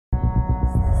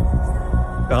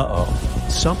Uh-oh.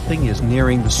 Something is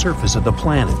nearing the surface of the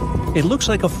planet. It looks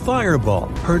like a fireball,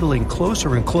 hurtling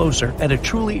closer and closer at a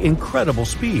truly incredible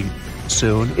speed.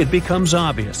 Soon, it becomes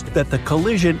obvious that the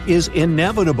collision is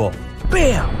inevitable.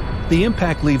 Bam! The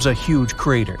impact leaves a huge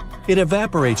crater. It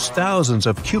evaporates thousands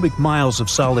of cubic miles of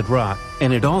solid rock,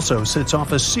 and it also sets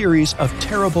off a series of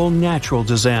terrible natural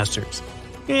disasters.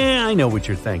 Yeah, I know what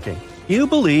you're thinking. You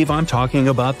believe I'm talking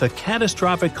about the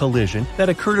catastrophic collision that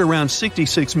occurred around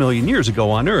 66 million years ago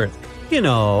on Earth. You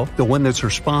know, the one that's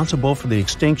responsible for the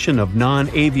extinction of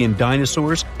non-avian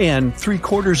dinosaurs and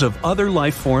 3/4 of other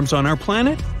life forms on our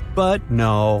planet? But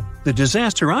no, the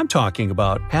disaster I'm talking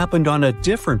about happened on a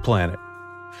different planet.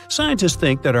 Scientists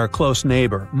think that our close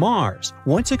neighbor, Mars,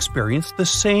 once experienced the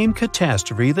same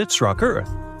catastrophe that struck Earth.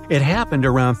 It happened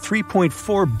around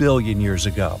 3.4 billion years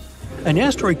ago. An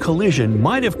asteroid collision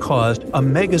might have caused a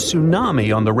mega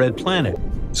tsunami on the red planet,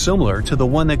 similar to the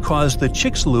one that caused the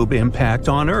Chicxulub impact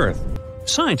on Earth.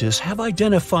 Scientists have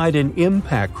identified an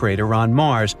impact crater on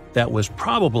Mars that was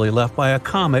probably left by a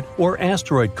comet or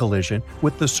asteroid collision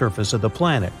with the surface of the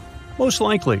planet. Most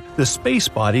likely, the space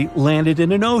body landed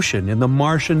in an ocean in the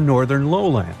Martian northern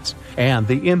lowlands, and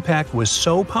the impact was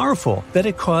so powerful that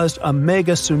it caused a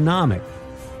mega tsunami.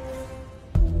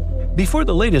 Before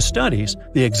the latest studies,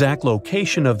 the exact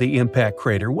location of the impact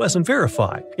crater wasn't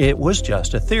verified. It was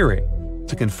just a theory.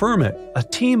 To confirm it, a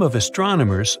team of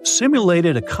astronomers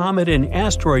simulated a comet and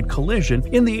asteroid collision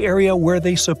in the area where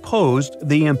they supposed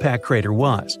the impact crater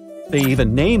was. They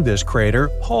even named this crater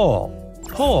Hall.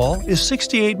 Hall is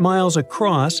 68 miles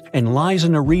across and lies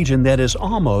in a region that is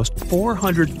almost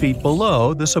 400 feet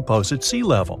below the supposed sea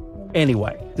level.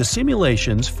 Anyway, the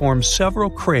simulations formed several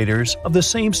craters of the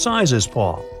same size as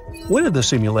Hall. One of the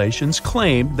simulations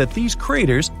claimed that these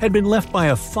craters had been left by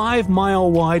a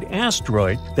 5-mile-wide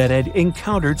asteroid that had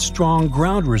encountered strong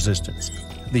ground resistance.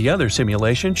 The other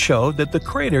simulation showed that the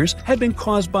craters had been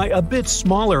caused by a bit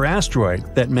smaller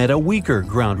asteroid that met a weaker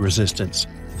ground resistance.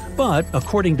 But,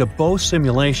 according to both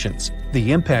simulations,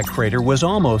 the impact crater was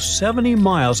almost 70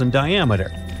 miles in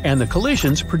diameter, and the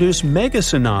collisions produced mega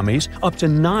tsunamis up to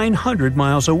 900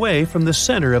 miles away from the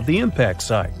center of the impact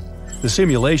site. The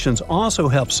simulations also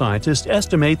helped scientists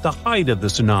estimate the height of the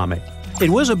tsunami.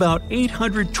 It was about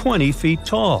 820 feet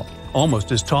tall,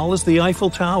 almost as tall as the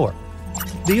Eiffel Tower.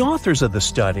 The authors of the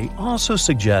study also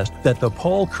suggest that the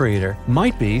Hall crater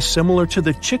might be similar to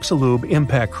the Chicxulub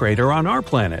impact crater on our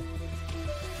planet.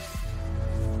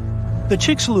 The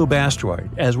Chicxulub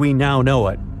asteroid, as we now know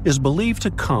it, is believed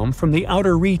to come from the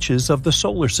outer reaches of the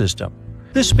solar system.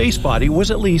 This space body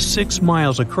was at least 6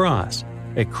 miles across.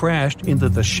 It crashed into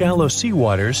the shallow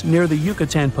seawaters near the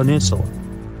Yucatan Peninsula.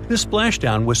 This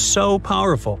splashdown was so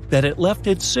powerful that it left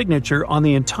its signature on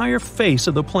the entire face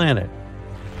of the planet.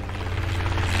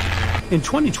 In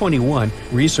 2021,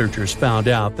 researchers found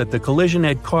out that the collision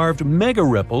had carved mega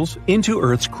ripples into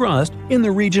Earth's crust in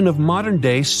the region of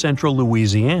modern-day central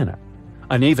Louisiana.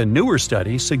 An even newer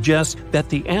study suggests that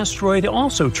the asteroid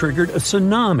also triggered a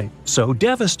tsunami so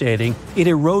devastating it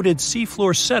eroded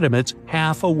seafloor sediments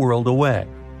half a world away.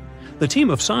 The team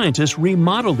of scientists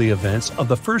remodeled the events of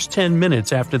the first 10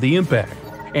 minutes after the impact,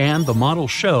 and the model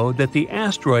showed that the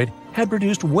asteroid had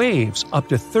produced waves up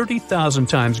to 30,000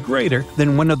 times greater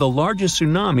than one of the largest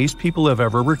tsunamis people have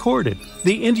ever recorded,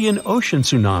 the Indian Ocean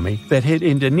tsunami that hit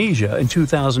Indonesia in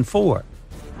 2004.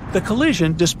 The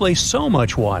collision displaced so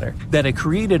much water that it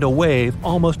created a wave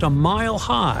almost a mile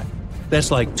high.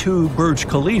 That's like 2 Burj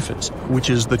Khalifas, which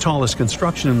is the tallest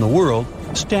construction in the world,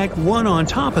 stacked one on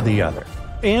top of the other.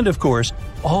 And of course,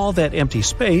 all that empty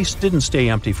space didn't stay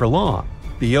empty for long.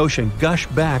 The ocean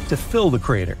gushed back to fill the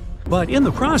crater. But in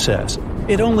the process,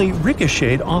 it only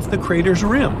ricocheted off the crater's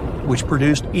rim, which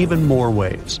produced even more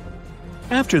waves.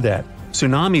 After that,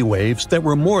 tsunami waves that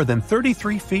were more than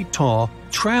 33 feet tall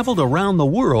traveled around the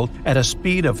world at a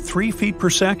speed of 3 feet per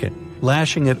second,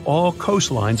 lashing at all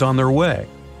coastlines on their way.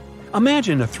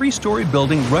 Imagine a 3-story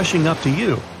building rushing up to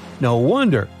you. No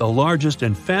wonder the largest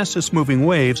and fastest moving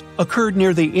waves occurred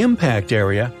near the impact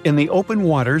area in the open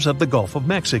waters of the Gulf of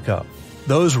Mexico.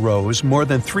 Those rose more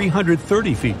than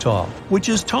 330 feet tall, which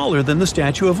is taller than the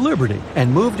Statue of Liberty,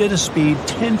 and moved at a speed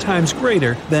 10 times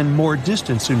greater than more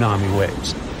distant tsunami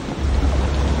waves.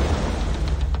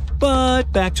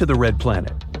 But back to the red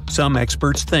planet. Some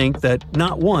experts think that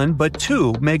not 1 but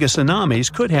 2 mega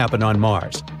tsunamis could happen on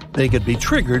Mars. They could be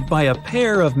triggered by a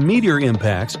pair of meteor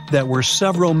impacts that were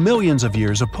several millions of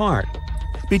years apart.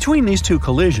 Between these 2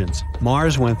 collisions,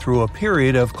 Mars went through a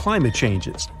period of climate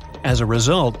changes. As a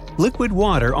result, liquid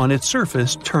water on its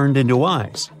surface turned into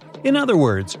ice. In other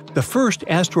words, the first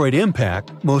asteroid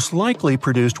impact most likely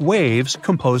produced waves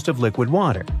composed of liquid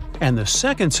water. and the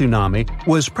second tsunami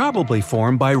was probably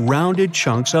formed by rounded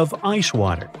chunks of ice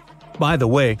water. By the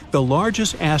way, the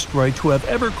largest asteroid to have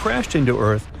ever crashed into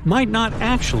Earth might not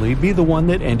actually be the one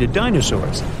that ended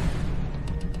dinosaurs.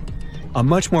 A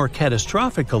much more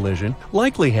catastrophic collision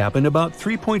likely happened about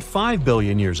 3.5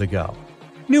 billion years ago.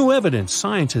 New evidence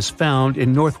scientists found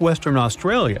in northwestern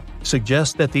Australia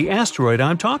suggests that the asteroid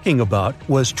I'm talking about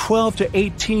was 12 to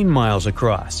 18 miles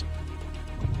across.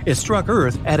 It struck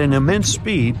Earth at an immense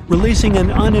speed, releasing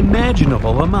an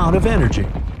unimaginable amount of energy.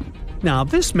 Now,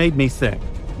 this made me think,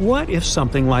 what if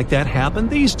something like that happened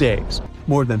these days?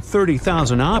 More than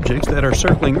 30,000 objects that are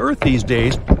circling Earth these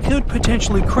days could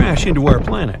potentially crash into our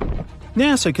planet.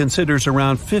 NASA considers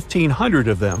around 1,500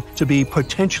 of them to be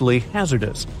potentially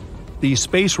hazardous. These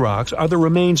space rocks are the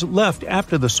remains left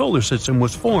after the solar system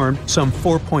was formed some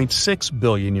 4.6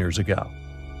 billion years ago.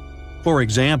 For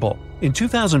example, in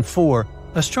 2004,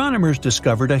 astronomers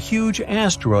discovered a huge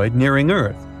asteroid nearing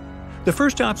Earth. The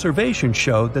first observation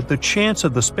showed that the chance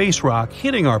of the space rock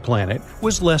hitting our planet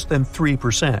was less than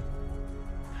 3%.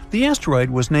 The asteroid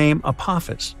was named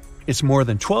Apophis. It's more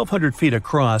than 1,200 feet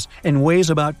across and weighs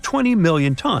about 20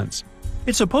 million tons.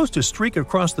 It's supposed to streak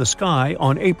across the sky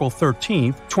on April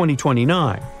 13,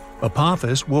 2029.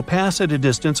 Apophis will pass at a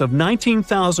distance of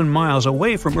 19,000 miles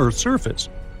away from Earth's surface.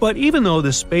 But even though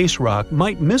this space rock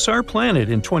might miss our planet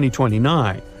in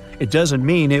 2029, it doesn't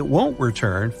mean it won't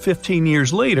return 15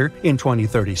 years later in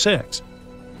 2036.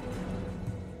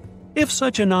 If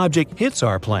such an object hits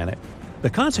our planet, the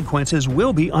consequences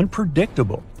will be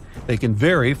unpredictable. They can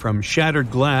vary from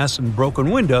shattered glass and broken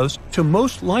windows to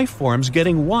most life forms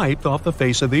getting wiped off the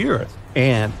face of the Earth.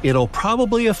 And it'll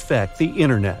probably affect the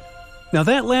internet. Now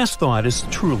that last thought is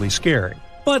truly scary.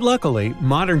 But luckily,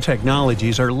 modern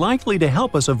technologies are likely to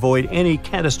help us avoid any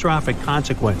catastrophic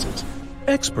consequences.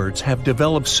 Experts have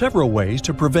developed several ways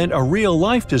to prevent a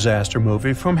real-life disaster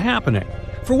movie from happening.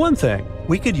 For one thing,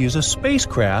 we could use a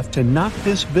spacecraft to knock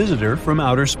this visitor from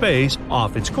outer space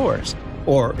off its course.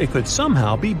 Or it could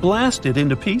somehow be blasted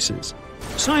into pieces.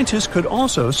 Scientists could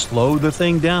also slow the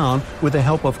thing down with the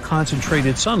help of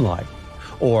concentrated sunlight.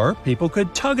 Or people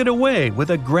could tug it away with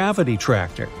a gravity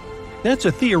tractor. That's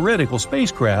a theoretical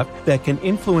spacecraft that can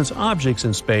influence objects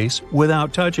in space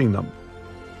without touching them.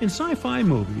 In sci-fi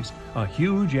movies, a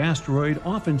huge asteroid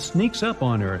often sneaks up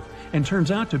on Earth and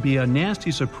turns out to be a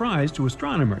nasty surprise to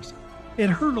astronomers. It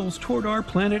hurtles toward our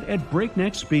planet at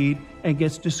breakneck speed and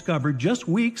gets discovered just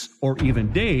weeks or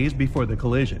even days before the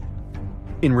collision.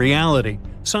 In reality,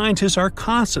 scientists are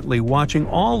constantly watching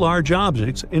all large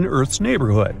objects in Earth's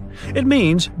neighborhood. It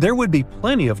means there would be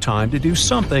plenty of time to do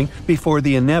something before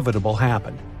the inevitable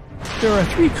happened. There are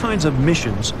three kinds of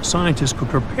missions scientists could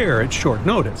prepare at short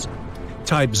notice.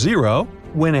 Type 0,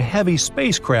 when a heavy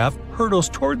spacecraft hurtles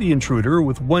toward the intruder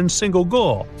with one single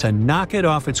goal: to knock it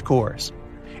off its course.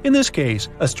 In this case,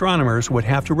 astronomers would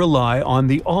have to rely on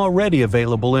the already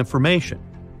available information.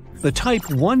 The Type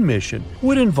 1 mission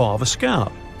would involve a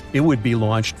scout. It would be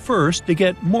launched first to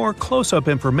get more close-up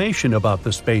information about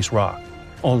the space rock.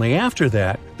 Only after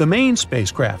that, the main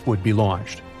spacecraft would be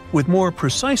launched. With more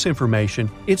precise information,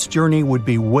 its journey would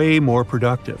be way more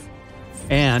productive.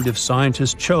 And if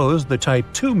scientists chose the Type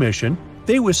 2 mission,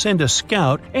 they would send a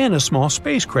scout and a small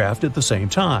spacecraft at the same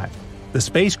time. The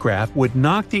spacecraft would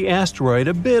knock the asteroid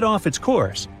a bit off its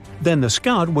course. Then the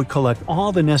scout would collect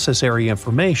all the necessary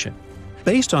information.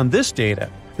 Based on this data,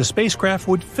 the spacecraft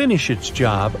would finish its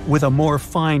job with a more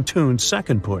fine-tuned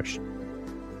second push.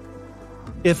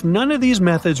 If none of these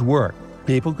methods work,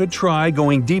 people could try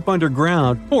going deep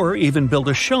underground or even build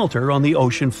a shelter on the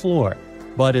ocean floor.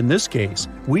 But in this case,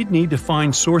 we'd need to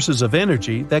find sources of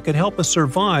energy that could help us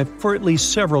survive for at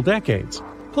least several decades.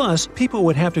 Plus, people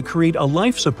would have to create a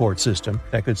life support system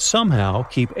that could somehow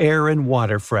keep air and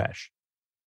water fresh.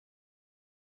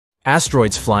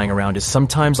 Asteroids flying around is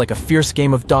sometimes like a fierce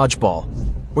game of dodgeball,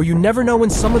 where you never know when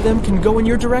some of them can go in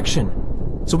your direction.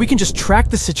 So we can just track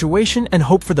the situation and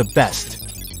hope for the best.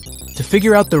 To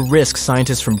figure out the risks,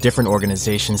 scientists from different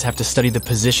organizations have to study the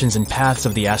positions and paths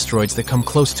of the asteroids that come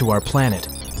close to our planet,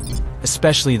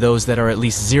 especially those that are at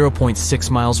least 0.6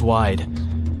 miles wide.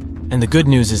 And the good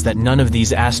news is that none of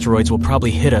these asteroids will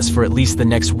probably hit us for at least the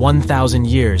next 1,000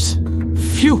 years.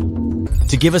 Phew!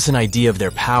 To give us an idea of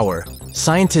their power,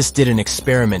 scientists did an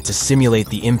experiment to simulate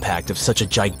the impact of such a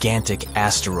gigantic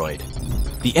asteroid.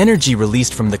 The energy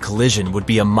released from the collision would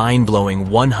be a mind-blowing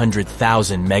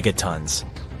 100,000 megatons.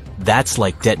 That's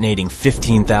like detonating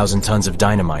 15,000 tons of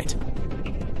dynamite.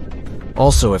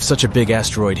 Also, if such a big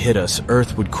asteroid hit us,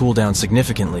 Earth would cool down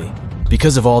significantly,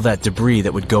 because of all that debris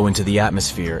that would go into the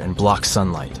atmosphere and block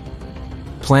sunlight.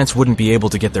 Plants wouldn't be able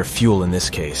to get their fuel in this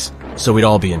case, So we'd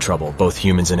all be in trouble, both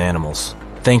humans and animals.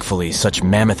 Thankfully, such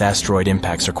mammoth asteroid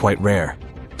impacts are quite rare.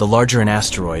 The larger an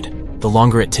asteroid, the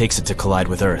longer it takes it to collide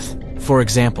with Earth. For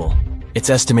example,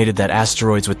 it's estimated that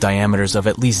asteroids with diameters of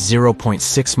at least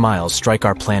 0.6 miles strike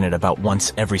our planet about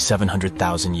once every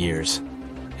 700,000 years.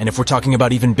 And if we're talking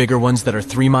about even bigger ones that are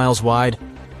 3 miles wide,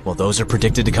 well, those are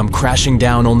predicted to come crashing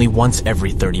down only once every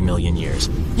 30 million years.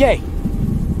 Yay!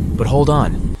 But hold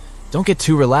on. Don't get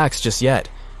too relaxed just yet.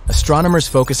 Astronomers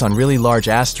focus on really large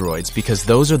asteroids because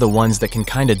those are the ones that can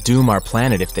kinda doom our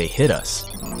planet if they hit us.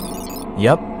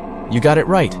 Yep, you got it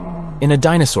right. In a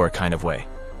dinosaur kind of way.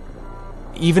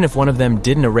 Even if one of them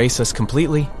didn't erase us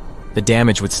completely, the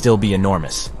damage would still be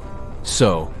enormous.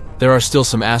 So, there are still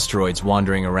some asteroids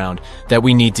wandering around that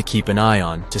we need to keep an eye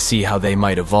on to see how they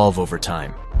might evolve over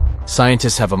time.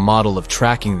 Scientists have a model of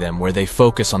tracking them where they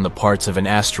focus on the parts of an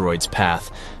asteroid's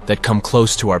path that come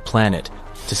close to our planet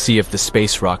to see if the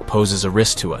space rock poses a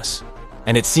risk to us.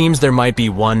 And it seems there might be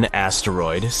one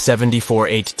asteroid,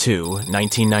 7482,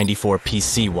 1994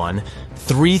 PC1,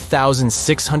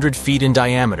 3,600 feet in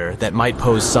diameter that might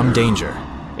pose some danger.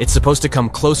 It's supposed to come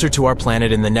closer to our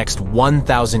planet in the next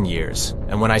 1,000 years.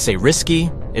 And when I say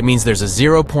risky, it means there's a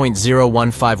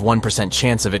 0.0151%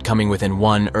 chance of it coming within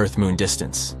one Earth-Moon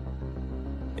distance.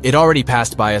 It already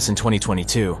passed by us in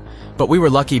 2022, but we were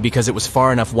lucky because it was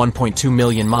far enough 1.2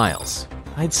 million miles.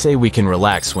 I'd say we can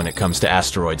relax when it comes to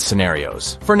asteroid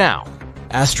scenarios. For now.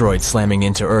 Asteroids slamming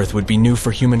into Earth would be new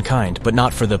for humankind, but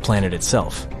not for the planet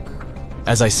itself.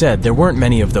 As I said, there weren't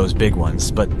many of those big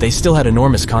ones, but they still had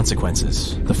enormous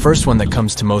consequences. The first one that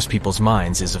comes to most people's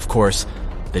minds is, of course,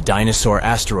 the dinosaur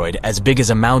asteroid as big as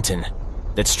a mountain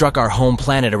that struck our home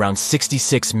planet around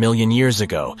 66 million years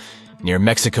ago, near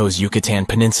Mexico's Yucatan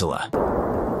Peninsula.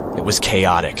 It was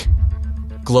chaotic.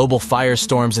 Global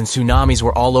firestorms and tsunamis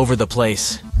were all over the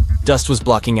place. Dust was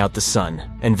blocking out the sun,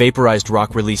 and vaporized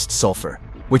rock released sulfur,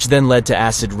 which then led to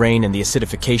acid rain and the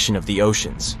acidification of the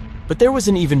oceans. But there was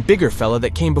an even bigger fella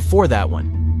that came before that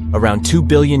one. Around 2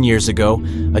 billion years ago,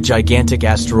 a gigantic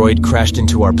asteroid crashed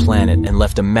into our planet and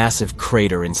left a massive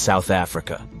crater in South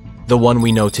Africa. The one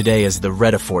we know today as the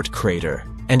Redefort crater.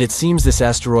 And it seems this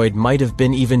asteroid might have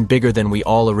been even bigger than we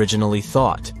all originally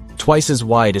thought. Twice as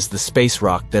wide as the space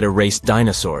rock that erased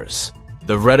dinosaurs.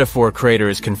 The Redefort crater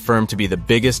is confirmed to be the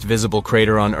biggest visible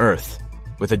crater on Earth,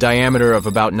 with a diameter of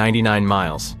about 99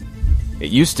 miles. It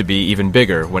used to be even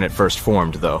bigger when it first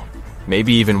formed, though.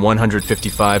 Maybe even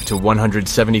 155 to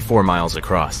 174 miles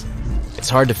across. It's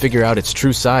hard to figure out its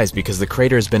true size because the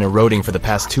crater has been eroding for the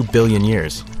past 2 billion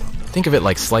years. Think of it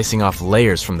like slicing off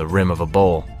layers from the rim of a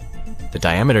bowl. The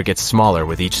diameter gets smaller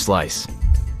with each slice.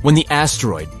 When the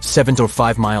asteroid, 7 or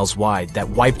 5 miles wide, that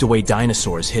wiped away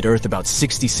dinosaurs hit Earth about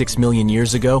 66 million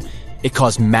years ago, it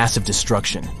caused massive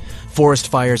destruction. Forest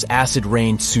fires, acid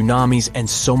rain, tsunamis, and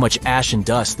so much ash and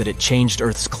dust that it changed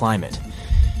Earth's climate.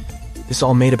 This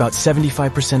all made about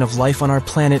 75% of life on our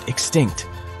planet extinct.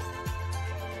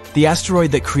 The asteroid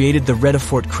that created the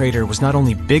Redefort crater was not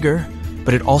only bigger,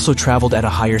 but it also traveled at a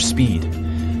higher speed,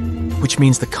 which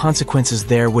means the consequences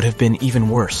there would have been even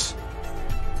worse.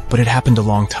 But it happened a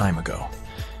long time ago,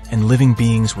 and living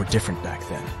beings were different back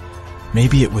then.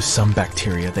 Maybe it was some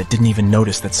bacteria that didn't even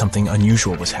notice that something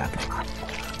unusual was happening.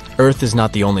 Earth is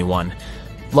not the only one.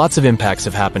 Lots of impacts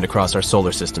have happened across our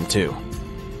solar system too.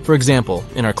 For example,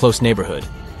 in our close neighborhood.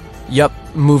 Yup,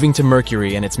 moving to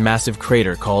Mercury and its massive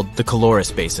crater called the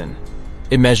Caloris Basin.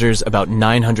 It measures about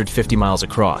 950 miles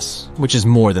across, which is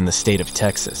more than the state of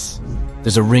Texas.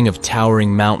 There's a ring of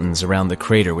towering mountains around the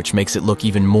crater which makes it look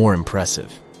even more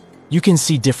impressive. You can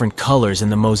see different colors in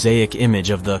the mosaic image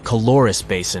of the Caloris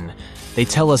Basin. They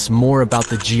tell us more about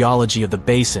the geology of the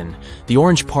basin. The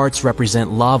orange parts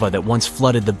represent lava that once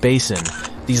flooded the basin.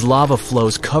 These lava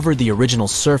flows covered the original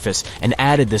surface and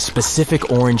added this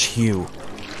specific orange hue.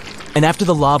 And after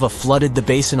the lava flooded the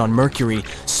basin on Mercury,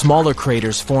 smaller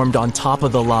craters formed on top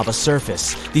of the lava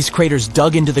surface. These craters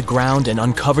dug into the ground and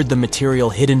uncovered the material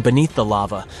hidden beneath the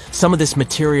lava. Some of this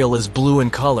material is blue in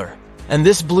color. And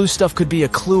this blue stuff could be a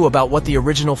clue about what the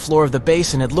original floor of the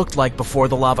basin had looked like before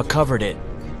the lava covered it.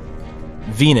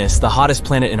 Venus, the hottest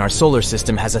planet in our solar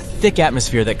system, has a thick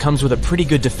atmosphere that comes with a pretty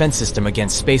good defense system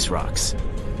against space rocks.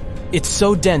 It's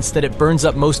so dense that it burns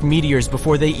up most meteors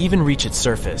before they even reach its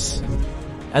surface.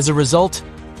 As a result,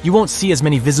 you won't see as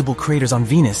many visible craters on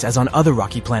Venus as on other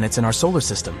rocky planets in our solar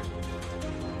system.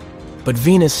 But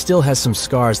Venus still has some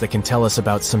scars that can tell us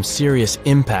about some serious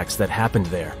impacts that happened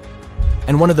there.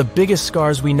 And one of the biggest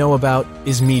scars we know about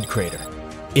is Meade Crater.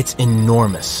 It's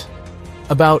enormous,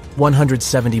 about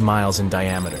 170 miles in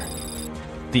diameter.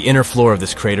 The inner floor of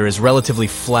this crater is relatively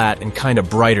flat and kind of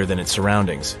brighter than its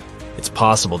surroundings. It's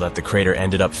possible that the crater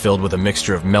ended up filled with a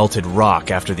mixture of melted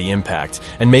rock after the impact,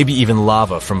 and maybe even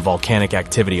lava from volcanic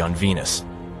activity on Venus.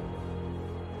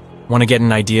 Want to get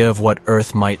an idea of what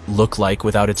Earth might look like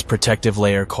without its protective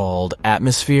layer called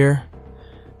atmosphere?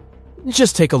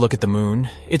 Just take a look at the Moon.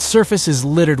 Its surface is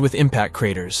littered with impact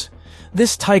craters.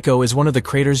 This Tycho is one of the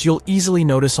craters you'll easily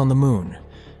notice on the Moon.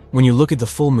 When you look at the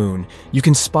full moon, you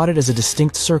can spot it as a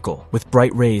distinct circle with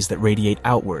bright rays that radiate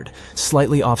outward,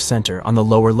 slightly off-center on the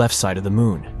lower left side of the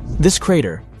moon. This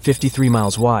crater, 53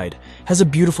 miles wide, has a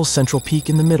beautiful central peak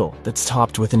in the middle that's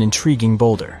topped with an intriguing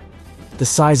boulder. The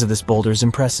size of this boulder is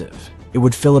impressive. It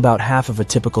would fill about half of a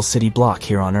typical city block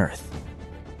here on Earth.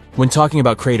 When talking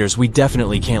about craters, we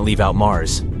definitely can't leave out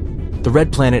Mars. The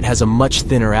red planet has a much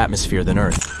thinner atmosphere than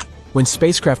Earth. When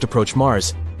spacecraft approach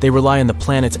Mars, they rely on the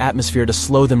planet's atmosphere to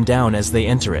slow them down as they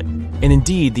enter it. And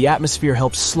indeed, the atmosphere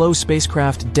helps slow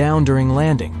spacecraft down during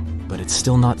landing, but it's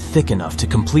still not thick enough to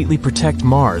completely protect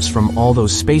Mars from all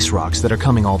those space rocks that are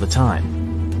coming all the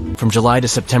time. From July to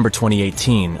September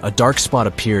 2018, a dark spot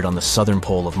appeared on the southern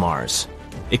pole of Mars.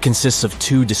 It consists of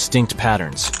two distinct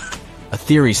patterns. A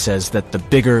theory says that the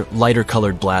bigger,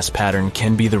 lighter-colored blast pattern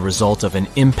can be the result of an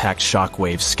impact shock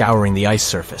wave scouring the ice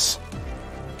surface.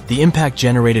 The impact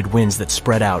generated winds that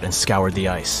spread out and scoured the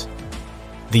ice.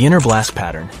 The inner blast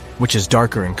pattern, which is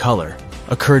darker in color,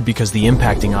 occurred because the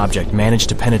impacting object managed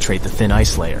to penetrate the thin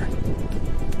ice layer.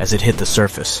 As it hit the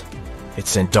surface, it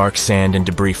sent dark sand and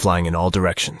debris flying in all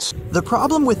directions. The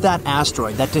problem with that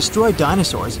asteroid that destroyed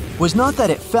dinosaurs was not that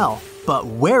it fell, but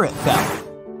where it fell.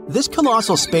 This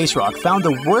colossal space rock found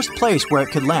the worst place where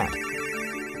it could land.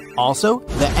 Also,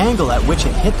 the angle at which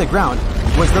it hit the ground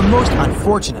was the most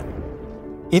unfortunate.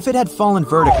 If it had fallen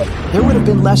vertically, there would have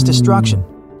been less destruction.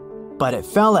 But it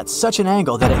fell at such an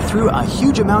angle that it threw a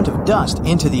huge amount of dust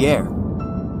into the air.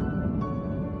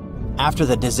 After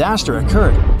the disaster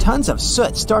occurred, tons of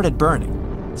soot started burning.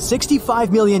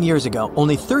 65 million years ago,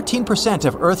 only 13%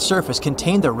 of Earth's surface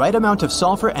contained the right amount of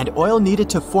sulfur and oil needed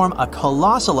to form a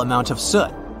colossal amount of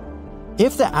soot.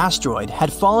 If the asteroid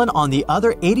had fallen on the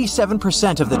other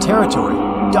 87% of the territory,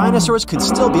 dinosaurs could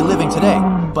still be living today,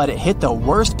 but it hit the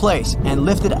worst place and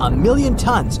lifted 1 million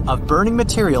tons of burning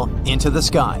material into the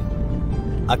sky.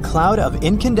 A cloud of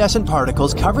incandescent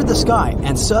particles covered the sky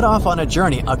and set off on a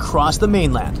journey across the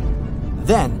mainland.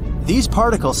 Then, these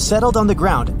particles settled on the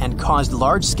ground and caused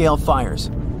large-scale fires.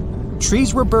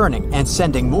 Trees were burning and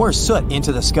sending more soot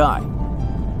into the sky.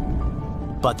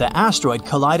 But the asteroid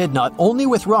collided not only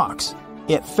with rocks,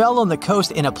 it fell on the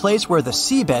coast in a place where the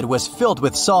seabed was filled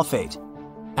with sulfate.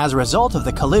 As a result of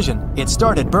the collision, it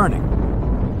started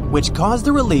burning, which caused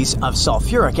the release of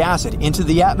sulfuric acid into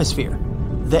the atmosphere.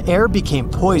 The air became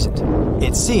poisoned.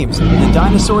 It seems the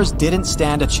dinosaurs didn't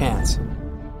stand a chance.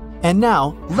 And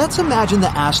now, let's imagine the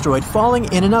asteroid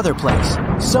falling in another place,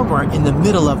 somewhere in the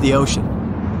middle of the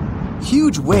ocean.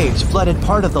 Huge waves flooded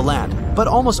part of the land, but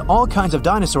almost all kinds of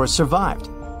dinosaurs survived.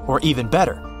 Or even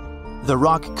better, the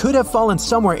rock could have fallen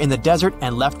somewhere in the desert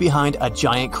and left behind a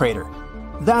giant crater.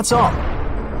 That's all.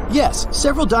 Yes,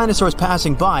 several dinosaurs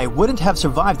passing by wouldn't have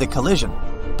survived the collision,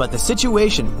 but the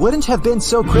situation wouldn't have been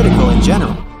so critical in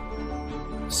general.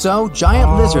 So,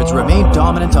 giant lizards remain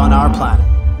dominant on our planet.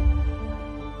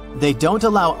 They don't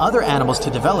allow other animals to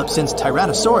develop since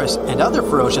Tyrannosaurus and other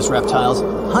ferocious reptiles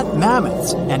hunt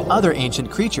mammoths and other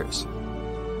ancient creatures.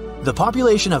 The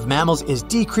population of mammals is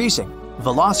decreasing.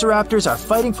 Velociraptors are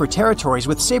fighting for territories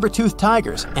with saber-toothed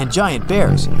tigers and giant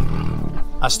bears.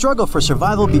 A struggle for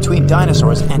survival between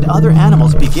dinosaurs and other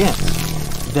animals begins.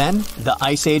 Then, the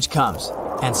Ice Age comes,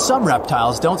 and some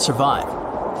reptiles don't survive.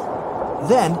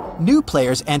 Then, new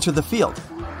players enter the field.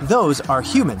 Those are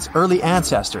humans' early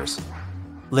ancestors.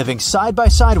 Living side by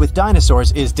side with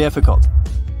dinosaurs is difficult.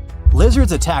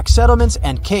 Lizards attack settlements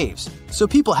and caves, so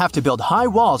people have to build high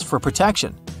walls for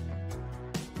protection.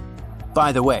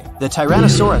 By the way, the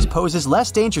Tyrannosaurus poses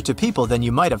less danger to people than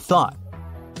you might have thought.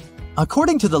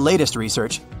 According to the latest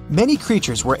research, many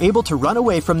creatures were able to run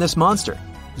away from this monster.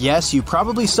 Yes, you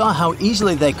probably saw how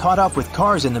easily they caught up with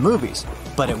cars in the movies,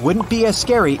 but it wouldn't be as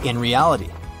scary in reality.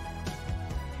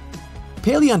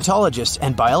 Paleontologists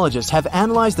and biologists have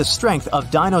analyzed the strength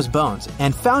of dinos' bones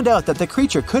and found out that the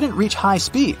creature couldn't reach high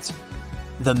speeds.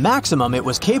 The maximum it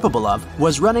was capable of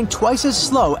was running twice as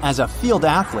slow as a field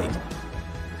athlete.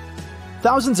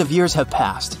 Thousands of years have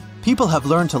passed. People have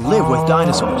learned to live with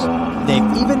dinosaurs.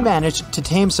 They've even managed to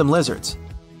tame some lizards.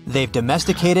 They've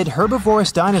domesticated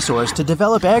herbivorous dinosaurs to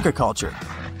develop agriculture.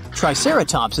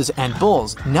 Triceratopses and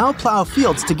bulls now plow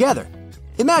fields together.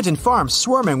 Imagine farms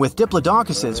swarming with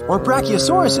diplodocuses or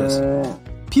brachiosauruses.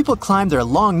 People climb their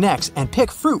long necks and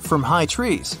pick fruit from high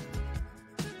trees.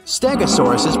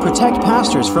 Stegosauruses protect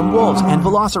pastures from wolves and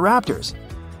velociraptors.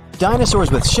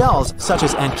 Dinosaurs with shells, such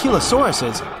as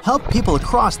ankylosauruses, help people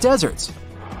cross deserts.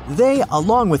 They,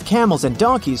 along with camels and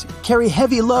donkeys, carry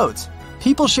heavy loads.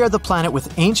 People share the planet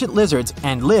with ancient lizards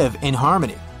and live in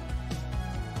harmony.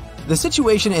 The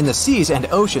situation in the seas and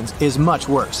oceans is much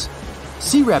worse.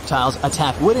 Sea reptiles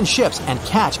attack wooden ships and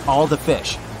catch all the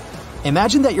fish.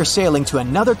 Imagine that you're sailing to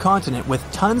another continent with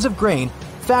tons of grain,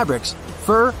 fabrics,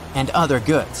 fur, and other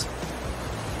goods.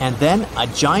 And then a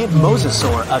giant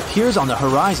mosasaur appears on the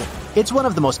horizon. It's one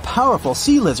of the most powerful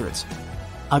sea lizards.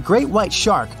 A great white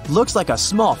shark looks like a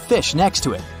small fish next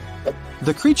to it.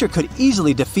 The creature could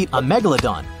easily defeat a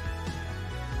megalodon.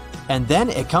 And then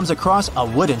it comes across a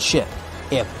wooden ship.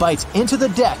 It bites into the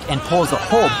deck and pulls the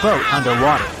whole boat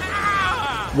underwater.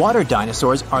 Water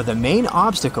dinosaurs are the main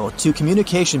obstacle to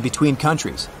communication between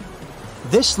countries.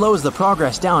 This slows the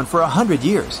progress down for 100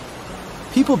 years.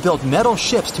 People built metal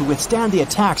ships to withstand the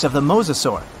attacks of the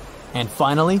mosasaur. And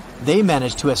finally, they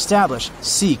managed to establish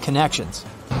sea connections.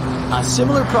 A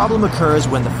similar problem occurs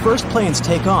when the first planes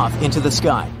take off into the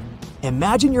sky.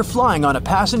 Imagine you're flying on a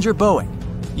passenger Boeing.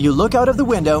 You look out of the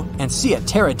window and see a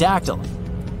pterodactyl.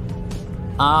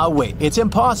 Wait, it's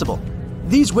impossible.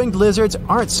 These winged lizards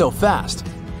aren't so fast,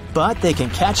 but they can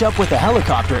catch up with a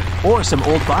helicopter or some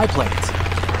old biplanes.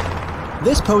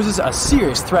 This poses a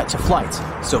serious threat to flights,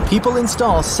 so people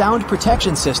install sound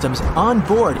protection systems on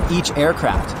board each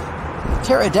aircraft.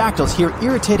 Pterodactyls hear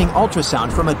irritating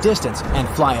ultrasound from a distance and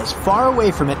fly as far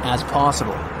away from it as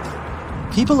possible.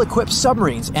 People equip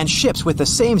submarines and ships with the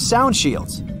same sound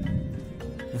shields.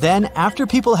 Then, after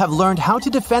people have learned how to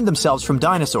defend themselves from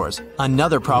dinosaurs,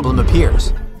 another problem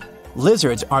appears.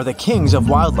 Lizards are the kings of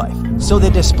wildlife, so they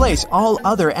displace all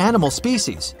other animal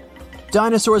species.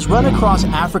 Dinosaurs run across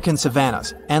African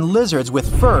savannas, and lizards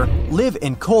with fur live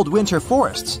in cold winter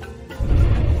forests.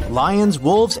 Lions,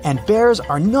 wolves, and bears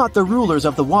are not the rulers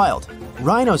of the wild.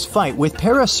 Rhinos fight with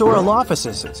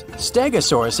Parasaurolophuses.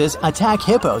 Stegosauruses attack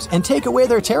hippos and take away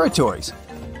their territories.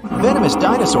 Venomous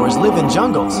dinosaurs live in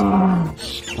jungles.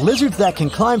 Lizards that can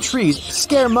climb trees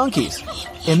scare monkeys.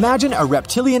 Imagine a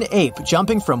reptilian ape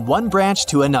jumping from one branch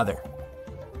to another.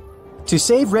 To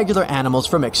save regular animals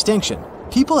from extinction,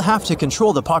 people have to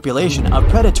control the population of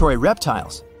predatory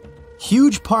reptiles.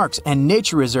 Huge parks and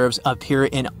nature reserves appear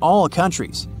in all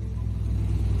countries.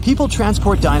 People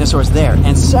transport dinosaurs there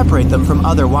and separate them from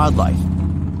other wildlife.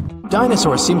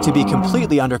 Dinosaurs seem to be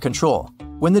completely under control.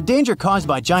 When the danger caused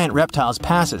by giant reptiles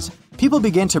passes, people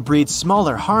begin to breed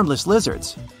smaller, harmless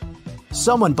lizards.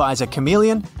 Someone buys a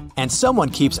chameleon, and someone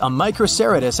keeps a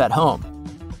Microceratus at home.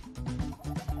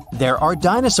 There are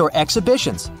dinosaur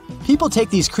exhibitions. People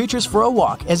take these creatures for a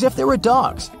walk as if they were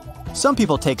dogs. Some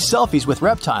people take selfies with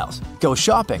reptiles, go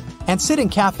shopping, and sit in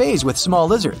cafes with small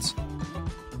lizards.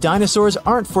 Dinosaurs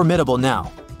aren't formidable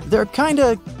now. They're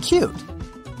kinda cute.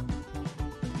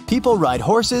 People ride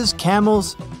horses,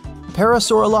 camels,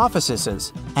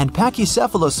 Parasaurolophuses, and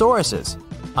Pachycephalosauruses.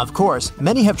 Of course,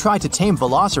 many have tried to tame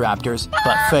velociraptors,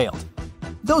 but failed.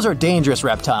 Those are dangerous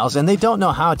reptiles and they don't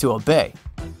know how to obey.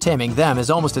 Taming them is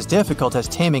almost as difficult as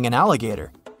taming an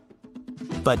alligator.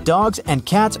 But dogs and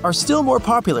cats are still more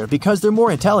popular because they're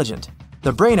more intelligent.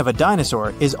 The brain of a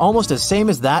dinosaur is almost the same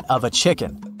as that of a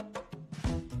chicken.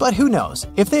 But who knows,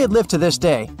 if they had lived to this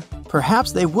day,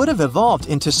 perhaps they would have evolved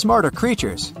into smarter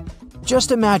creatures.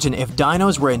 Just imagine if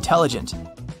dinos were intelligent.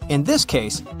 In this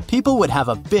case, people would have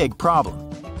a big problem.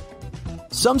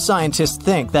 Some scientists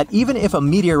think that even if a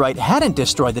meteorite hadn't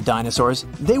destroyed the dinosaurs,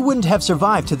 they wouldn't have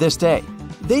survived to this day.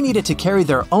 They needed to carry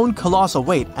their own colossal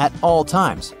weight at all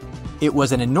times. It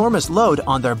was an enormous load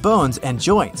on their bones and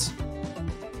joints.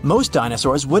 Most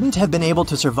dinosaurs wouldn't have been able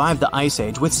to survive the Ice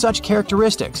Age with such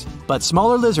characteristics, but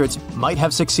smaller lizards might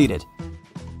have succeeded.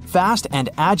 Fast and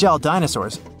agile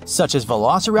dinosaurs, such as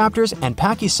velociraptors and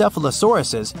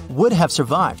Pachycephalosauruses, would have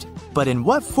survived, but in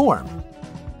what form?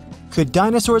 Could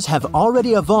dinosaurs have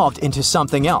already evolved into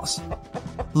something else?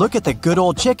 Look at the good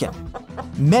old chicken.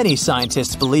 Many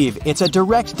scientists believe it's a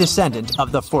direct descendant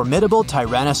of the formidable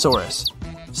Tyrannosaurus.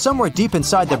 Somewhere deep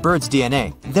inside the bird's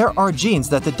DNA, there are genes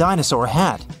that the dinosaur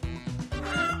had.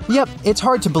 Yep, it's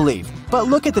hard to believe, but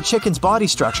look at the chicken's body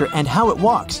structure and how it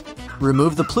walks.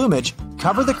 Remove the plumage,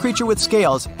 cover the creature with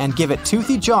scales, and give it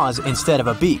toothy jaws instead of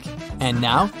a beak. And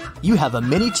now, you have a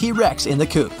mini T-Rex in the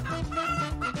coop.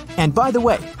 And by the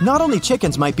way, not only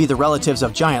chickens might be the relatives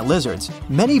of giant lizards,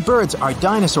 many birds are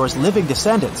dinosaurs' living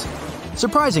descendants.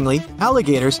 Surprisingly,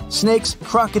 alligators, snakes,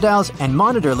 crocodiles, and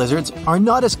monitor lizards are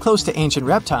not as close to ancient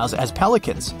reptiles as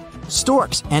pelicans,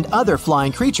 storks, and other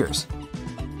flying creatures.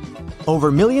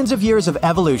 Over millions of years of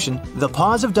evolution, the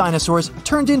paws of dinosaurs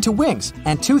turned into wings,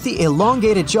 and toothy,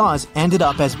 elongated jaws ended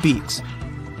up as beaks.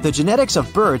 The genetics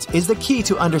of birds is the key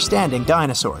to understanding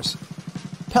dinosaurs.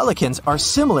 Pelicans are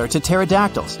similar to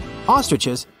pterodactyls,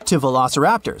 ostriches to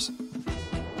velociraptors.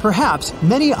 Perhaps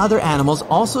many other animals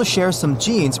also share some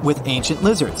genes with ancient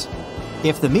lizards.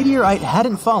 If the meteorite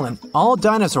hadn't fallen, all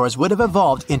dinosaurs would have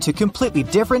evolved into completely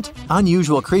different,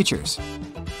 unusual creatures.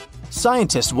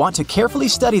 Scientists want to carefully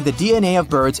study the DNA of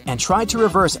birds and try to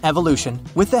reverse evolution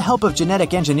with the help of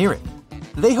genetic engineering.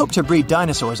 They hope to breed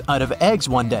dinosaurs out of eggs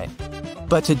one day.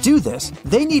 But to do this,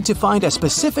 they need to find a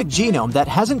specific genome that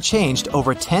hasn't changed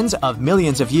over tens of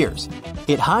millions of years.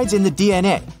 It hides in the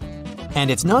DNA, and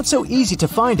it's not so easy to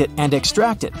find it and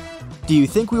extract it. Do you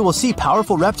think we will see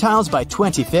powerful reptiles by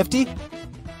 2050?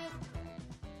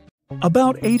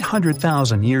 About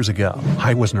 800,000 years ago,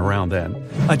 I wasn't around then,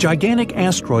 a gigantic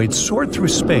asteroid soared through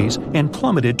space and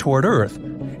plummeted toward Earth.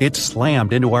 It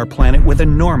slammed into our planet with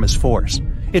enormous force.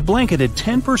 It blanketed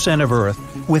 10% of Earth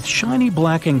with shiny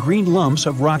black and green lumps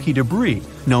of rocky debris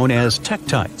known as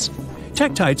tektites.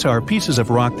 Tektites are pieces of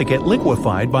rock that get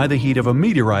liquefied by the heat of a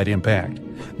meteorite impact.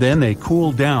 Then they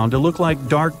cool down to look like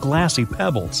dark, glassy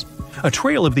pebbles. A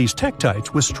trail of these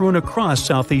tektites was strewn across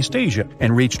Southeast Asia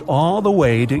and reached all the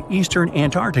way to eastern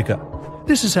Antarctica.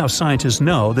 This is how scientists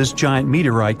know this giant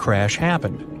meteorite crash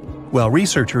happened. Well,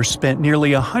 researchers spent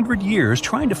nearly 100 years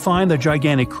trying to find the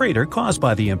gigantic crater caused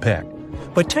by the impact.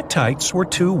 But tektites were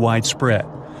too widespread.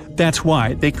 That's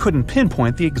why they couldn't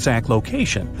pinpoint the exact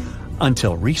location,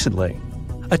 until recently.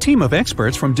 A team of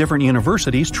experts from different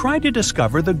universities tried to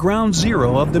discover the ground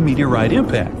zero of the meteorite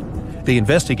impact. They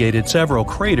investigated several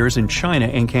craters in China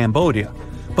and Cambodia,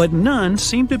 but none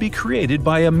seemed to be created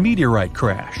by a meteorite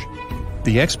crash.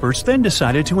 The experts then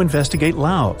decided to investigate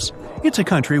Laos. It's a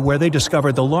country where they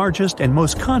discovered the largest and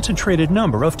most concentrated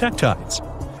number of tektites.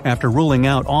 After ruling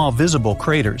out all visible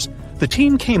craters, the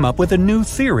team came up with a new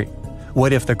theory.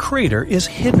 What if the crater is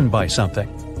hidden by something?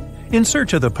 In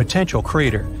search of the potential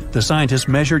crater, the scientists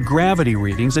measured gravity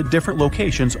readings at different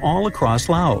locations all across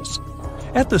Laos.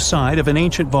 At the site of an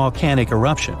ancient volcanic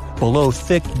eruption, below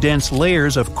thick, dense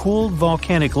layers of cooled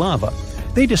volcanic lava,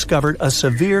 they discovered a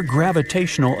severe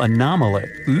gravitational anomaly.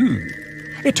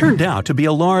 It turned out to be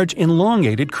a large,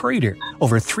 elongated crater,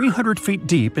 over 300 feet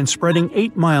deep and spreading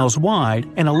 8 miles wide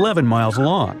and 11 miles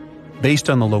long. Based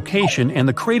on the location and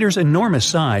the crater's enormous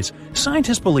size,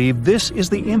 scientists believe this is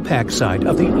the impact site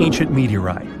of the ancient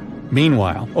meteorite.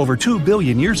 Meanwhile, over 2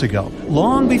 billion years ago,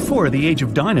 long before the age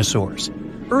of dinosaurs,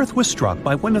 Earth was struck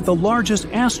by one of the largest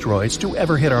asteroids to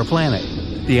ever hit our planet.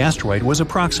 The asteroid was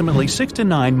approximately 6 to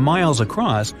 9 miles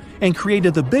across and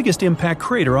created the biggest impact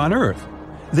crater on Earth.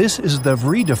 This is the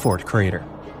Vredefort crater.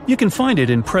 You can find it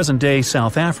in present-day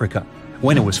South Africa.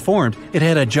 When it was formed, it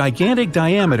had a gigantic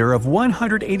diameter of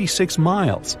 186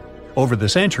 miles. Over the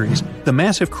centuries, the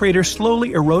massive crater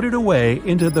slowly eroded away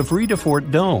into the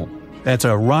Vredefort Dome. That's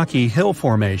a rocky hill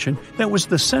formation that was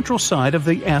the central site of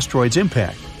the asteroid's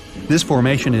impact. This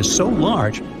formation is so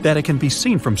large that it can be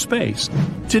seen from space.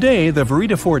 Today, the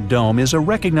Vredefort Dome is a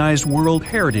recognized World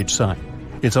Heritage Site.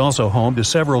 It's also home to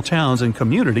several towns and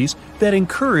communities that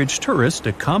encourage tourists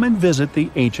to come and visit the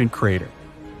ancient crater.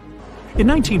 In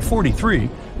 1943,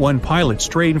 one pilot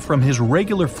strayed from his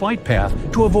regular flight path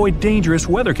to avoid dangerous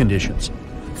weather conditions.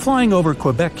 Flying over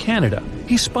Quebec, Canada,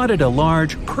 he spotted a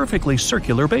large, perfectly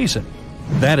circular basin.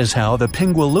 That is how the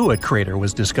Pingualuit crater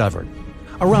was discovered.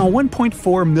 Around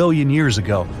 1.4 million years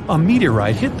ago, a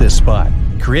meteorite hit this spot,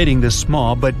 creating this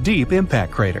small but deep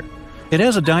impact crater. It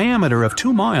has a diameter of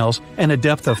 2 miles and a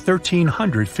depth of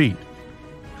 1,300 feet.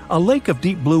 A lake of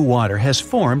deep blue water has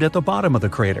formed at the bottom of the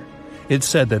crater. It's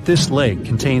said that this lake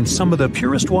contains some of the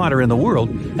purest water in the world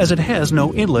as it has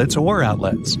no inlets or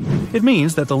outlets. It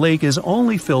means that the lake is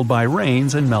only filled by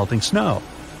rains and melting snow.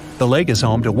 The lake is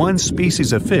home to one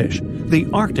species of fish, the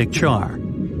Arctic char.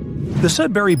 The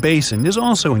Sudbury Basin is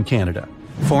also in Canada.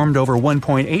 Formed over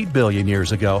 1.8 billion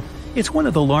years ago, it's one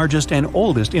of the largest and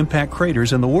oldest impact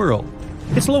craters in the world.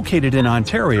 It's located in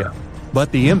Ontario,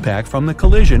 but the impact from the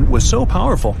collision was so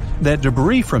powerful that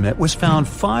debris from it was found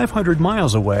 500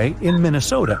 miles away in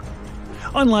Minnesota.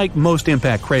 Unlike most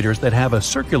impact craters that have a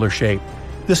circular shape,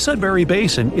 the Sudbury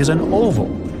Basin is an oval.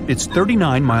 It's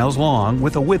 39 miles long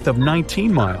with a width of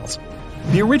 19 miles.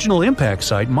 The original impact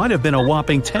site might have been a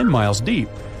whopping 10 miles deep,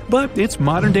 but its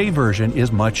modern-day version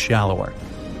is much shallower.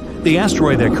 The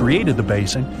asteroid that created the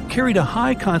basin carried a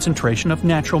high concentration of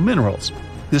natural minerals.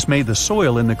 This made the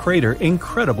soil in the crater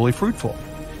incredibly fruitful.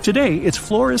 Today, its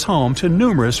floor is home to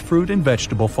numerous fruit and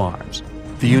vegetable farms.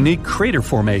 The unique crater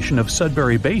formation of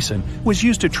Sudbury Basin was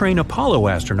used to train Apollo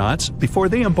astronauts before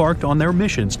they embarked on their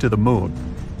missions to the Moon.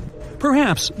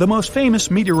 Perhaps the most famous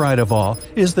meteorite of all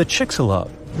is the Chicxulub.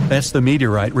 That's the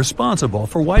meteorite responsible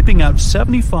for wiping out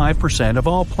 75% of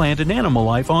all plant and animal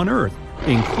life on Earth,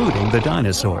 including the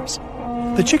dinosaurs.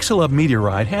 The Chicxulub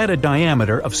meteorite had a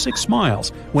diameter of 6 miles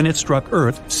when it struck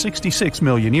Earth 66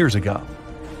 million years ago.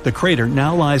 The crater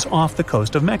now lies off the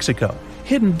coast of Mexico,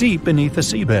 hidden deep beneath the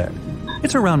seabed.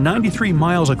 It's around 93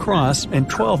 miles across and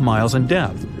 12 miles in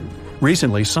depth.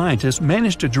 Recently, scientists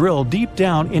managed to drill deep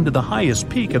down into the highest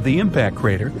peak of the impact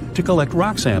crater to collect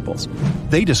rock samples.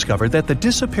 They discovered that the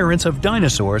disappearance of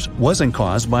dinosaurs wasn't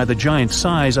caused by the giant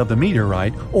size of the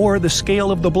meteorite or the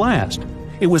scale of the blast.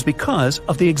 It was because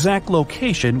of the exact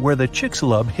location where the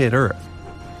Chicxulub hit Earth.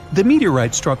 The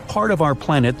meteorite struck part of our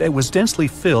planet that was densely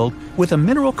filled with a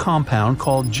mineral compound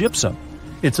called gypsum.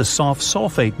 It's a soft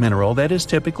sulfate mineral that is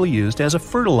typically used as a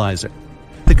fertilizer.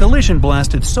 The collision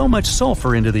blasted so much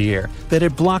sulfur into the air that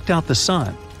it blocked out the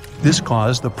sun. This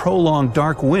caused the prolonged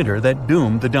dark winter that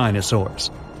doomed the dinosaurs.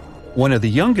 One of the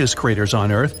youngest craters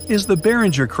on Earth is the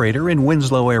Barringer crater in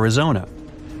Winslow, Arizona.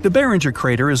 The Barringer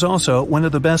crater is also one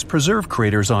of the best preserved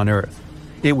craters on Earth.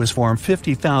 It was formed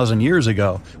 50,000 years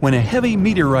ago when a heavy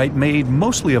meteorite made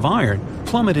mostly of iron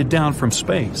plummeted down from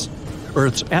space.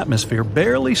 Earth's atmosphere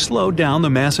barely slowed down the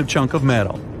massive chunk of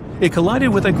metal. It collided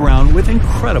with the ground with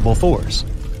incredible force.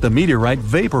 The meteorite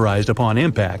vaporized upon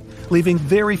impact, leaving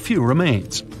very few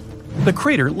remains. The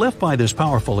crater left by this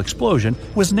powerful explosion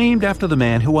was named after the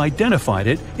man who identified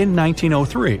it in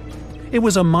 1903. It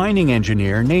was a mining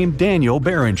engineer named Daniel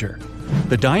Barringer.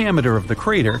 The diameter of the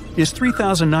crater is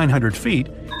 3,900 feet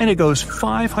and it goes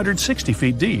 560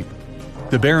 feet deep.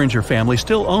 The Barringer family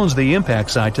still owns the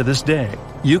impact site to this day.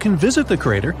 You can visit the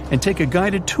crater and take a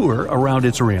guided tour around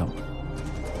its rim.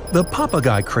 The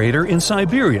Papagai crater in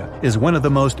Siberia is one of the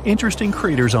most interesting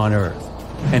craters on Earth.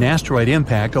 An asteroid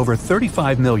impact over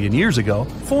 35 million years ago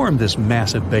formed this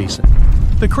massive basin.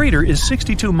 The crater is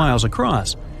 62 miles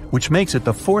across, which makes it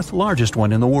the fourth largest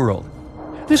one in the world.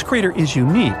 This crater is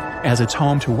unique as it's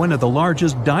home to one of the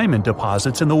largest diamond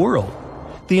deposits in the world.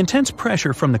 The intense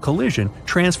pressure from the collision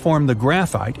transformed the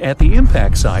graphite at the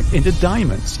impact site into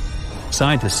diamonds.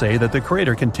 Scientists say that the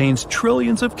crater contains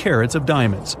trillions of carats of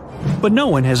diamonds, but no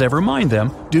one has ever mined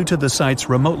them due to the site's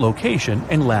remote location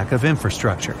and lack of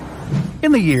infrastructure.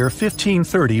 In the year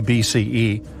 1530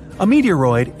 BCE, a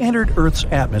meteoroid entered Earth's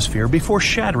atmosphere before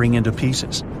shattering into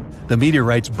pieces. The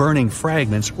meteorite's burning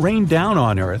fragments rained down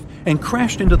on Earth and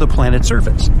crashed into the planet's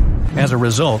surface. As a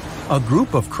result, a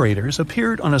group of craters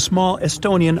appeared on a small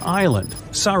Estonian island,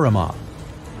 Saaremaa.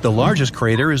 The largest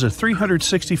crater is a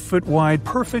 360-foot wide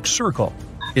perfect circle.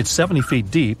 It's 70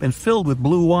 feet deep and filled with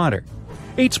blue water.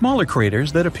 8 smaller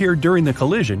craters that appeared during the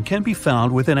collision can be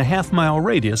found within a half-mile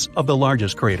radius of the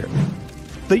largest crater.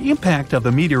 The impact of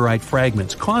the meteorite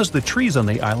fragments caused the trees on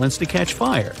the islands to catch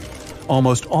fire.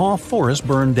 Almost all forests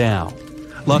burned down.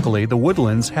 Luckily, the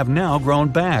woodlands have now grown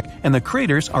back, and the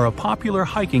craters are a popular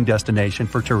hiking destination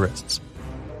for tourists.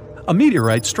 A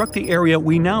meteorite struck the area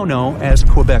we now know as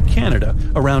Quebec, Canada,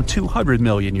 around 200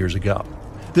 million years ago.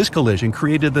 This collision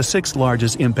created the 6th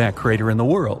largest impact crater in the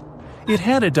world. It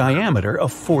had a diameter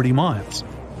of 40 miles.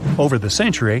 Over the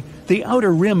century, the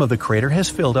outer rim of the crater has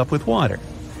filled up with water.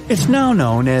 It's now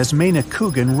known as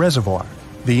Manicouagan Reservoir.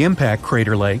 The impact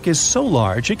crater lake is so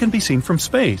large it can be seen from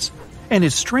space, and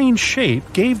its strange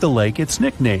shape gave the lake its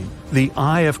nickname, the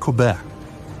Eye of Quebec.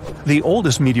 The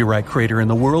oldest meteorite crater in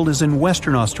the world is in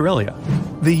Western Australia.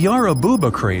 The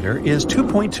Yarrabuba crater is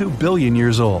 2.2 billion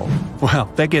years old. Well,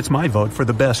 that gets my vote for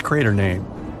the best crater name.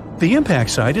 The impact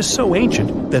site is so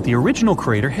ancient that the original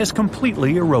crater has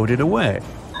completely eroded away.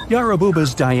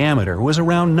 Yarrabuba's diameter was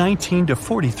around 19 to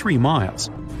 43 miles.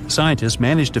 Scientists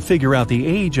managed to figure out the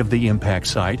age of the impact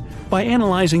site by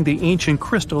analyzing the ancient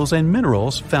crystals and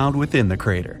minerals found within the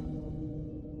crater.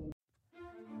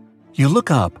 You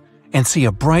look up and see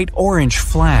a bright orange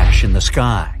flash in the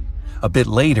sky. A bit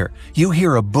later, you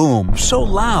hear a boom so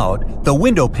loud the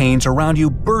window panes around you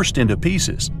burst into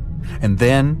pieces. And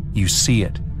then you see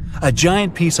it. A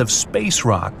giant piece of space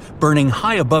rock burning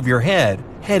high above your head,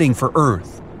 heading for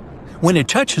Earth. When it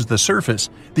touches the surface,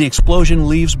 the explosion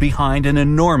leaves behind an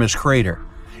enormous crater.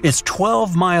 It's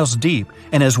 12 miles deep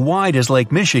and as wide as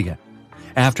Lake Michigan.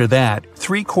 After that,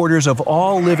 3/4 of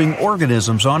all living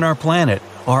organisms on our planet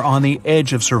are on the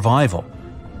edge of survival.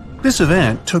 This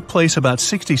event took place about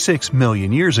 66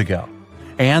 million years ago,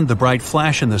 and the bright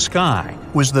flash in the sky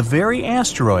was the very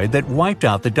asteroid that wiped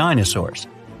out the dinosaurs.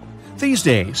 These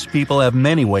days, people have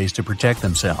many ways to protect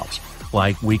themselves,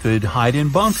 like we could hide in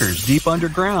bunkers deep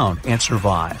underground and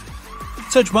survive.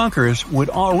 Such bunkers would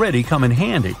already come in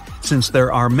handy since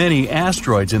there are many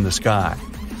asteroids in the sky,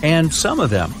 and some of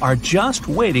them are just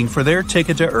waiting for their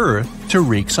ticket to Earth to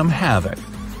wreak some havoc.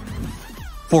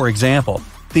 For example,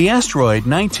 the asteroid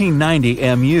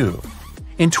 1990 MU.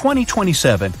 In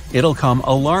 2027, it'll come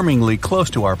alarmingly close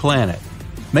to our planet.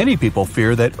 Many people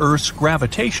fear that Earth's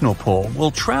gravitational pull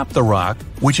will trap the rock,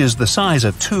 which is the size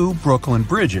of 2 Brooklyn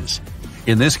bridges.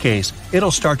 In this case,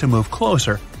 it'll start to move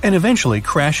closer and eventually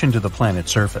crash into the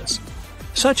planet's surface.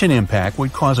 Such an impact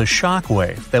would cause a shock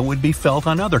wave that would be felt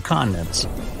on other continents.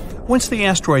 Once the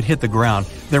asteroid hit the ground,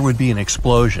 there would be an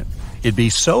explosion. It'd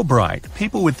be so bright,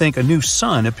 people would think a new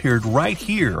sun appeared right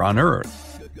here on Earth.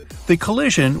 The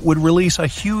collision would release a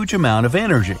huge amount of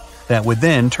energy that would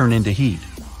then turn into heat.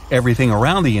 Everything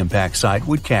around the impact site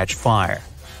would catch fire.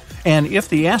 And if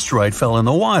the asteroid fell in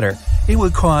the water, it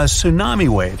would cause tsunami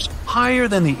waves higher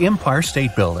than the Empire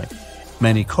State Building.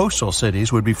 Many coastal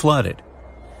cities would be flooded.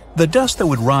 The dust that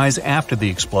would rise after the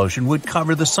explosion would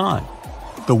cover the sun.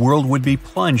 The world would be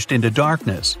plunged into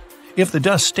darkness. If the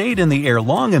dust stayed in the air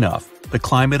long enough, the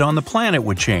climate on the planet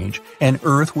would change and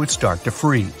Earth would start to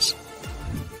freeze.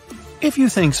 If you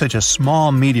think such a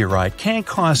small meteorite can't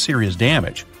cause serious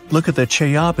damage, look at the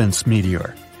Chelyabinsk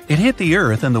meteor. It hit the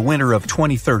Earth in the winter of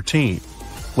 2013.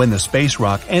 When the space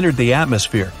rock entered the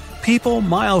atmosphere, people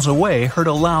miles away heard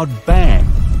a loud bang.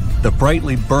 The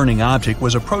brightly burning object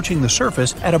was approaching the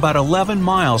surface at about 11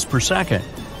 miles per second.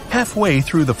 Halfway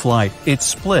through the flight, it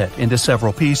split into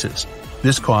several pieces.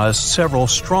 This caused several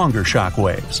stronger shock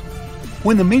waves.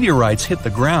 When the meteorites hit the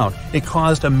ground, it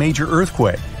caused a major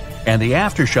earthquake, and the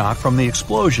aftershock from the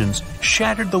explosions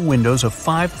shattered the windows of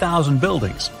 5,000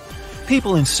 buildings.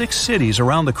 People in 6 cities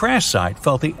around the crash site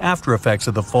felt the aftereffects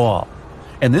of the fall,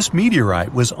 and this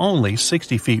meteorite was only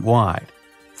 60 feet wide.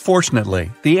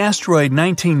 Fortunately, the asteroid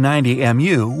 1990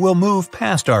 MU will move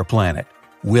past our planet.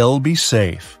 We'll be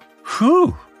safe.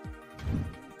 Whew!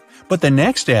 But the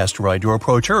next asteroid to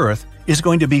approach Earth is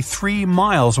going to be 3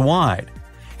 miles wide.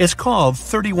 It's called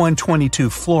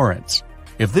 3122 Florence.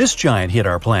 If this giant hit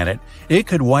our planet, it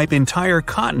could wipe entire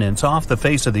continents off the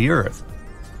face of the Earth.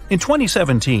 In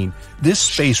 2017, this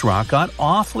space rock got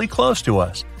awfully close to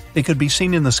us. It could be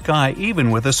seen in the sky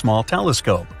even with a small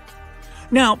telescope.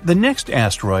 Now, the next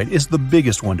asteroid is the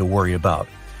biggest one to worry about,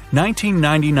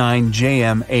 1999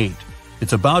 JM8.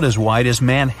 It's about as wide as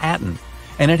Manhattan,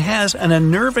 and it has an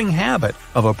unnerving habit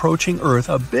of approaching Earth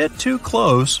a bit too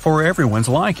close for everyone's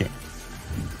liking.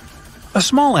 A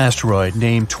small asteroid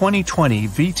named 2020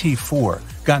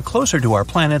 VT4 got closer to our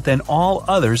planet than all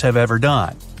others have ever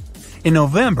done. In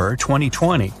November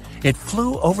 2020, it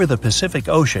flew over the Pacific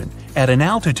Ocean at an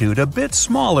altitude a bit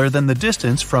smaller than the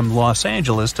distance from Los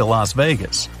Angeles to Las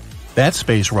Vegas. That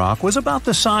space rock was about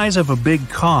the size of a big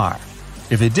car.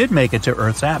 If it did make it to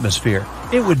Earth's atmosphere,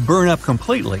 it would burn up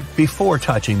completely before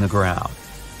touching the ground.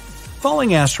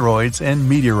 Falling asteroids and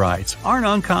meteorites aren't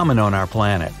uncommon on our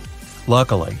planet.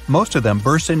 Luckily, most of them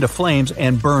burst into flames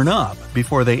and burn up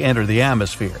before they enter the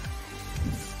atmosphere.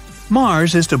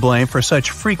 Mars is to blame for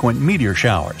such frequent meteor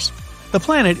showers. The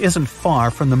planet isn't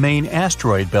far from the main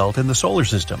asteroid belt in the solar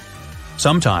system.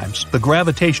 Sometimes, the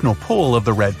gravitational pull of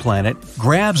the red planet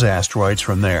grabs asteroids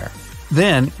from there.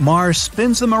 Then, Mars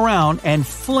spins them around and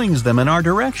flings them in our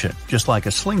direction, just like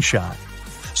a slingshot.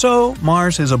 So,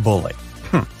 Mars is a bully.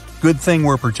 Good thing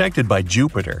we're protected by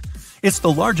Jupiter. It's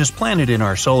the largest planet in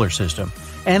our solar system,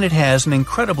 and it has an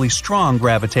incredibly strong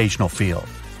gravitational field.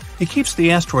 It keeps the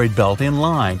asteroid belt in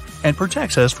line and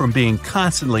protects us from being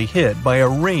constantly hit by a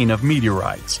rain of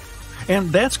meteorites. And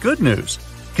that's good news,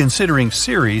 considering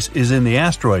Ceres is in the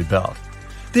asteroid belt.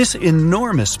 This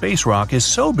enormous space rock is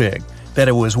so big that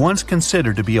it was once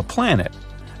considered to be a planet.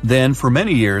 Then, for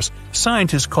many years,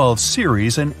 scientists called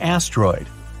Ceres an asteroid.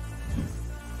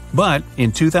 But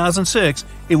in 2006,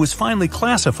 it was finally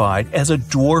classified as a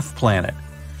dwarf planet.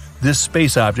 This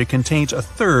space object contains a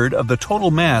third of the total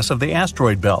mass of the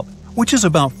asteroid belt, which is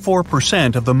about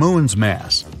 4% of the Moon's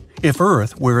mass. If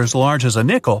Earth were as large as a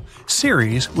nickel,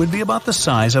 Ceres would be about the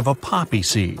size of a poppy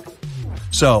seed.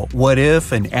 So, what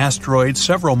if an asteroid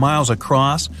several miles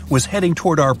across was heading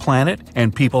toward our planet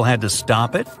and people had to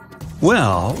stop it?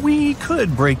 Well, we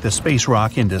could break the space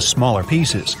rock into smaller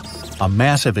pieces. A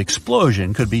massive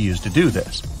explosion could be used to do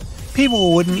this.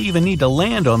 People wouldn't even need to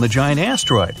land on the giant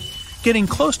asteroid. Getting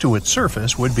close to its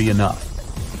surface would be enough.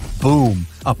 Boom!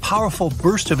 A powerful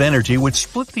burst of energy would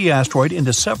split the asteroid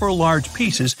into several large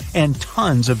pieces and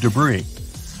tons of debris.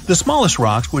 The smallest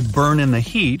rocks would burn in the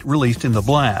heat released in the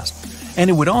blast, and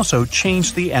it would also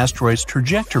change the asteroid's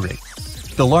trajectory.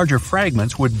 The larger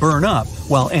fragments would burn up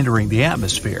while entering the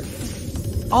atmosphere.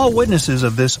 All witnesses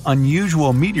of this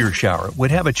unusual meteor shower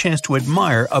would have a chance to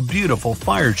admire a beautiful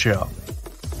fire show.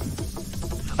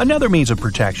 Another means of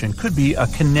protection could be a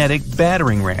kinetic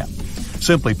battering ram.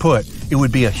 Simply put, it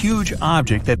would be a huge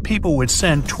object that people would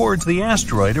send towards the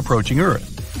asteroid approaching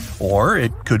Earth. Or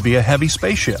it could be a heavy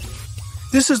spaceship.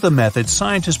 This is the method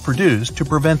scientists produce to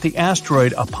prevent the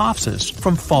asteroid Apophis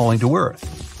from falling to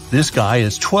Earth. This guy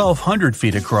is 1,200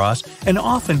 feet across and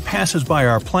often passes by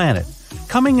our planet,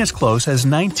 coming as close as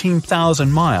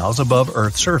 19,000 miles above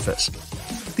Earth's surface.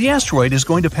 The asteroid is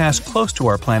going to pass close to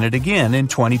our planet again in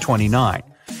 2029,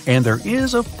 and there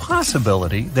is a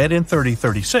possibility that in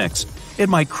 3036 it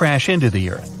might crash into the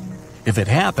Earth. If it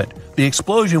happened, the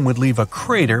explosion would leave a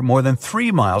crater more than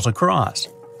 3 miles across.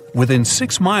 Within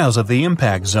 6 miles of the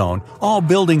impact zone, all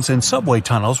buildings and subway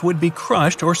tunnels would be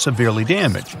crushed or severely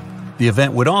damaged. The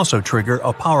event would also trigger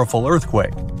a powerful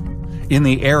earthquake. In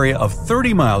the area of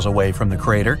 30 miles away from the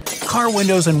crater, car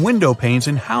windows and window panes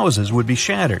in houses would be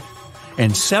shattered.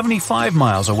 And 75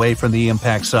 miles away from the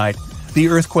impact site, the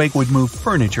earthquake would move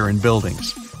furniture and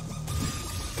buildings.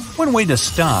 One way to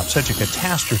stop such a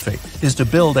catastrophe is to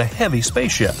build a heavy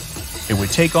spaceship. It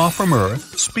would take off from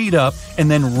Earth, speed up,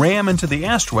 and then ram into the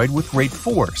asteroid with great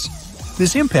force.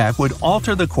 This impact would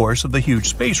alter the course of the huge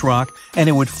space rock, and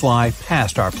it would fly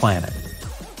past our planet.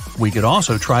 We could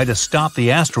also try to stop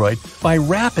the asteroid by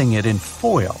wrapping it in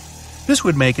foil. This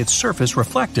would make its surface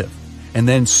reflective, and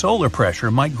then solar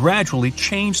pressure might gradually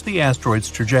change the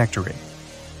asteroid's trajectory.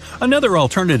 Another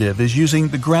alternative is using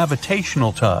the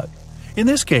gravitational tug. In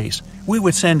this case, we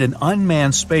would send an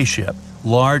unmanned spaceship,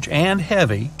 large and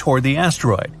heavy, toward the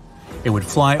asteroid. It would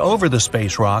fly over the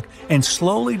space rock and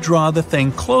slowly draw the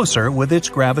thing closer with its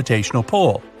gravitational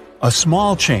pull. A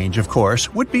small change, of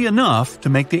course, would be enough to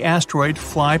make the asteroid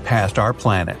fly past our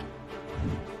planet.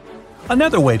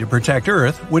 Another way to protect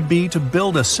Earth would be to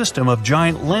build a system of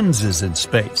giant lenses in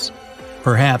space.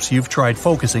 Perhaps you've tried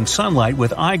focusing sunlight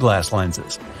with eyeglass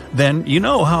lenses. Then you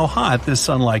know how hot this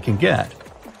sunlight can get.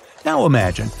 Now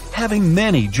imagine having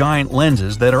many giant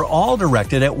lenses that are all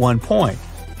directed at one point.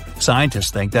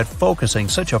 Scientists think that focusing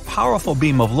such a powerful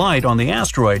beam of light on the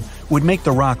asteroid would make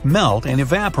the rock melt and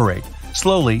evaporate,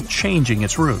 slowly changing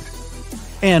its route.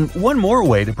 And one more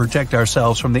way to protect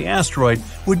ourselves from the asteroid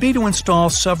would be to install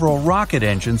several rocket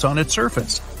engines on its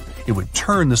surface. It would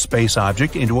turn the space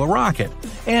object into a rocket,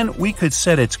 and we could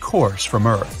set its course from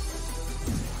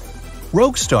Earth.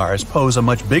 Rogue stars pose a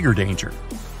much bigger danger.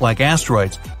 Like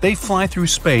asteroids, they fly through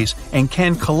space and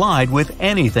can collide with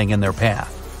anything in their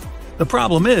path. The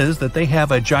problem is that they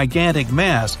have a gigantic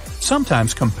mass,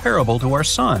 sometimes comparable to our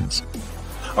Sun's.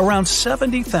 Around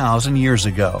 70,000 years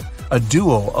ago, a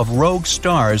duo of rogue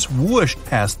stars whooshed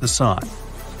past the Sun.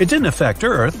 It didn't affect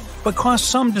Earth, but caused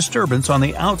some disturbance on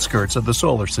the outskirts of the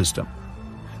solar system.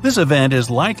 This event is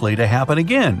likely to happen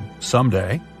again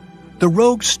someday. The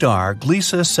rogue star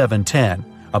Gliese 710,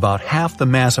 about half the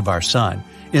mass of our Sun,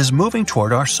 is moving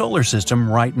toward our solar system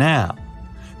right now.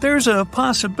 There's a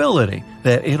possibility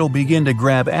that it'll begin to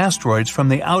grab asteroids from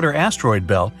the outer asteroid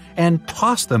belt and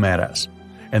toss them at us.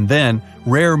 And then,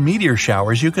 rare meteor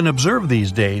showers you can observe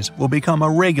these days will become a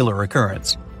regular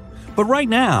occurrence. But right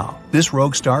now, this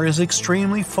rogue star is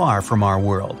extremely far from our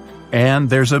world, and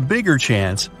there's a bigger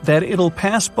chance that it'll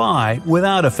pass by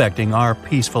without affecting our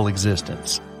peaceful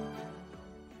existence.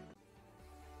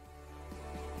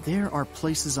 There are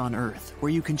places on Earth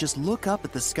where you can just look up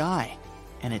at the sky,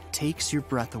 and it takes your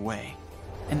breath away.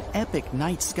 An epic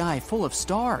night sky full of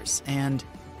stars and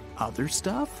other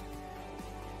stuff?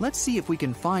 Let's see if we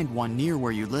can find one near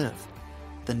where you live.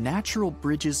 The Natural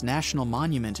Bridges National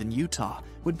Monument in Utah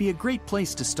would be a great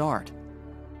place to start.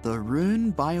 The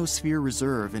Rhön Biosphere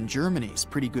Reserve in Germany is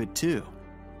pretty good too.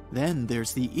 Then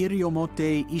there's the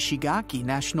Iriomote Ishigaki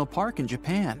National Park in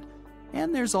Japan.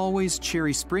 And there's always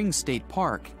Cherry Springs State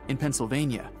Park in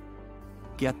Pennsylvania.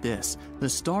 Get this, the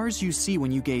stars you see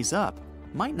when you gaze up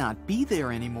might not be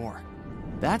there anymore.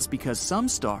 That's because some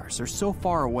stars are so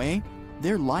far away,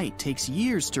 their light takes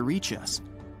years to reach us.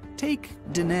 Take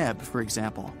Deneb, for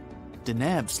example.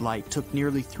 Deneb's light took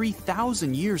nearly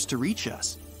 3,000 years to reach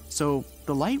us. So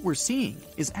the light we're seeing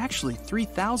is actually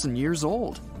 3,000 years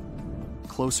old.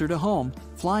 Closer to home,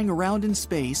 flying around in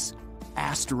space,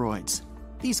 asteroids.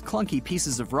 These clunky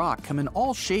pieces of rock come in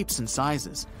all shapes and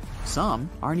sizes. Some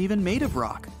aren't even made of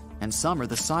rock, and some are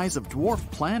the size of dwarf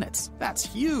planets. That's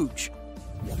huge!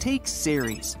 Take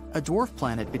Ceres, a dwarf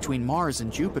planet between Mars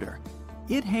and Jupiter.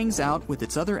 It hangs out with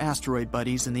its other asteroid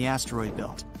buddies in the asteroid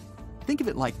belt. Think of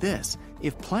it like this: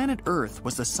 if planet Earth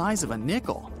was the size of a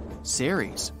nickel,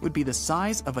 Ceres would be the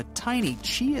size of a tiny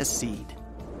chia seed.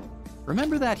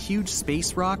 Remember that huge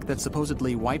space rock that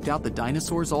supposedly wiped out the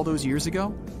dinosaurs all those years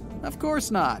ago? Of course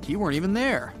not, you weren't even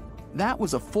there. That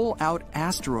was a full-out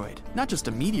asteroid, not just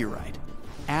a meteorite.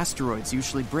 Asteroids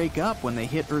usually break up when they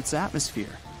hit Earth's atmosphere,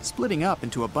 splitting up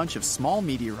into a bunch of small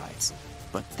meteorites.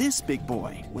 But this big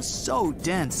boy was so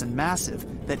dense and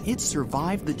massive that it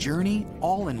survived the journey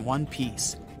all in one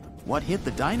piece. What hit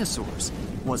the dinosaurs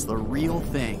was the real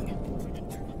thing.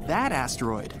 That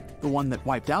asteroid, the one that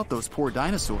wiped out those poor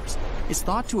dinosaurs, is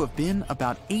thought to have been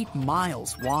about 8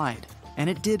 miles wide, and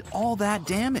it did all that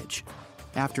damage.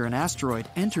 After an asteroid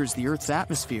enters the Earth's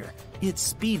atmosphere, it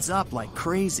speeds up like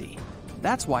crazy.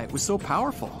 That's why it was so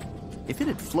powerful. If it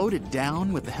had floated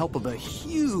down with the help of a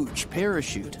huge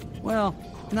parachute, well,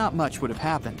 not much would have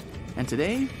happened, and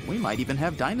today we might even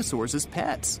have dinosaurs as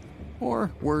pets.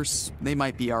 Or worse, they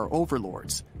might be our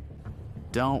overlords.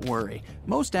 Don't worry,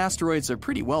 most asteroids are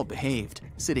pretty well behaved,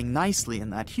 sitting nicely in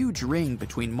that huge ring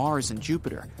between Mars and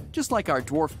Jupiter, just like our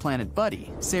dwarf planet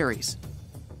buddy, Ceres.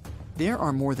 There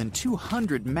are more than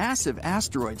 200 massive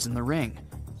asteroids in the ring,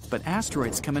 but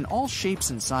asteroids come in all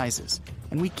shapes and sizes,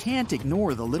 and we can't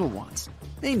ignore the little ones.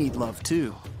 They need love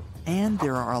too, and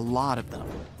there are a lot of them.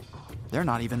 They're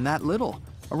not even that little.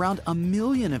 Around 1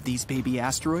 million of these baby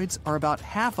asteroids are about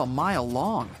half a mile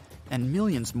long, and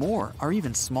millions more are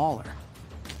even smaller.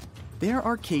 There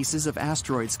are cases of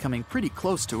asteroids coming pretty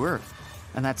close to Earth,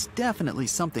 and that's definitely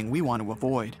something we want to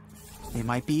avoid. They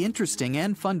might be interesting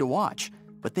and fun to watch,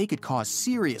 but they could cause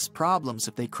serious problems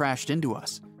if they crashed into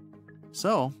us.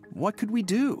 So, what could we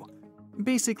do?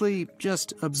 Basically,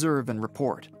 just observe and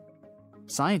report.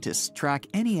 Scientists track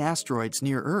any asteroids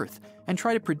near Earth and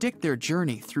try to predict their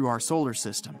journey through our solar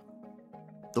system.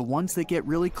 The ones that get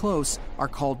really close are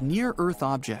called near-Earth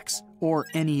objects, or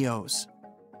NEOs.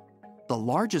 The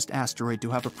largest asteroid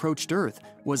to have approached Earth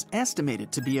was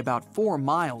estimated to be about 4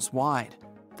 miles wide.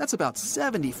 That's about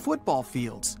 70 football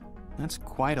fields. That's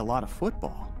quite a lot of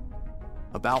football.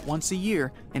 About once a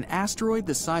year, an asteroid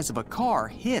the size of a car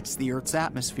hits the Earth's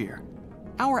atmosphere.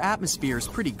 Our atmosphere is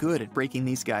pretty good at breaking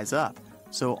these guys up,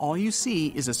 so all you see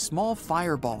is a small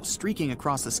fireball streaking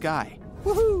across the sky.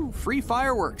 Woohoo! Free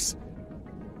fireworks!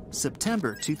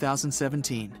 September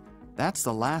 2017. That's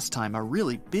the last time a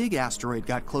really big asteroid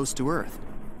got close to Earth.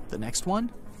 The next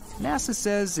one? NASA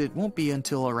says it won't be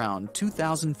until around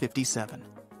 2057.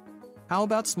 How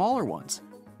about smaller ones?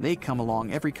 They come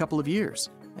along every couple of years,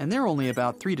 and they're only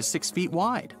about 3 to 6 feet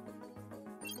wide.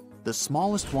 The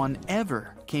smallest one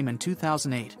ever came in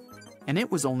 2008, and it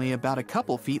was only about a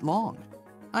couple feet long.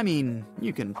 I mean,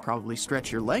 you can probably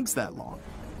stretch your legs that long.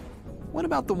 What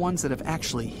about the ones that have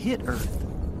actually hit Earth?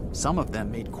 Some of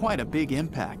them made quite a big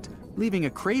impact, leaving a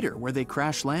crater where they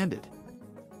crash-landed.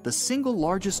 The single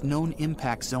largest known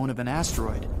impact zone of an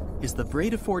asteroid is the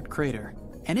Vredefort crater,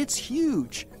 and it's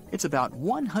huge. It's about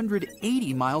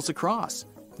 180 miles across.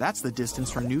 That's the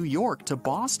distance from New York to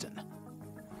Boston.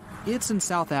 It's in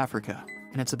South Africa,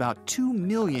 and it's about 2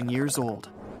 million years old.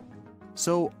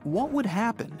 So, what would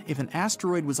happen if an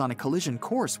asteroid was on a collision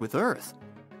course with Earth?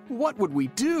 What would we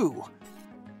do?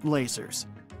 Lasers.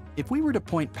 If we were to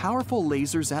point powerful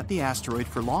lasers at the asteroid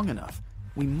for long enough,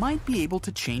 we might be able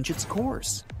to change its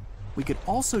course. We could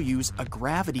also use a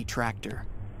gravity tractor.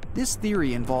 This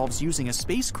theory involves using a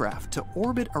spacecraft to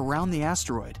orbit around the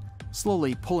asteroid,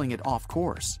 slowly pulling it off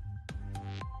course.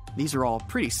 These are all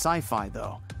pretty sci-fi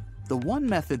though. The one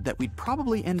method that we'd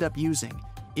probably end up using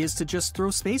is to just throw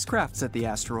spacecrafts at the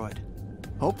asteroid.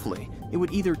 Hopefully, it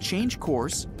would either change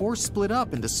course or split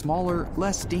up into smaller,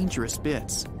 less dangerous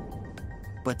bits.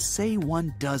 But say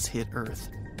one does hit Earth.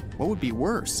 What would be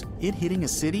worse, it hitting a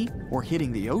city or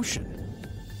hitting the ocean?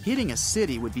 Hitting a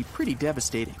city would be pretty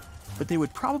devastating, but there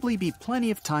would probably be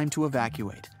plenty of time to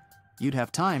evacuate. You'd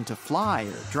have time to fly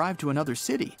or drive to another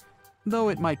city, though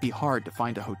it might be hard to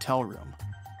find a hotel room.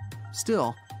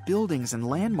 Still, buildings and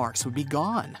landmarks would be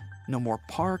gone. No more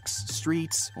parks,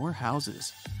 streets, or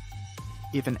houses.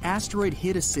 If an asteroid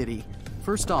hit a city,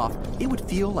 first off, it would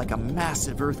feel like a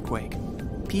massive earthquake.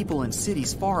 People in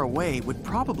cities far away would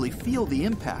probably feel the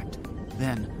impact.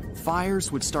 Then,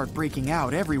 fires would start breaking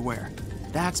out everywhere.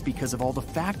 That's because of all the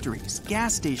factories,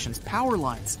 gas stations, power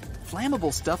lines,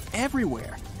 flammable stuff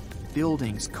everywhere.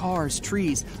 Buildings, cars,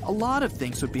 trees, a lot of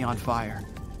things would be on fire.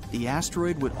 The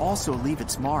asteroid would also leave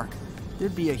its mark.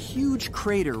 There'd be a huge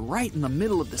crater right in the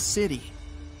middle of the city.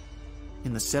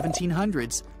 In the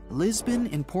 1700s, Lisbon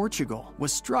in Portugal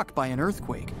was struck by an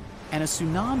earthquake, and a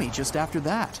tsunami just after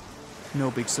that.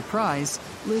 No big surprise,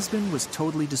 Lisbon was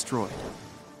totally destroyed.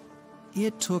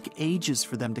 It took ages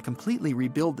for them to completely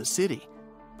rebuild the city,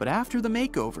 but after the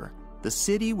makeover, the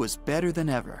city was better than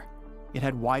ever. It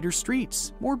had wider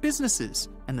streets, more businesses,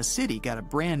 and the city got a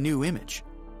brand new image.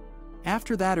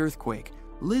 After that earthquake,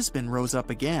 Lisbon rose up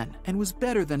again and was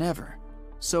better than ever.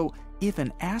 So if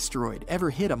an asteroid ever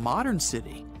hit a modern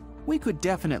city, we could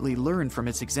definitely learn from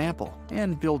its example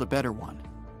and build a better one.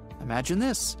 Imagine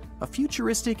this, a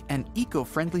futuristic and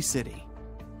eco-friendly city.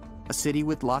 A city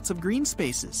with lots of green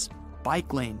spaces,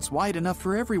 bike lanes wide enough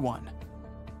for everyone,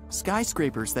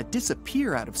 skyscrapers that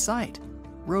disappear out of sight,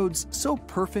 roads so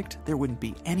perfect there wouldn't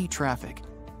be any traffic,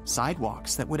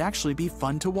 sidewalks that would actually be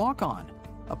fun to walk on,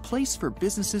 a place for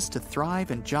businesses to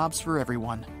thrive and jobs for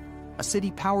everyone, a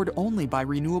city powered only by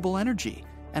renewable energy,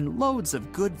 and loads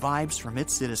of good vibes from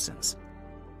its citizens.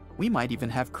 We might even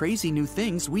have crazy new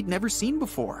things we'd never seen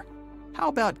before. How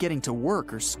about getting to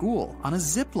work or school on a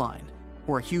zip line,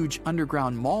 or a huge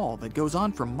underground mall that goes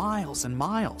on for miles and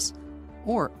miles?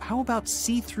 Or how about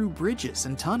see-through bridges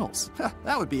and tunnels?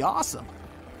 That would be awesome.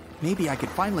 Maybe I could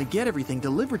finally get everything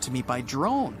delivered to me by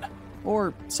drone,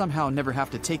 or somehow never have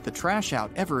to take the trash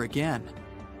out ever again.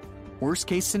 Worst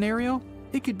case scenario,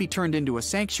 it could be turned into a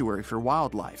sanctuary for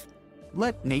wildlife.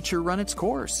 Let nature run its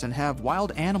course and have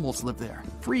wild animals live there,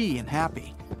 free and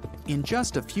happy. In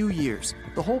just a few years,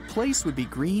 the whole place would be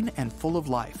green and full of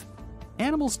life.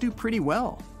 Animals do pretty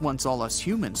well once all us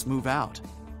humans move out.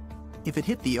 If it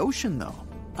hit the ocean though,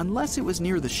 unless it was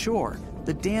near the shore,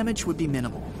 the damage would be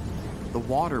minimal. The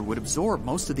water would absorb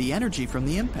most of the energy from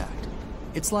the impact.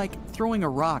 It's like throwing a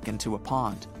rock into a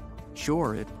pond.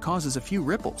 Sure, it causes a few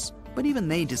ripples, but even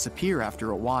they disappear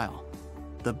after a while.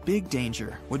 The big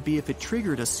danger would be if it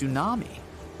triggered a tsunami,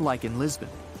 like in Lisbon.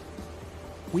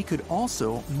 We could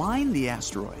also mine the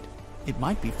asteroid. It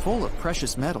might be full of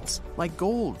precious metals, like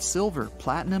gold, silver,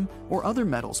 platinum, or other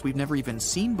metals we've never even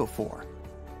seen before.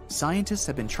 Scientists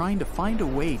have been trying to find a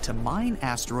way to mine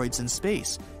asteroids in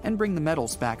space and bring the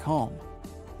metals back home.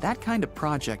 That kind of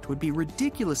project would be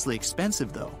ridiculously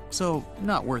expensive though, so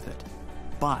not worth it.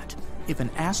 But if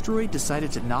an asteroid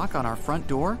decided to knock on our front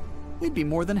door, we'd be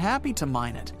more than happy to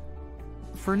mine it.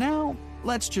 For now,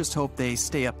 let's just hope they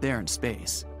stay up there in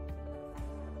space.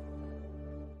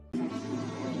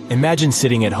 Imagine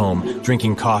sitting at home,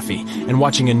 drinking coffee, and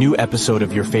watching a new episode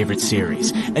of your favorite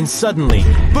series. And suddenly,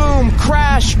 boom,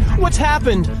 crash! What's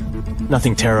happened?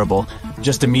 Nothing terrible,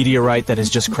 just a meteorite that has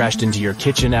just crashed into your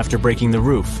kitchen after breaking the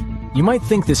roof. You might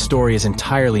think this story is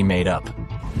entirely made up.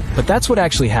 But that's what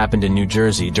actually happened in New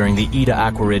Jersey during the Eta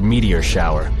Aquarid meteor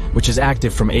shower, which is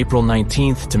active from April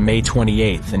 19th to May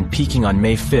 28th and peaking on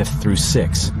May 5th through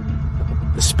 6th.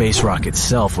 The space rock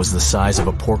itself was the size of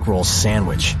a pork roll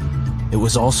sandwich. It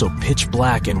was also pitch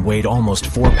black and weighed almost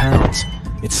 4 pounds.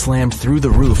 It slammed through the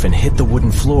roof and hit the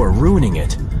wooden floor, ruining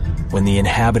it. When the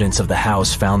inhabitants of the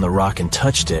house found the rock and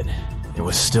touched it, it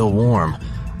was still warm.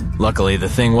 Luckily, the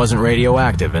thing wasn't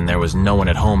radioactive and there was no one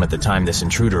at home at the time this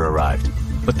intruder arrived.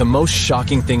 But the most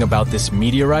shocking thing about this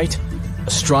meteorite?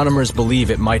 Astronomers believe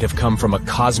it might have come from a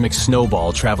cosmic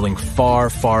snowball traveling far,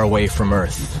 far away from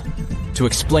Earth. To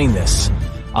explain this,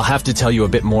 I'll have to tell you a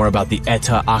bit more about the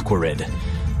Eta Aquarid.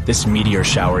 This meteor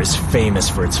shower is famous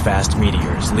for its fast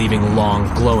meteors, leaving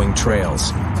long, glowing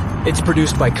trails. It's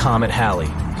produced by Comet Halley,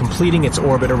 completing its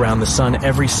orbit around the Sun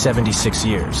every 76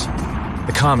 years.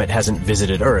 The comet hasn't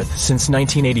visited Earth since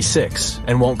 1986,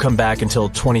 and won't come back until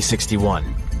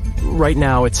 2061. Right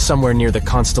now, it's somewhere near the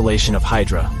constellation of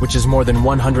Hydra, which is more than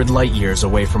 100 light-years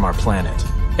away from our planet.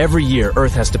 Every year,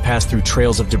 Earth has to pass through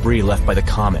trails of debris left by the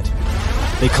comet.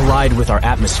 They collide with our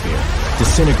atmosphere,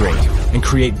 disintegrate, and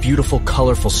create beautiful,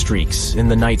 colorful streaks in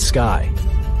the night sky.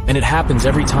 And it happens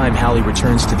every time Halley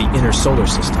returns to the inner solar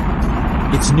system.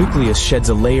 Its nucleus sheds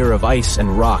a layer of ice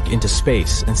and rock into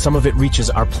space, and some of it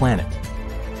reaches our planet.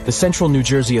 The Central New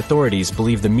Jersey authorities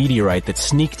believe the meteorite that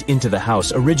sneaked into the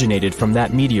house originated from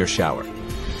that meteor shower.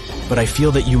 But I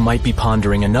feel that you might be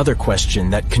pondering another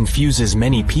question that confuses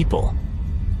many people.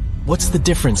 What's the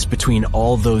difference between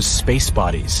all those space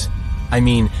bodies? I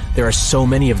mean, there are so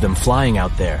many of them flying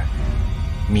out there.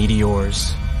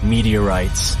 Meteors,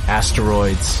 meteorites,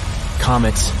 asteroids,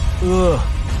 comets. Ugh.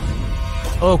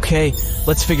 Okay,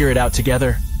 let's figure it out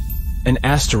together. An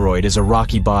asteroid is a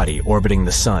rocky body orbiting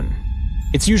the sun.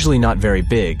 It's usually not very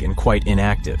big and quite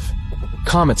inactive.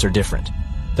 Comets are different.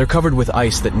 They're covered with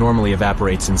ice that normally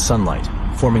evaporates in sunlight,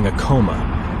 forming a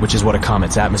coma, which is what a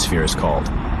comet's atmosphere is called.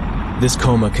 This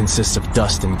coma consists of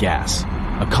dust and gas.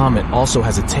 A comet also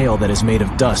has a tail that is made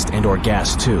of dust and/or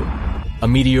gas too. A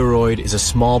meteoroid is a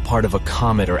small part of a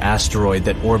comet or asteroid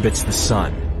that orbits the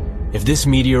sun. If this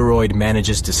meteoroid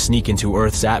manages to sneak into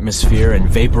Earth's atmosphere and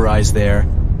vaporize there,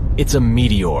 it's a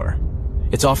meteor.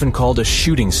 It's often called a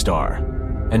shooting star.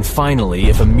 And finally,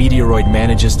 if a meteoroid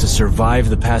manages to survive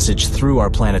the passage through our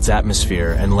planet's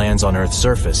atmosphere and lands on Earth's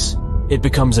surface, it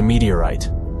becomes a meteorite.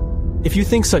 If you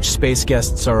think such space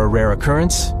guests are a rare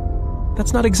occurrence,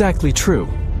 that's not exactly true.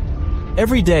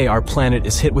 Every day, our planet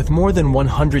is hit with more than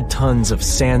 100 tons of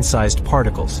sand-sized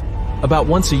particles. About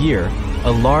once a year,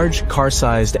 a large,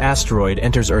 car-sized asteroid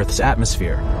enters Earth's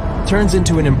atmosphere, turns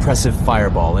into an impressive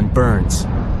fireball, and burns,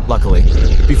 luckily,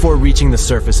 before reaching the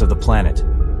surface of the planet.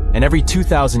 And every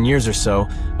 2,000 years or so,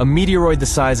 a meteoroid the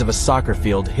size of a soccer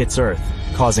field hits Earth,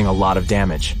 causing a lot of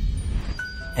damage.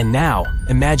 And now,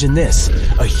 imagine this.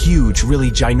 A huge,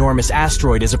 really ginormous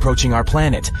asteroid is approaching our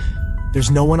planet. There's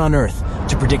no one on Earth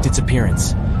to predict its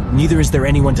appearance. Neither is there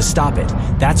anyone to stop it.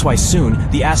 That's why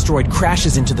soon, the asteroid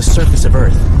crashes into the surface of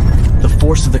Earth. The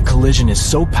force of the collision is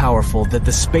so powerful that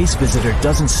the space visitor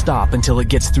doesn't stop until it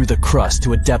gets through the crust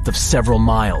to a depth of several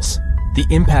miles. The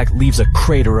impact leaves a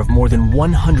crater of more than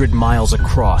 100 miles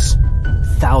across.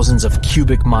 Thousands of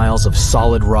cubic miles of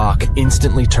solid rock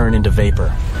instantly turn into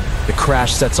vapor. The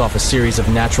crash sets off a series of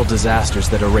natural disasters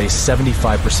that erase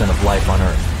 75% of life on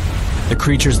Earth. The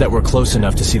creatures that were close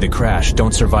enough to see the crash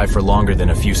don't survive for longer than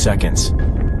a few seconds.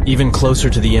 Even closer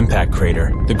to the impact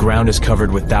crater, the ground is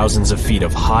covered with thousands of feet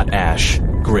of hot ash,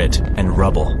 grit, and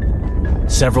rubble.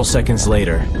 Several seconds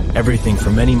later, everything for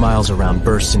many miles around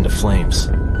bursts into flames.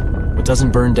 What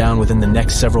doesn't burn down within the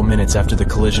next several minutes after the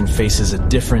collision faces a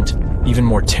different, even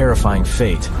more terrifying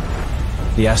fate.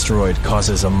 The asteroid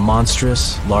causes a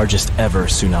monstrous, largest ever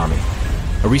tsunami.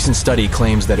 A recent study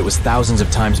claims that it was thousands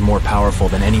of times more powerful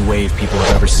than any wave people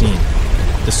have ever seen.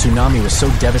 The tsunami was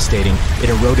so devastating, it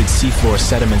eroded seafloor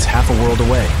sediments half a world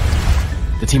away.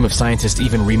 The team of scientists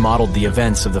even remodeled the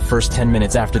events of the first 10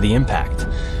 minutes after the impact,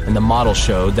 and the model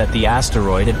showed that the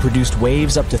asteroid had produced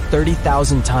waves up to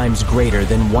 30,000 times greater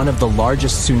than one of the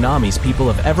largest tsunamis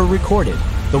people have ever recorded,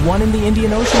 the one in the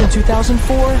Indian Ocean in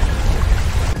 2004.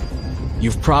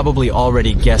 You've probably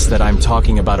already guessed that I'm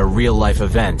talking about a real-life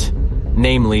event,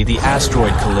 namely the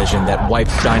asteroid collision that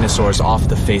wiped dinosaurs off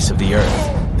the face of the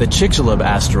Earth. The Chicxulub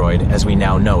asteroid, as we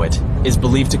now know it, is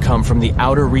believed to come from the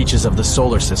outer reaches of the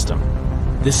solar system.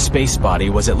 This space body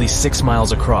was at least 6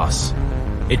 miles across.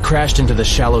 It crashed into the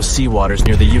shallow seawaters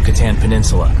near the Yucatan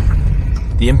Peninsula.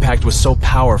 The impact was so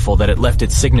powerful that it left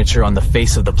its signature on the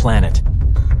face of the planet.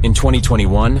 In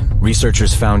 2021,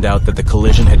 researchers found out that the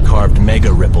collision had carved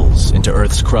mega ripples into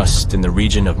Earth's crust in the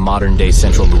region of modern-day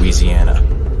central Louisiana.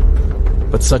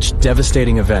 But such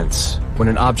devastating events, when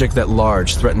an object that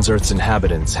large threatens Earth's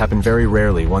inhabitants, happen very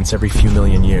rarely, once every few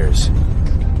million years.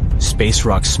 Space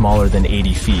rocks smaller than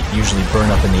 80 feet usually burn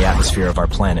up in the atmosphere of our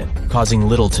planet, causing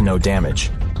little to no damage.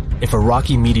 If a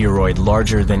rocky meteoroid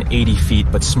larger than 80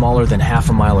 feet but smaller than half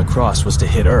a mile across was to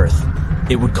hit Earth,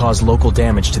 it would cause local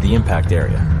damage to the impact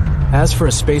area. As for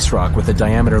a space rock with a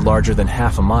diameter larger than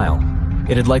half a mile,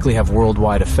 it'd likely have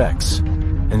worldwide effects.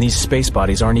 And these space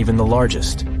bodies aren't even the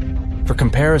largest. For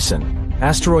comparison,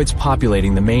 asteroids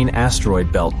populating the main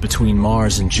asteroid belt between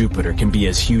Mars and Jupiter can be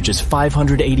as huge as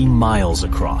 580 miles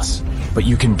across. But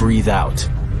you can breathe out.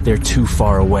 They're too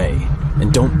far away,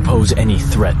 and don't pose any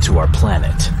threat to our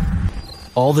planet.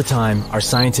 All the time, our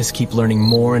scientists keep learning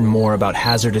more and more about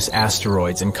hazardous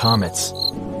asteroids and comets.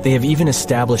 They have even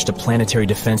established a Planetary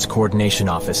Defense Coordination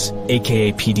Office,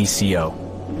 aka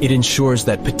PDCO. It ensures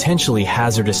that potentially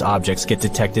hazardous objects get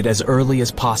detected as early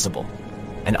as possible.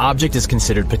 An object is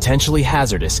considered potentially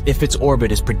hazardous if its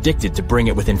orbit is predicted to bring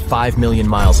it within 5 million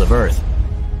miles of Earth.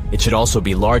 It should also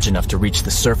be large enough to reach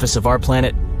the surface of our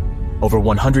planet, over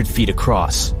 100 feet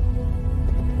across.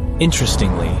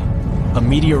 Interestingly, a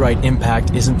meteorite impact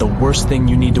isn't the worst thing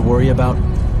you need to worry about.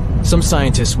 Some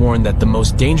scientists warn that the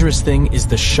most dangerous thing is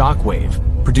the shock wave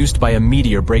produced by a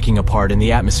meteor breaking apart in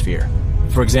the atmosphere.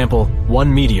 For example,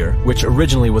 one meteor, which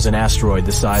originally was an asteroid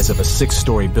the size of a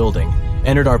 6-story building,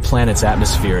 entered our planet's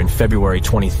atmosphere in February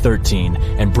 2013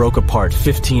 and broke apart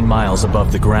 15 miles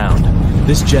above the ground.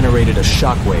 This generated a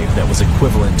shockwave that was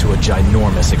equivalent to a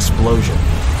ginormous explosion.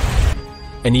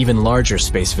 An even larger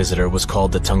space visitor was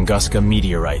called the Tunguska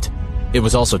meteorite. It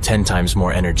was also 10 times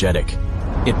more energetic.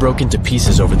 It broke into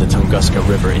pieces over the Tunguska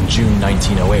River in June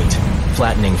 1908,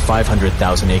 flattening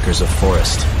 500,000 acres of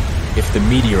forest. If the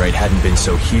meteorite hadn't been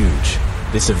so huge,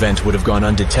 this event would have gone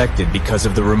undetected because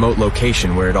of the remote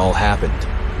location where it all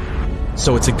happened.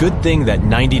 So it's a good thing that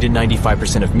 90 to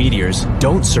 95% of meteors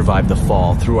don't survive the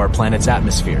fall through our planet's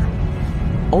atmosphere.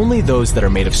 Only those that are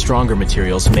made of stronger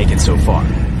materials make it so far.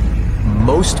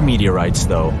 Most meteorites,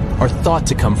 though, are thought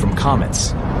to come from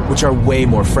comets, which are way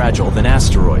more fragile than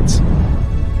asteroids.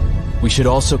 We should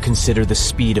also consider the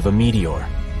speed of a meteor.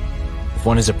 If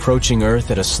one is approaching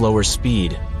Earth at a slower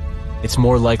speed, it's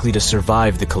more likely to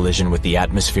survive the collision with the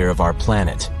atmosphere of our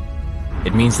planet.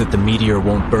 It means that the meteor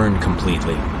won't burn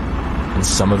completely, and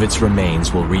some of its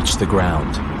remains will reach the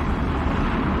ground.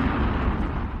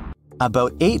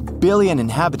 About 8 billion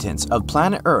inhabitants of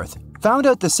planet Earth found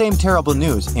out the same terrible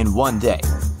news in one day.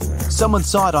 Someone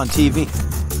saw it on TV.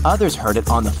 Others heard it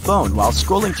on the phone while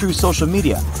scrolling through social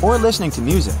media or listening to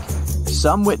music.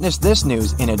 Some witnessed this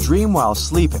news in a dream while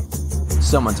sleeping.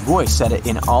 Someone's voice said it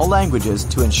in all languages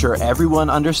to ensure everyone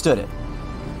understood it.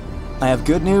 I have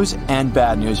good news and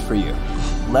bad news for you.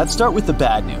 Let's start with the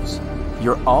bad news.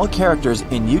 You're all characters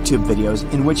in YouTube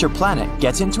videos in which your planet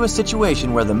gets into a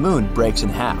situation where the moon breaks in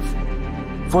half.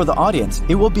 For the audience,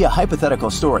 it will be a hypothetical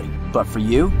story, but for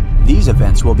you, these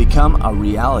events will become a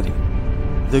reality.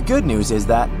 The good news is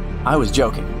that I was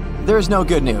joking. There is no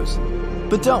good news.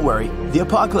 But don't worry, the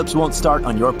apocalypse won't start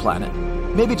on your planet.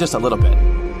 Maybe just a little bit.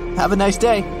 Have a nice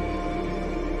day.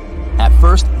 At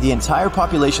first, the entire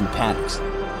population panics.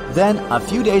 Then, a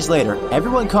few days later,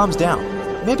 everyone calms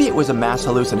down. Maybe it was a mass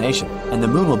hallucination, and the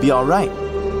moon will be alright.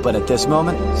 But at this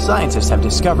moment, scientists have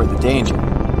discovered the danger.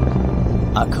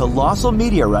 A colossal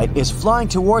meteorite is flying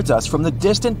towards us from the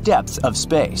distant depths of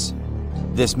space.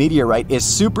 This meteorite is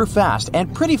super fast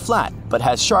and pretty flat, but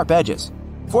has sharp edges.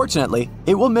 Fortunately,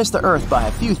 it will miss the Earth by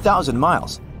a few thousand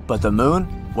miles, but the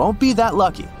moon won't be that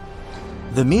lucky.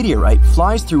 The meteorite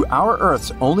flies through our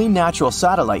Earth's only natural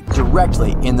satellite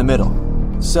directly in the middle.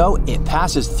 So it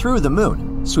passes through the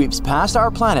moon, sweeps past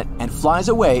our planet, and flies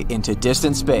away into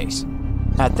distant space.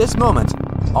 At this moment,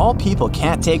 all people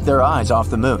can't take their eyes off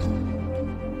the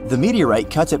moon. The meteorite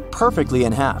cuts it perfectly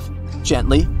in half,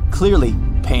 gently, clearly,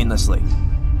 painlessly.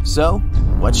 So,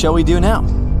 what shall we do now?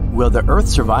 Will the Earth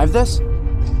survive this?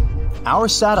 Our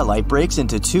satellite breaks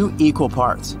into 2 equal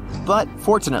parts, but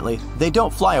fortunately, they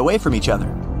don't fly away from each other.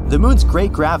 The moon's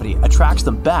great gravity attracts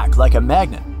them back like a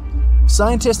magnet.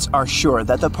 Scientists are sure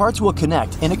that the parts will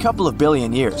connect in a couple of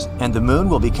billion years, and the moon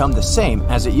will become the same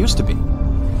as it used to be.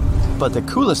 But the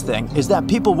coolest thing is that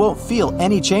people won't feel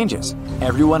any changes.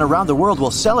 Everyone around the world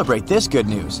will celebrate this good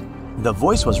news. The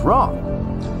voice was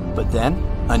wrong. But then,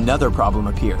 another problem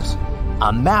appears.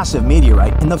 A massive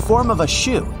meteorite in the form of a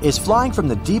shoe is flying from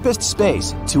the deepest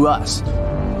space to us.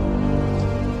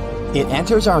 It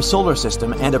enters our solar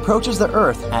system and approaches the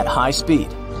Earth at high speed.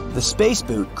 The space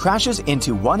boot crashes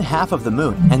into one half of the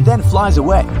moon and then flies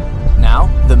away. Now,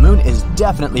 the moon is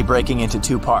definitely breaking into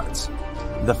 2 parts.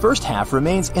 The first half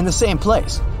remains in the same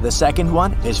place. The second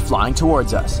one is flying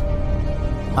towards us.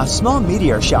 A small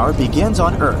meteor shower begins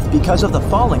on Earth because of the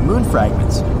falling moon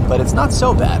fragments, but it's not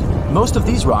so bad. Most of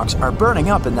these rocks are burning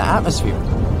up in the atmosphere.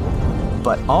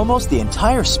 But almost the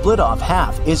entire split-off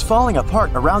half is falling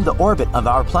apart around the orbit of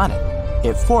our planet.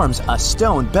 It forms a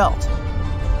stone belt.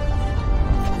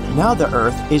 Now the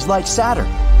Earth is like Saturn.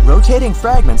 Rotating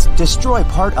fragments destroy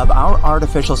part of our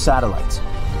artificial satellites.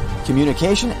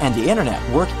 Communication and the internet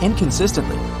work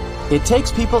inconsistently. It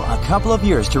takes people a couple of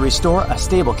years to restore a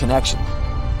stable connection.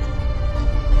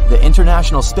 The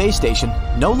International Space Station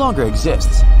no longer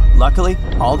exists. Luckily,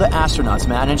 all the astronauts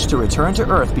managed to return to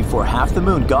Earth before half the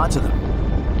moon got to them.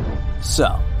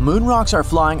 So, moon rocks are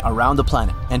flying around the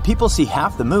planet, and people see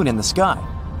half the moon in the sky.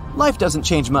 Life doesn't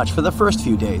change much for the first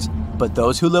few days, but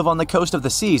those who live on the coast of the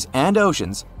seas and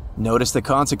oceans notice the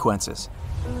consequences.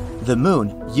 The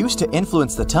moon used to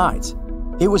influence the tides.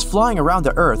 It was flying around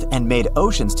the Earth and made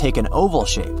oceans take an oval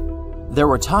shape. There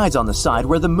were tides on the side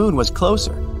where the moon was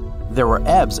closer. There were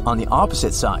ebbs on the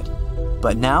opposite side.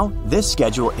 But now, this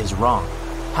schedule is wrong.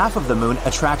 Half of the moon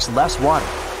attracts less water.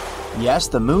 Yes,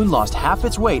 the moon lost half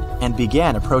its weight and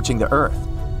began approaching the Earth.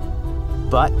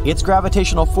 But its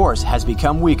gravitational force has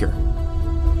become weaker.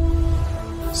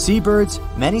 Seabirds,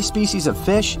 many species of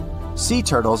fish, sea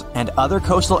turtles, and other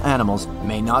coastal animals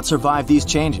may not survive these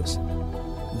changes.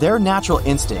 Their natural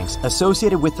instincts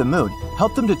associated with the moon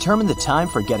help them determine the time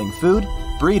for getting food,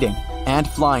 breeding, and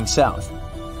flying south.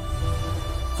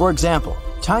 For example,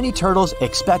 tiny turtles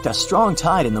expect a strong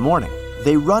tide in the morning.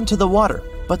 They run to the water,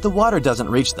 but the water doesn't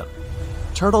reach them.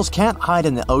 Turtles can't hide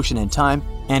in the ocean in time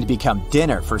and become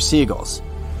dinner for seagulls.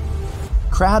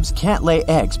 Crabs can't lay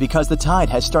eggs because the tide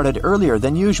has started earlier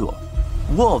than usual.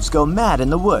 Wolves go mad in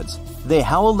the woods. They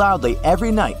howl loudly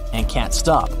every night and can't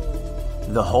stop.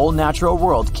 The whole natural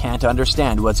world can't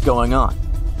understand what's going on.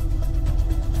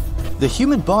 The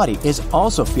human body is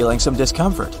also feeling some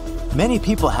discomfort. Many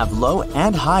people have low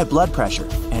and high blood pressure,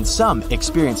 and some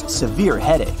experience severe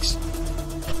headaches.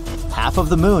 Half of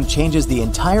the moon changes the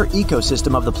entire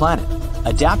ecosystem of the planet.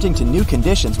 Adapting to new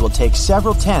conditions will take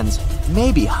several tens,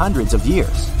 maybe hundreds of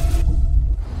years.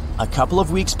 A couple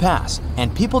of weeks pass,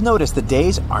 and people notice the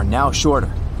days are now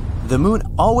shorter. The moon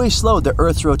always slowed the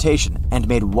Earth's rotation and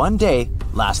made one day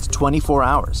last 24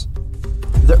 hours.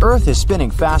 The Earth is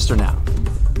spinning faster now.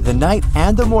 The night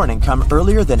and the morning come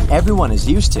earlier than everyone is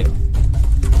used to.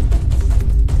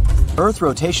 Earth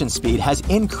rotation speed has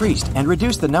increased and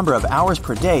reduced the number of hours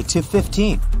per day to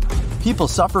 15. People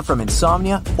suffer from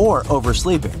insomnia or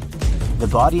oversleeping. The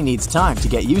body needs time to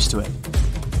get used to it.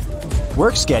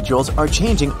 Work schedules are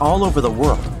changing all over the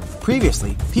world.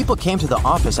 Previously, people came to the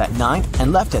office at 9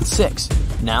 and left at 6.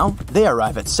 Now, they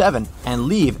arrive at 7 and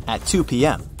leave at 2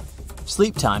 p.m.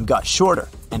 Sleep time got shorter,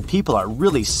 and people are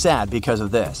really sad because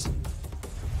of this.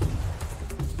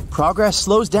 Progress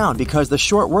slows down because the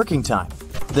short working time.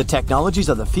 The technologies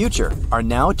of the future are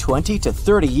now 20 to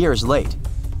 30 years late.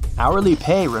 Hourly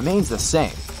pay remains the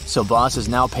same, so bosses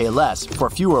now pay less for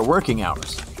fewer working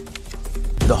hours.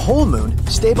 The whole moon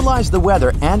stabilized the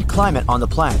weather and climate on the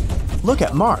planet. Look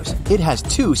at Mars. It has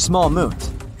 2 small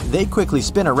moons. They quickly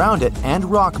spin around it and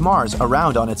rock Mars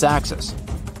around on its axis.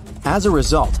 As a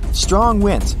result, strong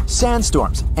winds,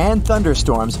 sandstorms, and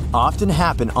thunderstorms often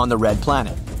happen on the red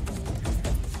planet.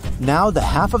 Now the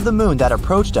half of the moon that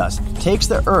approached us takes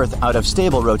the Earth out of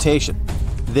stable rotation.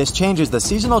 This changes the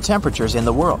seasonal temperatures in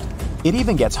the world. It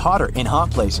even gets hotter in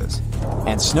hot places.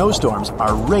 And snowstorms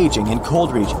are raging in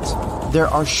cold regions. There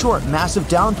are short, massive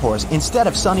downpours instead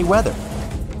of sunny weather.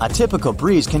 A typical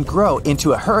breeze can grow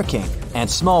into a hurricane and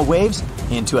small waves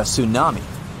into a tsunami.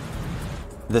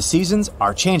 The seasons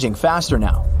are changing faster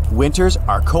now. Winters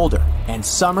are colder and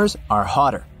summers are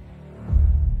hotter.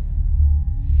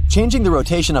 Changing the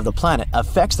rotation of the planet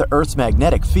affects the Earth's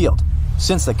magnetic field.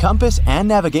 Since the compass and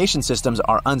navigation systems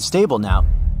are unstable now,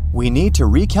 we need to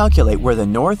recalculate where the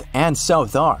north and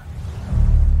south are.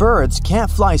 Birds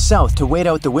can't fly south to wait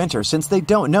out the winter since they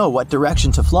don't know what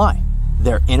direction to fly.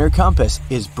 Their inner compass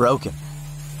is broken.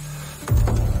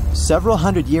 Several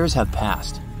hundred years have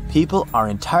passed. People are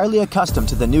entirely accustomed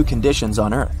to the new conditions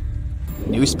on Earth.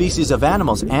 New species of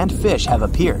animals and fish have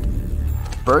appeared.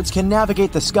 Birds can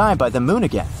navigate the sky by the moon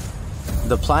again.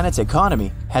 The planet's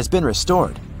economy has been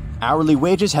restored. Hourly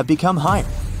wages have become higher.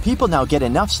 People now get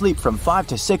enough sleep from 5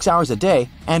 to 6 hours a day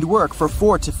and work for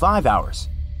 4 to 5 hours.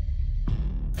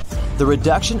 The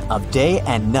reduction of day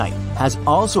and night has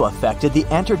also affected the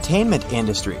entertainment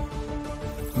industry.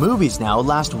 Movies now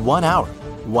last 1 hour.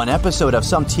 One episode of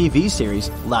some TV series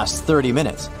lasts 30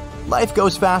 minutes. Life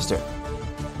goes faster.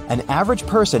 An average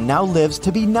person now lives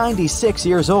to be 96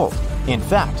 years old. In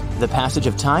fact, the passage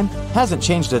of time hasn't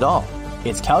changed at all.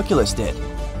 Its calculus did.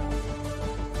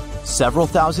 Several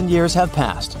thousand years have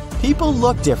passed. People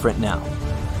look different now.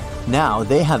 Now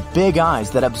they have big eyes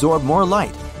that absorb more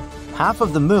light. Half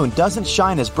of the moon doesn't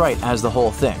shine as bright as the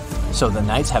whole thing, so the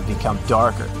nights have become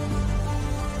darker.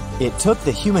 It took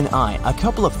the human eye a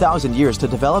couple of thousand years to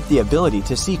develop the ability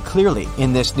to see clearly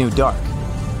in this new dark.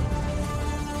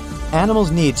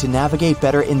 Animals need to navigate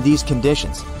better in these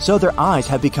conditions, so their eyes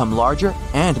have become larger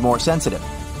and more sensitive.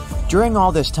 During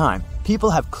all this time,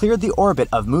 people have cleared the orbit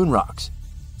of moon rocks.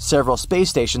 Several space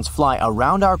stations fly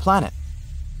around our planet.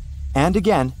 And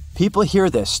again, people hear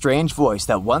this strange voice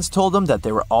that once told them that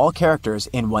they were all characters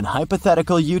in one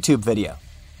hypothetical YouTube video.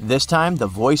 This time, the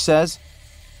voice says,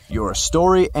 "Your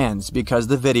story ends because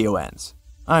the video ends.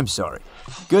 I'm sorry.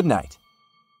 Good night."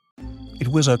 It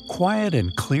was a quiet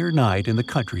and clear night in the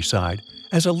countryside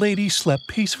as a lady slept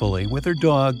peacefully with her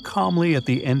dog calmly at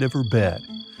the end of her bed,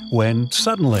 when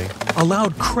suddenly a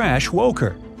loud crash woke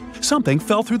her. Something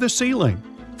fell through the ceiling.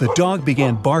 The dog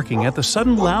began barking at the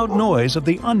sudden loud noise of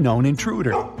the unknown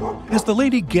intruder. As the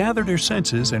lady gathered her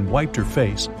senses and wiped her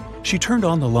face, she turned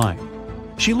on the light.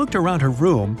 She looked around her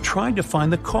room, trying to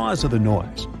find the cause of the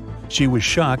noise. She was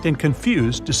shocked and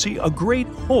confused to see a great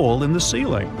hole in the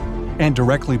ceiling. And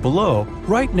directly below,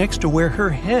 right next to where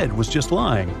her head was just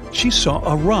lying, she saw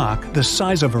a rock the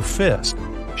size of her fist.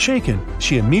 Shaken,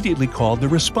 she immediately called the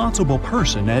responsible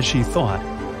person as she thought,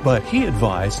 but he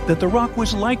advised that the rock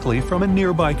was likely from a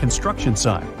nearby construction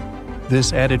site.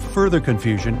 This added further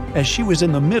confusion as she was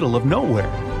in the middle of nowhere.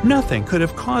 Nothing could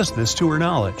have caused this to her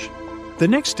knowledge. The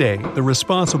next day, the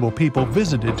responsible people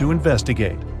visited to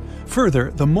investigate.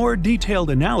 Further, the more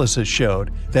detailed analysis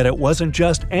showed that it wasn't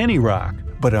just any rock,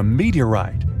 but a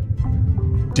meteorite.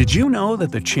 Did you know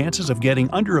that the chances of getting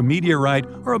under a meteorite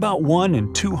are about 1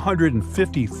 in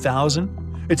 250,000?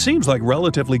 It seems like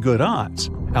relatively good odds.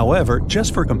 However,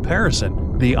 just for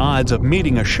comparison, the odds of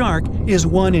meeting a shark is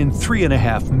 1 in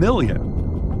 3.5 million.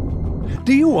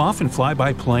 Do you often fly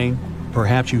by plane?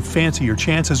 Perhaps you fancy your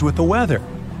chances with the weather.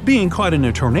 Being caught in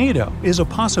a tornado is a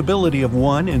possibility of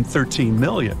 1 in 13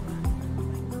 million.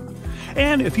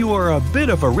 And if you are a bit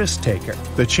of a risk taker,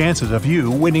 the chances of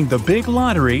you winning the big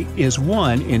lottery is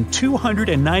 1 in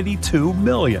 292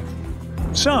 million.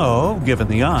 So, given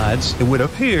the odds, it would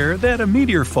appear that a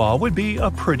meteor fall would be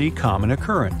a pretty common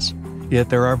occurrence. Yet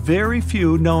there are very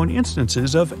few known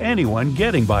instances of anyone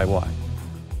getting by one.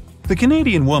 The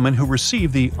Canadian woman who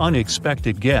received the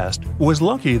unexpected guest was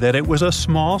lucky that it was a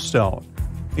small stone.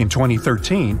 In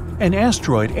 2013, an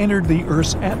asteroid entered the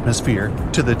Earth's atmosphere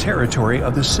to the territory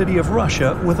of the city of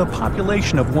Russia with a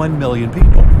population of 1 million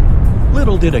people.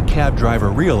 Little did a cab driver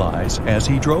realize, as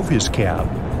he drove his cab,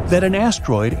 that an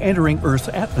asteroid entering Earth's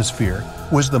atmosphere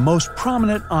was the most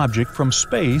prominent object from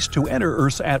space to enter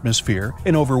Earth's atmosphere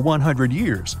in over 100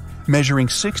 years, measuring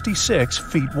 66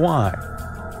 feet wide.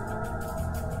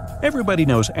 Everybody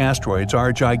knows asteroids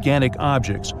are gigantic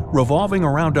objects revolving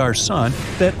around our sun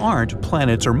that aren't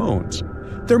planets or moons.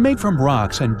 They're made from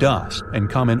rocks and dust and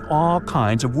come in all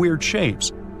kinds of weird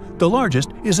shapes. The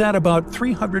largest is at about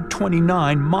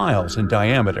 329 miles in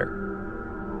diameter.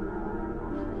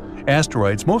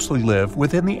 Asteroids mostly live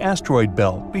within the asteroid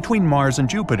belt between Mars and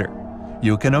Jupiter.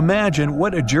 You can imagine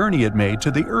what a journey it made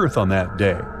to the Earth on that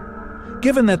day.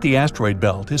 Given that the asteroid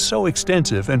belt is so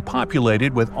extensive and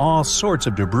populated with all sorts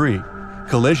of debris,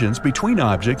 collisions between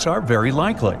objects are very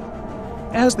likely.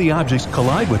 As the objects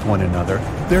collide with one another,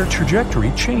 their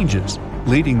trajectory changes,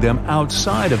 leading them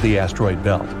outside of the asteroid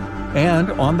belt.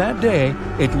 And on that day,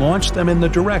 it launched them in the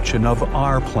direction of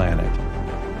our planet.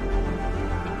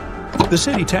 The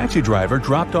city taxi driver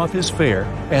dropped off his fare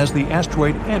as the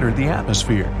asteroid entered the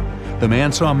atmosphere. The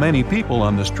man saw many people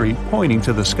on the street pointing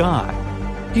to the sky.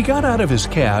 He got out of his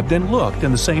cab and looked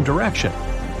in the same direction.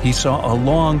 He saw a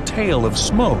long tail of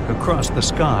smoke across the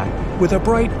sky, with a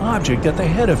bright object at the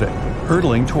head of it,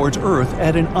 hurtling towards Earth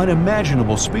at an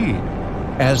unimaginable speed.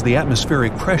 As the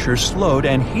atmospheric pressure slowed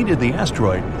and heated the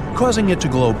asteroid, causing it to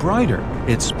glow brighter,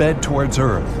 it sped towards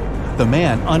Earth. The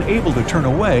man, unable to turn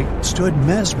away, stood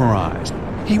mesmerized.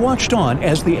 He watched on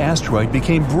as the asteroid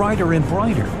became brighter and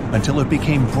brighter, until it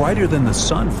became brighter than the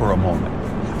sun for a moment.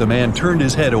 The man turned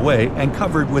his head away and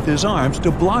covered with his arms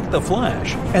to block the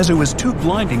flash, as it was too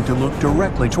blinding to look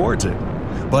directly towards it.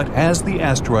 But as the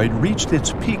asteroid reached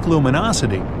its peak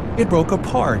luminosity, it broke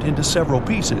apart into several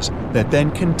pieces that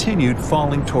then continued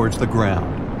falling towards the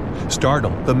ground.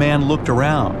 Startled, the man looked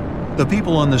around. The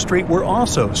people on the street were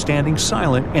also standing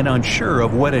silent and unsure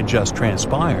of what had just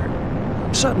transpired.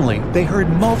 Suddenly, they heard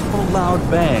multiple loud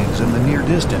bangs in the near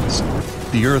distance.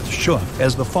 The Earth shook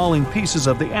as the falling pieces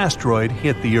of the asteroid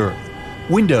hit the Earth.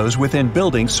 Windows within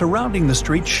buildings surrounding the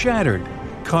street shattered.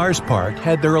 Cars parked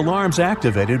had their alarms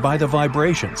activated by the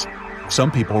vibrations.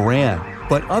 Some people ran,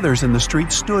 but others in the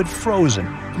street stood frozen,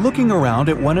 looking around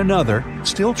at one another,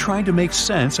 still trying to make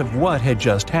sense of what had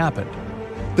just happened.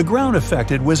 The ground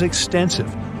affected was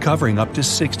extensive, covering up to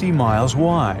 60 miles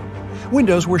wide.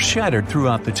 Windows were shattered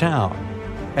throughout the town.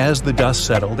 As the dust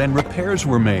settled and repairs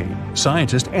were made,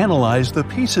 scientists analyzed the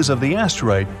pieces of the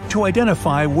asteroid to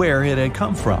identify where it had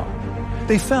come from.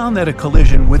 They found that a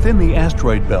collision within the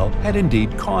asteroid belt had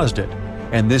indeed caused it,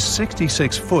 and this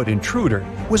 66-foot intruder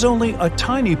was only a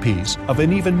tiny piece of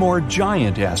an even more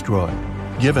giant asteroid.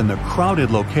 Given the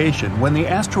crowded location when the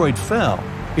asteroid fell,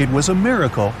 it was a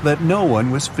miracle that no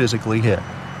one was physically hit.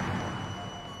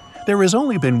 There has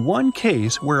only been one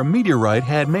case where a meteorite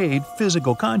had made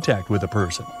physical contact with a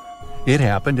person. It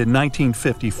happened in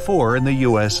 1954 in the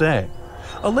USA.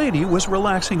 A lady was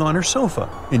relaxing on her sofa,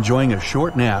 enjoying a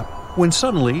short nap, when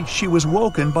suddenly she was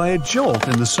woken by a jolt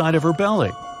in the side of her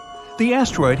belly. The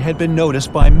asteroid had been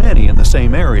noticed by many in the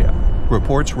same area.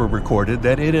 Reports were recorded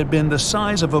that it had been the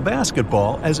size of a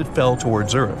basketball as it fell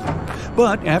towards Earth.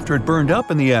 But after it burned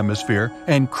up in the atmosphere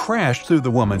and crashed through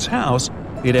the woman's house,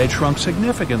 it had shrunk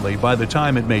significantly by the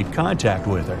time it made contact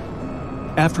with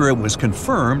her. After it was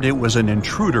confirmed it was an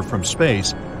intruder from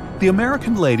space, the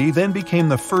American lady then became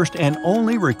the first and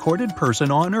only recorded person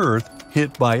on Earth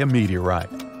hit by a meteorite.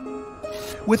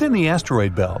 Within the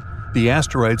asteroid belt, the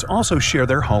asteroids also share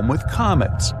their home with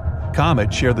comets.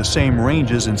 Comets share the same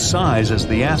ranges and size as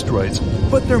the asteroids,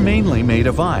 but they're mainly made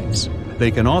of ice.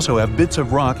 They can also have bits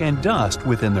of rock and dust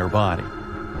within their body.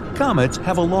 Comets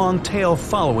have a long tail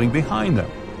following behind them,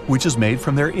 which is made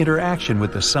from their interaction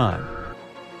with the Sun.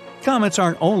 Comets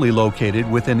aren't only located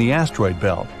within the asteroid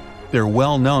belt. They're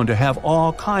well known to have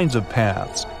all kinds of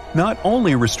paths, not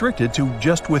only restricted to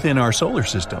just within our solar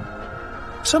system.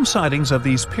 Some sightings of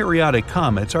these periodic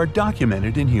comets are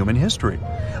documented in human history,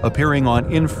 appearing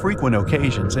on infrequent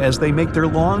occasions as they make their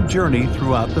long journey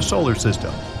throughout the solar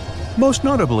system. Most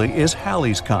notably is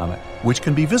Halley's Comet, which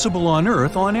can be visible on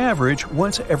Earth on average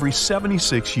once every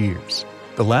 76 years.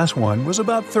 The last one was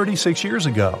about 36 years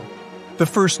ago. The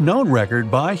first known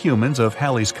record by humans of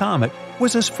Halley's Comet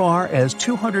was as far as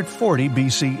 240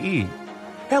 BCE.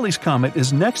 Halley's Comet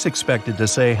is next expected to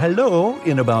say hello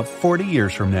in about 40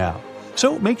 years from now,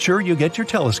 so make sure you get your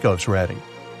telescopes ready.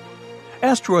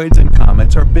 Asteroids and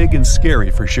comets are big and scary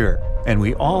for sure, and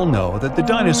we all know that the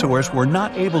dinosaurs were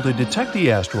not able to detect the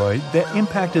asteroid that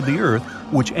impacted the Earth,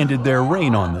 which ended their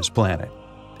reign on this planet.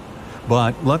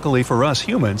 But luckily for us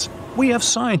humans, we have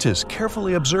scientists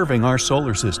carefully observing our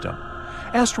solar system.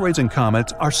 Asteroids and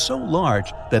comets are so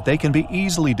large that they can be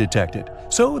easily detected,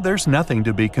 so there's nothing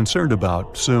to be concerned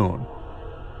about soon.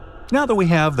 Now that we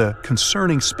have the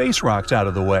concerning space rocks out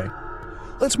of the way,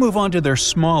 let's move on to their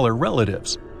smaller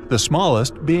relatives, the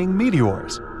smallest being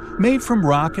meteors, made from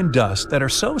rock and dust that are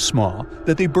so small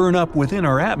that they burn up within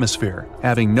our atmosphere,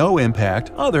 having no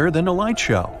impact other than a light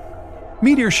show.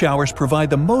 Meteor showers provide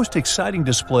the most exciting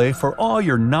display for all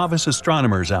your novice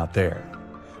astronomers out there.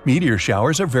 Meteor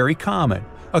showers are very common,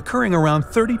 occurring around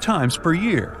 30 times per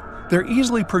year. They're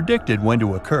easily predicted when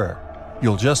to occur.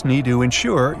 You'll just need to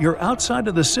ensure you're outside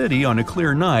of the city on a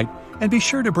clear night and be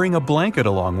sure to bring a blanket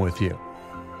along with you.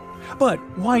 But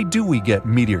why do we get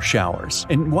meteor showers,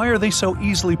 and why are they so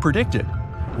easily predicted?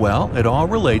 Well, it all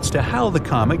relates to how the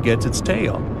comet gets its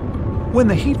tail. When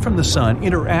the heat from the sun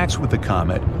interacts with the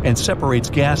comet and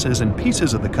separates gases and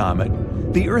pieces of the comet,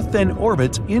 the Earth then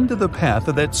orbits into the path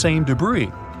of that same debris,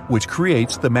 which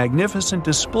creates the magnificent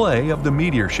display of the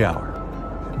meteor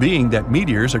shower. Being that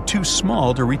meteors are too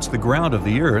small to reach the ground of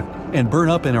the Earth and burn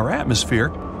up in our atmosphere,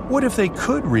 what if they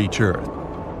could reach Earth?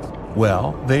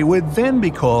 Well, they would then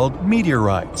be called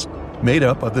meteorites, made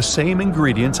up of the same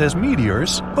ingredients as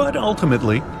meteors, but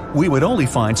ultimately, we would only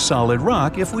find solid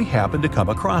rock if we happened to come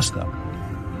across them.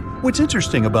 What's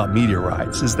interesting about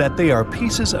meteorites is that they are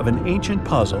pieces of an ancient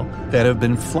puzzle that have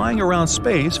been flying around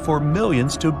space for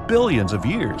millions to billions of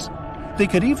years. They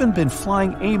could even been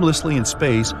flying aimlessly in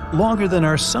space longer than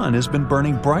our sun has been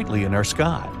burning brightly in our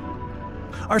sky.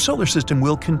 Our solar system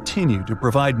will continue to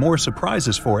provide more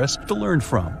surprises for us to learn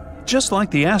from, just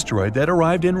like the asteroid that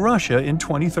arrived in Russia in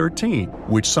 2013,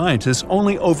 which scientists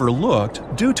only overlooked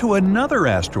due to another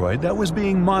asteroid that was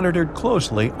being monitored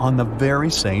closely on the very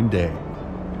same day.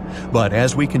 But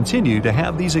as we continue to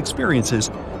have these experiences,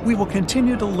 we will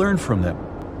continue to learn from them.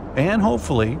 And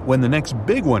hopefully, when the next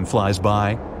big one flies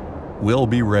by, we'll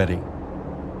be ready.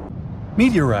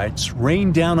 Meteorites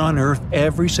rain down on Earth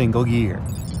every single year.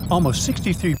 Almost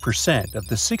 63% of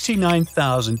the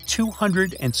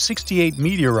 69,268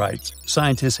 meteorites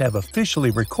scientists have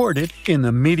officially recorded in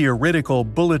the Meteoritical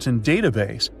Bulletin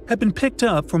database have been picked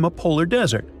up from a polar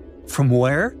desert. From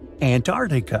where?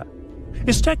 Antarctica.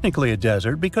 It's technically a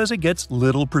desert because it gets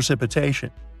little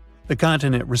precipitation. The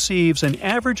continent receives an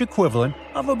average equivalent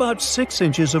of about 6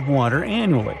 inches of water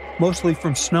annually, mostly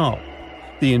from snow.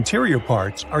 The interior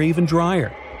parts are even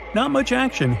drier. Not much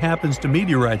action happens to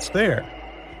meteorites there.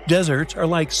 Deserts are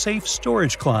like safe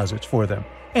storage closets for them,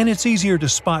 and it's easier to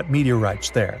spot meteorites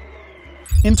there.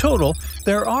 In total,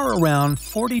 there are around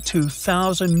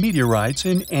 42,000 meteorites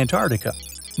in Antarctica.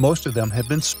 Most of them have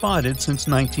been spotted since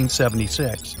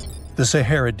 1976. The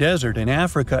Sahara Desert in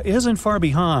Africa isn't far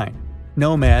behind.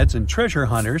 Nomads and treasure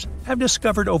hunters have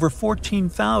discovered over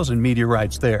 14,000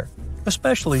 meteorites there,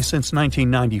 especially since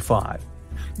 1995.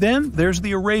 Then there's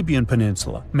the Arabian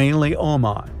Peninsula, mainly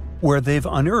Oman, where they've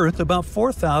unearthed about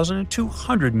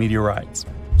 4,200 meteorites.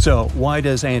 So why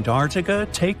does Antarctica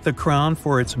take the crown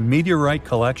for its meteorite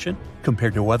collection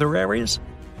compared to other areas?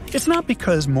 It's not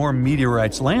because more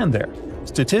meteorites land there.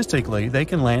 Statistically, they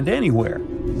can land anywhere.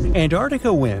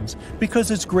 Antarctica wins because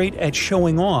it's great at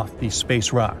showing off these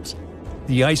space rocks.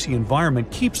 The icy environment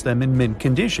keeps them in mint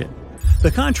condition. The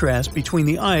contrast between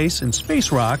the ice and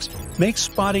space rocks makes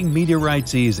spotting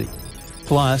meteorites easy.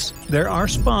 Plus, there are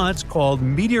spots called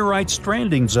meteorite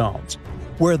stranding zones,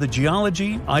 where the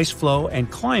geology, ice flow,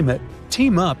 and climate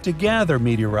team up to gather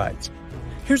meteorites.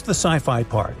 Here's the sci-fi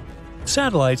part.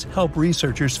 Satellites help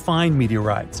researchers find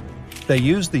meteorites. They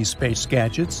use these space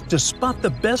gadgets to spot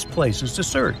the best places to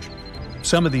search.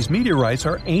 Some of these meteorites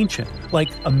are ancient,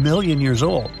 like 1 million years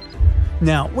old.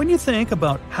 Now, when you think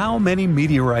about how many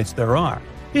meteorites there are,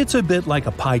 it's a bit like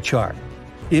a pie chart.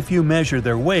 If you measure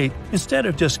their weight instead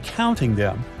of just counting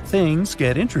them, things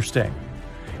get interesting.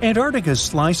 Antarctica's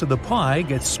slice of the pie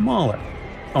gets smaller.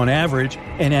 On average,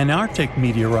 an Antarctic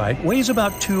meteorite weighs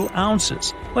about 2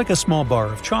 ounces, like a small bar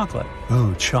of chocolate.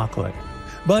 Ooh, chocolate.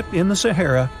 But in the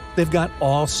Sahara, they've got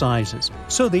all sizes,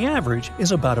 so the average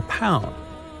is about a pound.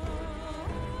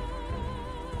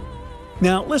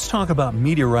 Now let's talk about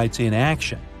meteorites in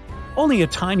action. Only a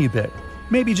tiny bit,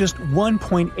 maybe just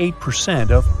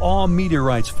 1.8% of all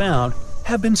meteorites found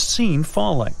have been seen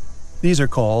falling. These are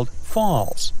called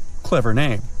falls. Clever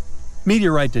name.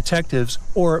 Meteorite detectives,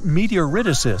 or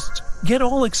meteoriticists, get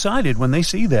all excited when they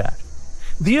see that.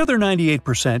 The other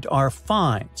 98% are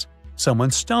finds.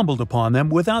 Someone stumbled upon them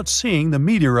without seeing the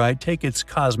meteorite take its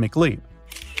cosmic leap.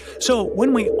 So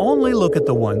when we only look at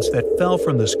the ones that fell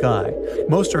from the sky,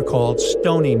 most are called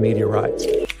stony meteorites.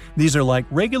 These are like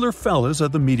regular fellas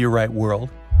of the meteorite world,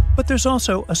 but there's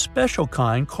also a special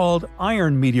kind called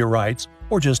iron meteorites,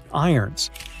 or just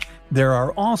irons. There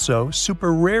are also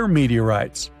super rare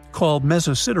meteorites, called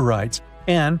mesositerites,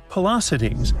 and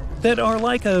pelocities, that are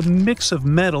like a mix of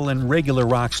metal and regular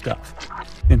rock stuff.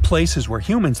 In places where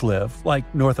humans live,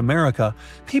 like North America,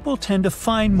 people tend to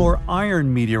find more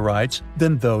iron meteorites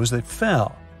than those that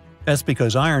fell. That's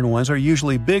because iron ones are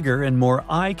usually bigger and more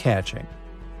eye-catching.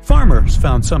 Farmers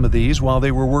found some of these while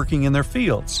they were working in their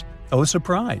fields. Oh,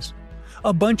 surprise!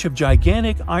 A bunch of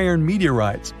gigantic iron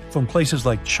meteorites from places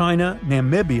like China,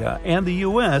 Namibia, and the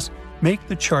US make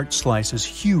the chart slices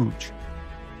huge.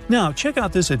 Now, check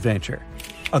out this adventure.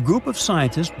 A group of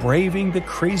scientists braving the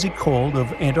crazy cold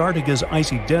of Antarctica's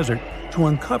icy desert to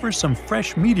uncover some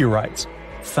fresh meteorites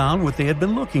found what they had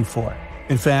been looking for.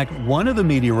 In fact, one of the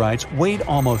meteorites weighed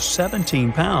almost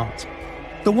 17 pounds.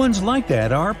 The ones like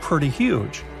that are pretty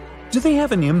huge. Do they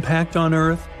have an impact on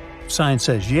Earth? Science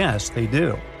says yes, they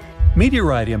do.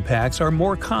 Meteorite impacts are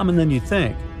more common than you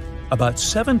think. About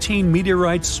 17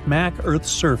 meteorites smack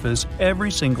Earth's surface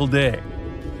every single day.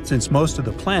 Since most of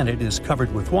the planet is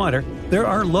covered with water, there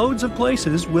are loads of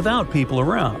places without people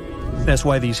around. That's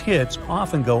why these hits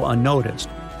often go unnoticed.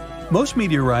 Most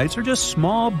meteorites are just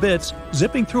small bits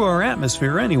zipping through our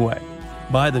atmosphere anyway.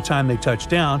 By the time they touch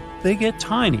down, they get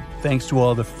tiny thanks to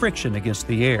all the friction against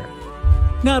the air.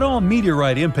 Not all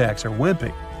meteorite impacts are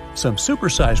wimpy. Some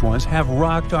supersized ones have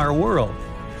rocked our world.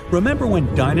 Remember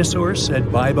when dinosaurs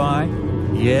said bye-bye?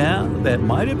 Yeah, that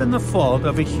might have been the fault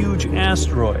of a huge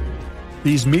asteroid.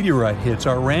 These meteorite hits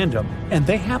are random, and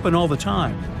they happen all the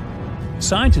time.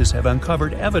 Scientists have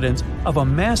uncovered evidence of a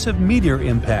massive meteor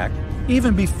impact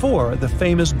even before the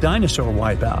famous dinosaur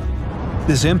wipeout.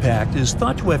 This impact is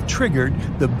thought to have triggered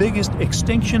the biggest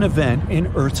extinction event in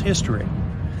Earth's history.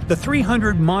 The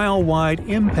 300-mile-wide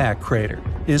impact crater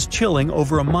is chilling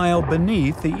over a mile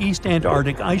beneath the East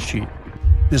Antarctic ice sheet.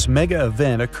 This mega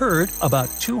event occurred about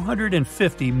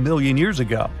 250 million years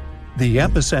ago. The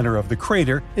epicenter of the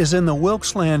crater is in the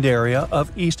Wilkes Land area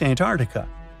of East Antarctica.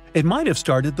 It might have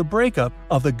started the breakup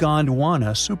of the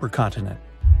Gondwana supercontinent.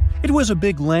 It was a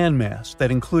big landmass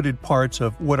that included parts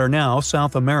of what are now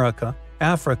South America,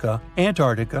 Africa,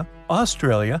 Antarctica,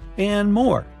 Australia, and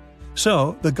more.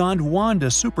 So, the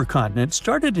Gondwana supercontinent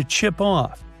started to chip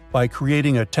off by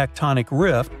creating a tectonic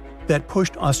rift that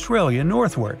pushed Australia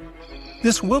northward.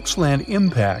 This Wilkes Land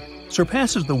impact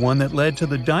surpasses the one that led to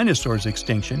the dinosaurs'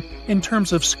 extinction in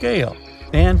terms of scale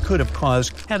and could have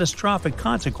caused catastrophic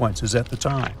consequences at the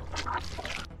time.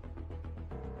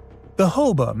 The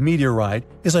Hoba meteorite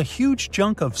is a huge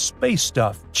chunk of space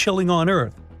stuff chilling on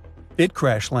Earth. It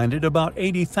crash-landed about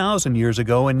 80,000 years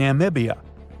ago in Namibia.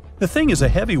 The thing is a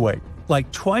heavyweight,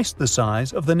 like twice the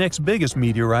size of the next biggest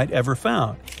meteorite ever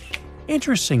found.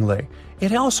 Interestingly,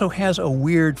 it also has a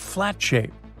weird flat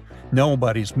shape.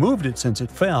 Nobody's moved it since it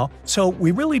fell, so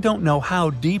we really don't know how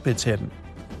deep it's hidden.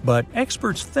 But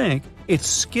experts think it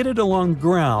skidded along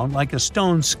ground like a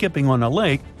stone skipping on a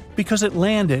lake because it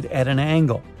landed at an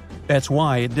angle. That's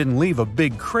why it didn't leave a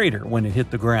big crater when it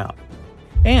hit the ground.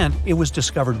 And it was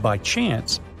discovered by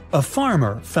chance. A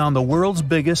farmer found the world's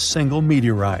biggest single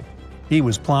meteorite. He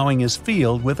was plowing his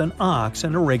field with an ox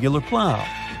and a regular plow.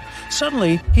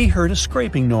 Suddenly, he heard a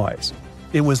scraping noise.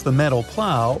 It was the metal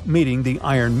plow meeting the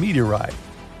iron meteorite.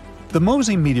 The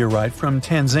Mosi meteorite from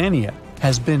Tanzania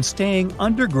has been staying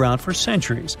underground for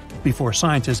centuries before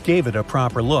scientists gave it a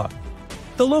proper look.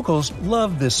 The locals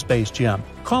loved this space gem,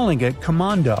 calling it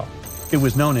Commando. It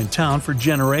was known in town for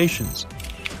generations.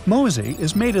 Mosi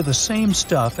is made of the same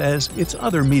stuff as its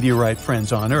other meteorite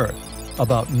friends on Earth,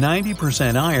 about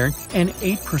 90% iron and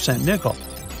 8% nickel.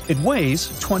 It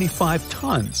weighs 25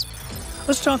 tons.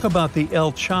 Let's talk about the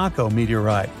El Chaco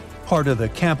meteorite, part of the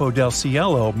Campo del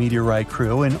Cielo meteorite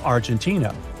crew in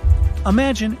Argentina.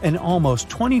 Imagine an almost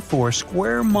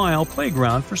 24-square-mile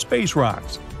playground for space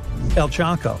rocks. El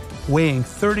Chaco, weighing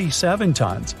 37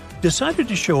 tons, decided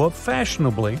to show up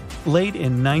fashionably late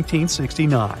in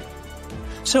 1969.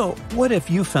 So, what if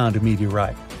you found a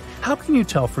meteorite? How can you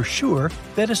tell for sure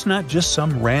that it's not just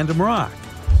some random rock?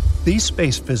 These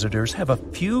space visitors have a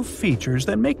few features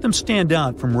that make them stand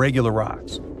out from regular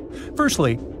rocks.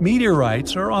 Firstly,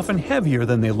 meteorites are often heavier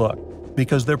than they look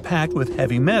because they're packed with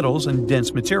heavy metals and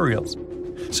dense materials.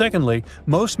 Secondly,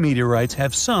 most meteorites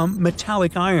have some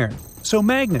metallic iron, so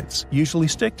magnets usually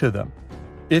stick to them.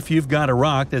 If you've got a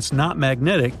rock that's not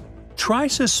magnetic, try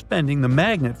suspending the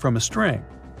magnet from a string.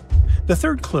 The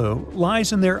third clue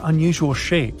lies in their unusual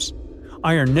shapes.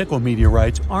 Iron-nickel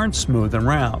meteorites aren't smooth and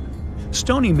round.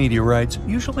 Stony meteorites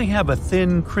usually have a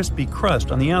thin, crispy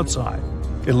crust on the outside.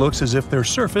 It looks as if their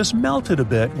surface melted a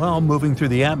bit while moving through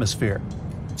the atmosphere.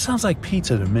 Sounds like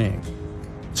pizza to me.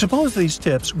 Suppose these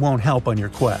tips won't help on your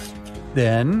quest.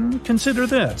 Then consider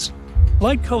this.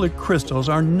 Light-colored crystals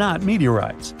are not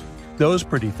meteorites. Those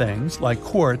pretty things, like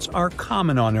quartz, are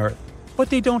common on Earth, but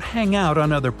they don't hang out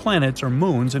on other planets or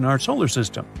moons in our solar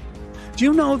system. Do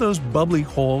you know those bubbly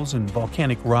holes in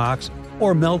volcanic rocks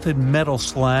or melted metal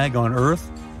slag on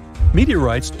Earth?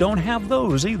 Meteorites don't have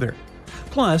those either.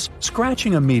 Plus,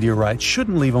 scratching a meteorite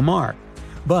shouldn't leave a mark.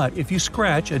 But if you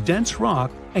scratch a dense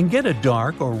rock and get a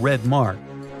dark or red mark,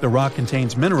 the rock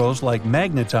contains minerals like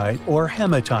magnetite or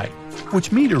hematite,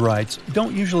 which meteorites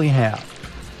don't usually have.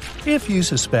 If you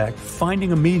suspect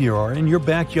finding a meteor in your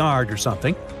backyard or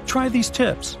something, try these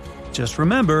tips. Just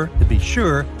remember, to be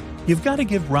sure, you've got to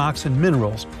give rocks and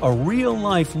minerals a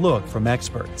real-life look from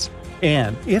experts.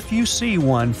 And if you see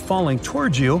one falling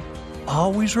towards you,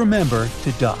 always remember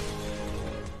to duck.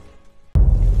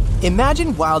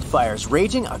 Imagine wildfires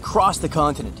raging across the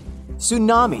continent,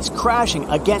 tsunamis crashing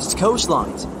against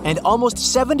coastlines, and almost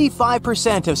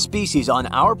 75% of species on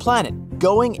our planet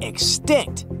going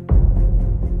extinct.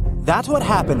 That's what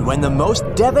happened when the most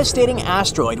devastating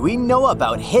asteroid we know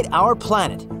about hit our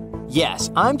planet.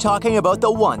 Yes, I'm talking about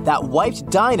the one that wiped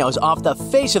dinos off the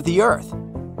face of the Earth.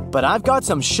 But I've got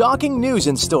some shocking news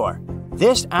in store.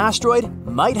 This asteroid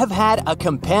might have had a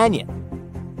companion.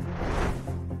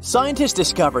 Scientists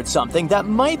discovered something that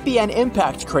might be an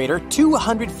impact crater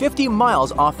 250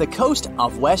 miles off the coast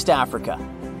of West Africa.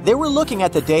 They were looking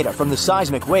at the data from the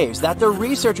seismic waves that the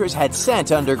researchers had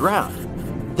sent underground.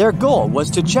 Their goal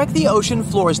was to check the ocean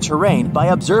floor's terrain by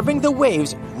observing the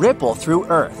waves ripple through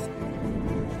Earth.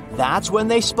 That's when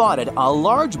they spotted a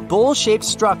large bowl-shaped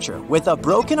structure with a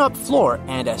broken-up floor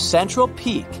and a central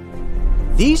peak.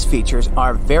 These features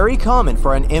are very common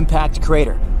for an impact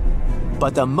crater.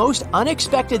 But the most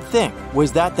unexpected thing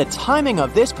was that the timing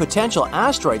of this potential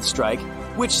asteroid strike,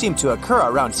 which seemed to occur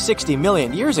around 60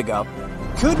 million years ago,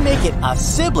 could make it a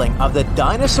sibling of the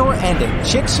dinosaur-ending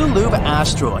Chicxulub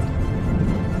asteroid.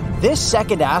 This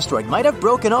second asteroid might have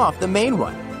broken off the main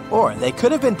one, or they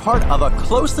could have been part of a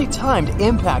closely timed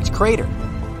impact crater.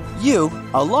 You,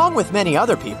 along with many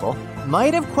other people,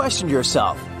 might have questioned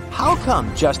yourself, how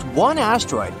come just one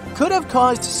asteroid could have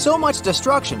caused so much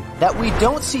destruction that we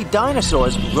don't see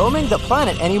dinosaurs roaming the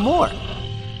planet anymore?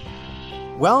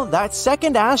 Well, that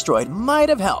second asteroid might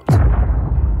have helped.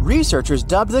 Researchers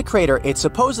dubbed the crater it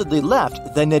supposedly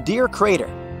left the Nadir crater.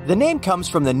 The name comes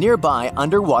from the nearby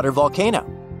underwater volcano.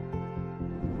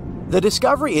 The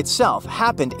discovery itself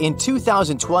happened in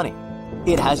 2020.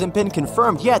 It hasn't been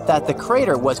confirmed yet that the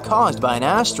crater was caused by an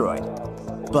asteroid.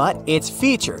 But its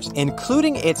features,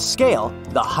 including its scale,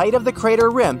 the height of the crater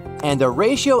rim, and the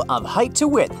ratio of height to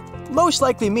width, most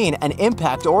likely mean an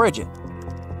impact origin.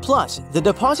 Plus, the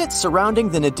deposits surrounding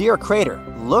the Nadir crater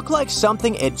look like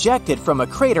something ejected from a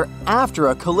crater after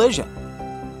a collision.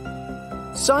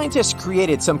 Scientists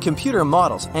created some computer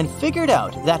models and figured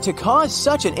out that to cause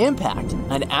such an impact,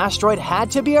 an asteroid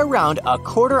had to be around a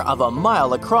quarter of a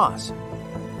mile across.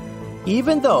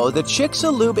 Even though the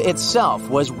Chicxulub itself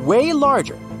was way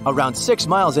larger, around 6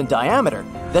 miles in diameter,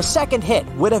 the second hit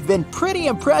would have been pretty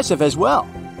impressive as well.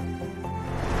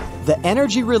 The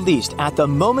energy released at the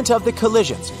moment of the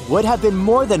collisions would have been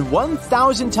more than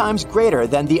 1,000 times greater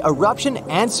than the eruption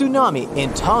and tsunami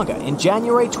in Tonga in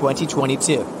January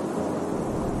 2022.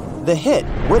 The hit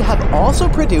would have also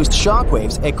produced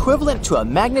shockwaves equivalent to a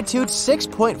magnitude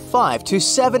 6.5 to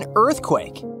 7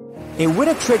 earthquake. It would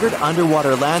have triggered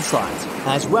underwater landslides,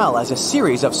 as well as a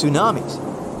series of tsunamis.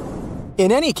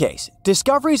 In any case,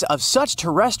 discoveries of such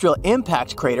terrestrial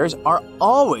impact craters are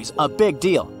always a big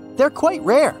deal. They're quite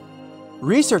rare.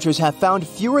 Researchers have found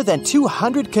fewer than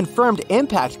 200 confirmed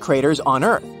impact craters on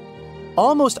Earth.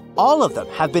 Almost all of them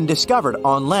have been discovered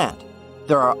on land.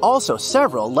 There are also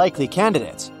several likely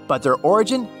candidates, but their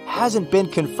origin hasn't been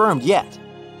confirmed yet.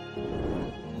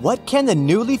 What can the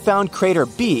newly found crater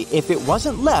be if it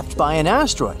wasn't left by an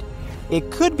asteroid?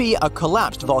 It could be a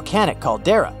collapsed volcanic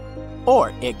caldera,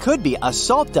 or it could be a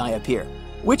salt diapir,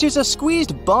 which is a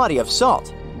squeezed body of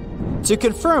salt. To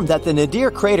confirm that the Nadir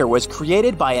crater was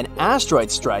created by an asteroid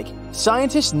strike,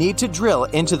 scientists need to drill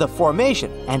into the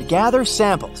formation and gather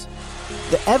samples.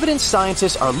 The evidence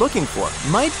scientists are looking for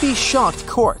might be shocked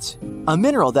quartz, a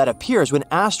mineral that appears when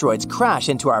asteroids crash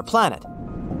into our planet.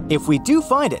 If we do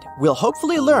find it, we'll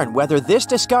hopefully learn whether this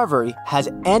discovery has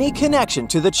any connection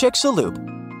to the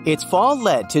Chicxulub. Its fall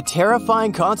led to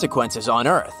terrifying consequences on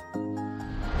Earth.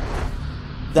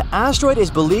 The asteroid is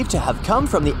believed to have come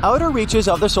from the outer reaches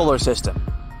of the solar system.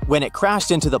 When it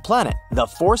crashed into the planet, the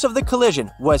force of the collision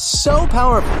was so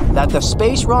powerful that the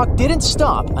space rock didn't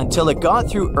stop until it got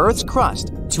through Earth's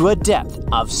crust to a depth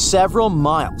of several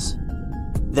miles.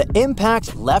 The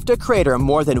impact left a crater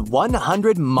more than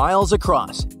 100 miles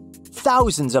across.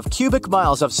 Thousands of cubic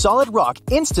miles of solid rock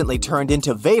instantly turned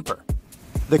into vapor.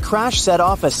 The crash set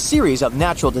off a series of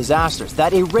natural disasters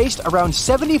that erased around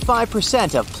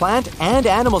 75% of plant and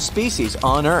animal species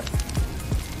on Earth.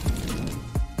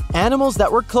 Animals that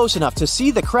were close enough to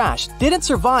see the crash didn't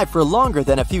survive for longer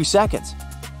than a few seconds.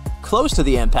 Close to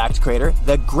the impact crater,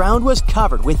 the ground was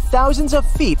covered with thousands of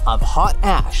feet of hot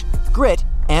ash, grit,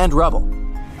 and rubble.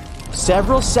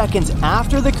 Several seconds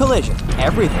after the collision,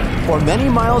 everything, for many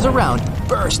miles around,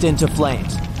 burst into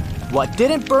flames. What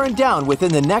didn't burn down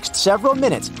within the next several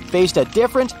minutes faced a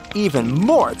different, even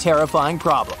more terrifying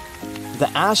problem. The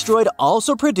asteroid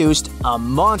also produced a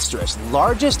monstrous,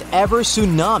 largest ever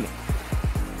tsunami.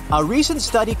 A recent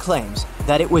study claims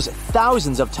that it was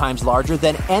thousands of times larger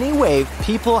than any wave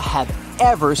people have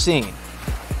ever seen.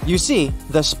 You see,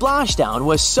 the splashdown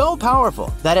was so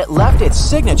powerful that it left its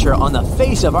signature on the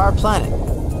face of our planet.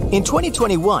 In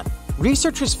 2021,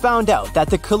 researchers found out that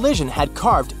the collision had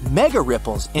carved mega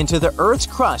ripples into the Earth's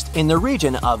crust in the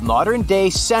region of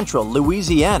modern-day central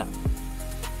Louisiana.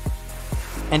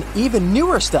 An even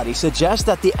newer study suggests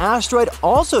that the asteroid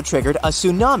also triggered a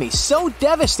tsunami so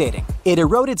devastating it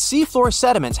eroded seafloor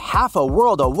sediments half a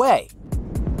world away.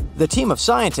 The team of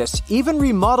scientists even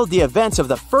remodeled the events of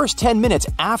the first 10 minutes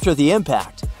after the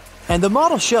impact. And the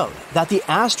model showed that the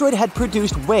asteroid had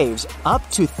produced waves up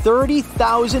to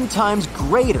 30,000 times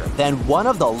greater than one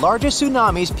of the largest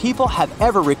tsunamis people have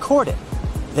ever recorded,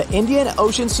 the Indian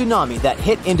Ocean tsunami that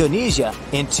hit Indonesia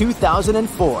in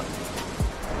 2004.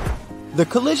 The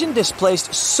collision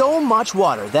displaced so much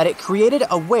water that it created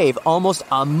a wave almost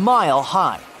a mile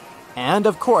high. And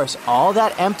of course, all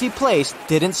that empty place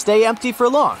didn't stay empty for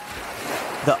long.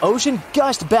 The ocean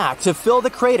gushed back to fill the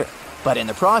crater, but in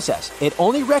the process, it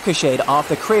only ricocheted off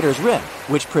the crater's rim,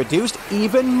 which produced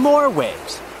even more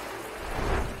waves.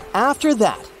 After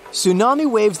that, tsunami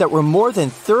waves that were more than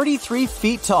 33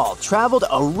 feet tall traveled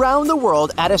around the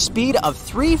world at a speed of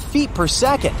 3 feet per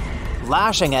second,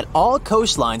 lashing at all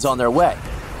coastlines on their way.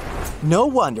 No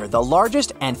wonder the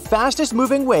largest and fastest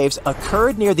moving waves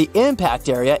occurred near the impact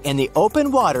area in the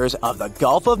open waters of the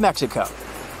Gulf of Mexico.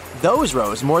 Those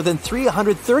rose more than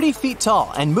 330 feet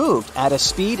tall and moved at a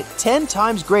speed 10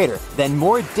 times greater than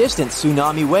more distant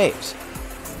tsunami waves.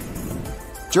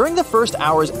 During the first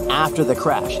hours after the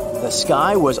crash, the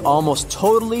sky was almost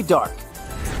totally dark.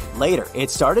 Later, it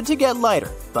started to get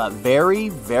lighter, but very,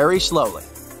 very slowly.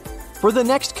 For the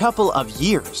next couple of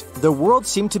years, the world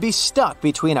seemed to be stuck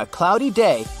between a cloudy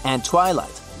day and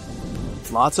twilight.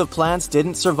 Lots of plants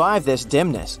didn't survive this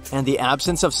dimness and the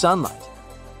absence of sunlight.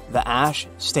 The ash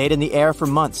stayed in the air for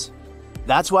months.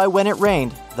 That's why when it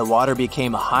rained, the water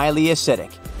became highly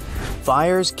acidic.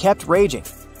 Fires kept raging.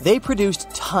 They produced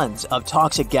tons of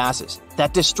toxic gases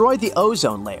that destroyed the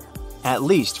ozone layer, at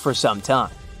least for some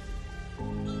time.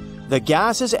 The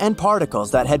gases and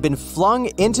particles that had been flung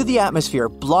into the atmosphere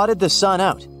blotted the sun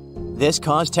out. This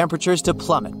caused temperatures to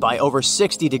plummet by over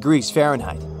 60 degrees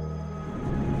Fahrenheit.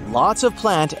 Lots of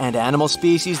plant and animal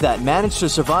species that managed to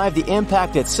survive the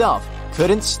impact itself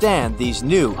couldn't stand these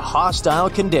new hostile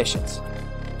conditions.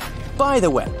 By the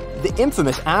way, the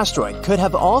infamous asteroid could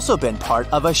have also been part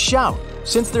of a shower,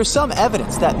 since there's some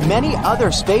evidence that many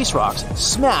other space rocks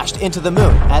smashed into the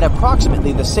moon at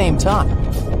approximately the same time.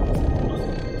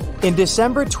 In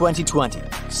December 2020,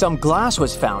 some glass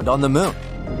was found on the moon.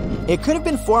 It could have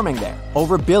been forming there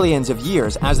over billions of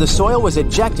years as the soil was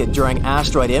ejected during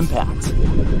asteroid impacts.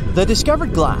 The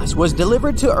discovered glass was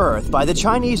delivered to Earth by the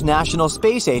Chinese National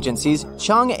Space Agency's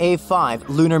Chang'e 5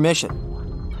 lunar mission.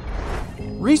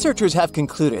 Researchers have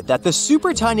concluded that the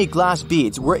super tiny glass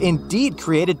beads were indeed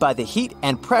created by the heat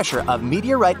and pressure of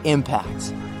meteorite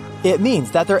impacts. It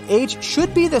means that their age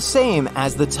should be the same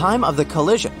as the time of the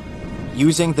collision.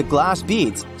 Using the glass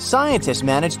beads, scientists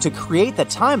managed to create the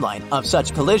timeline of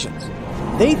such collisions.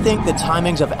 They think the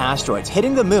timings of asteroids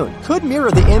hitting the moon could mirror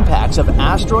the impacts of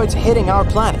asteroids hitting our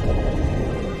planet.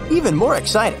 Even more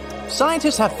exciting,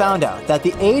 scientists have found out that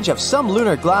the age of some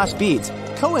lunar glass beads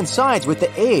coincides with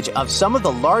the age of some of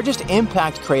the largest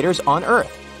impact craters on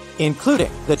Earth,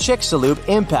 including the Chicxulub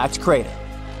impact crater.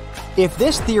 If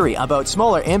this theory about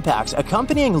smaller impacts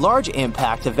accompanying large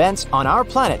impact events on our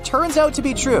planet turns out to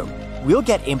be true, we'll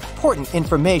get important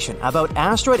information about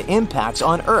asteroid impacts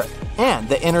on Earth and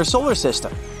the inner solar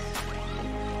system.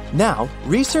 Now,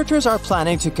 researchers are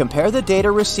planning to compare the data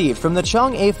received from the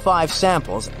Chang'e 5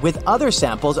 samples with other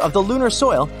samples of the lunar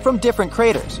soil from different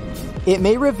craters. It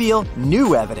may reveal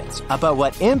new evidence about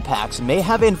what impacts may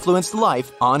have influenced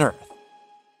life on Earth.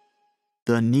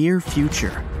 The near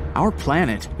future. Our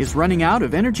planet is running out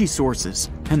of energy sources,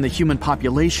 and the human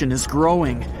population is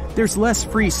growing. There's less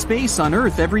free space on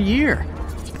Earth every year.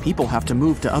 People have to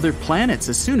move to other planets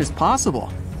as soon as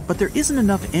possible, but there isn't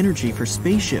enough energy for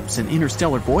spaceships and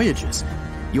interstellar voyages.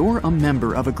 You're a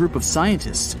member of a group of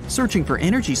scientists searching for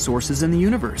energy sources in the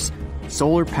universe.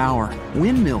 Solar power,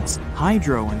 windmills,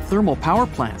 hydro, and thermal power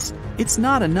plants. It's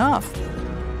not enough.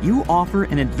 You offer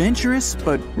an adventurous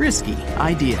but risky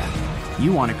idea.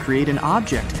 You want to create an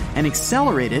object and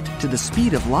accelerate it to the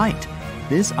speed of light.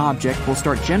 This object will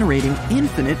start generating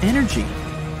infinite energy.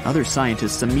 Other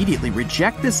scientists immediately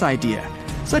reject this idea.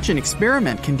 Such an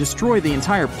experiment can destroy the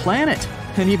entire planet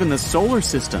and even the solar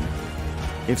system.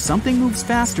 If something moves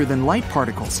faster than light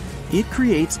particles, it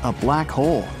creates a black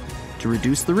hole. To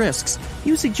reduce the risks,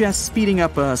 you suggest speeding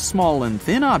up a small and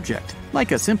thin object,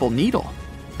 like a simple needle.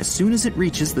 As soon as it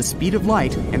reaches the speed of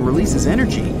light and releases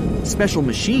energy, special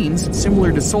machines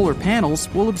similar to solar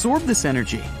panels will absorb this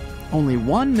energy. Only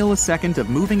 1 millisecond of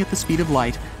moving at the speed of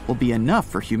light will be enough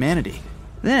for humanity.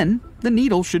 Then, the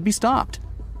needle should be stopped.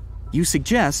 You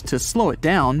suggest to slow it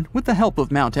down with the help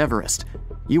of Mount Everest.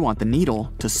 You want the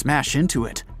needle to smash into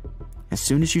it. As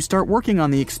soon as you start working on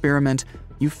the experiment,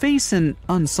 you face an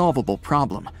unsolvable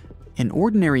problem. An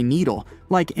ordinary needle,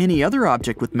 like any other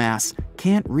object with mass,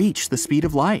 can't reach the speed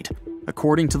of light.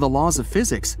 According to the laws of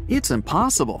physics, it's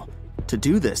impossible. To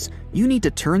do this, you need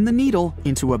to turn the needle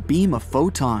into a beam of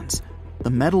photons. The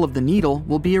metal of the needle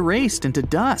will be erased into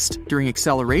dust during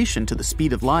acceleration to the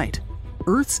speed of light.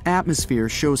 Earth's atmosphere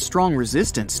shows strong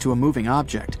resistance to a moving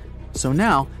object. So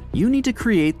now, you need to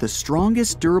create the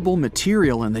strongest durable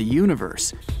material in the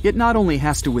universe. It not only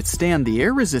has to withstand the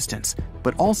air resistance,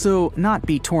 but also not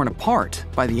be torn apart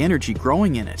by the energy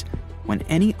growing in it. When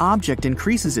any object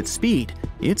increases its speed,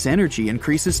 its energy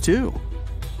increases too.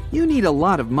 You need a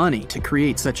lot of money to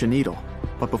create such a needle.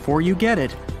 But before you get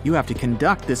it, you have to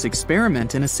conduct this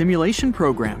experiment in a simulation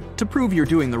program to prove you're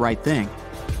doing the right thing.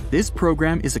 This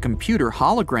program is a computer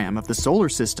hologram of the solar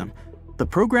system. The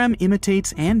program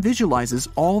imitates and visualizes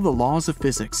all the laws of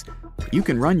physics. You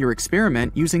can run your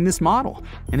experiment using this model,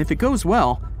 and if it goes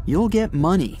well, you'll get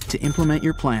money to implement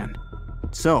your plan.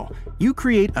 So, you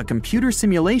create a computer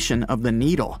simulation of the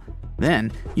needle.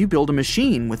 Then, you build a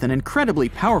machine with an incredibly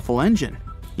powerful engine.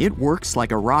 It works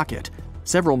like a rocket.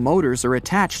 Several motors are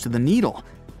attached to the needle.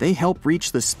 They help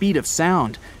reach the speed of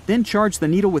sound, then charge the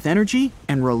needle with energy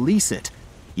and release it.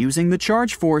 Using the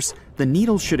charge force, the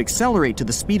needle should accelerate to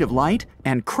the speed of light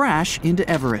and crash into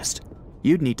Everest.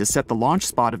 You'd need to set the launch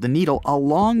spot of the needle a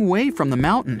long way from the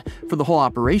mountain for the whole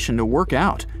operation to work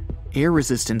out. Air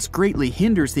resistance greatly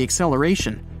hinders the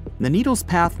acceleration. The needle's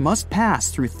path must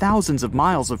pass through thousands of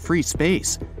miles of free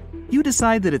space. You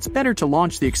decide that it's better to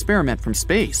launch the experiment from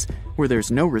space, where there's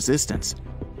no resistance.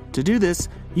 To do this,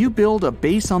 you build a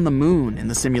base on the moon in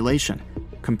the simulation.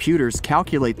 Computers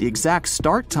calculate the exact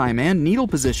start time and needle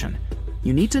position.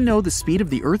 You need to know the speed of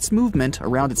the Earth's movement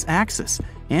around its axis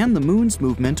and the moon's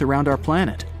movement around our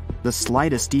planet. The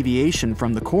slightest deviation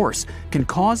from the course can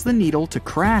cause the needle to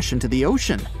crash into the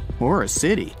ocean or a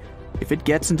city. If it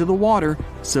gets into the water,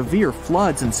 severe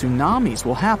floods and tsunamis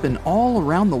will happen all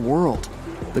around the world.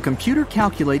 The computer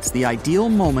calculates the ideal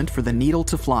moment for the needle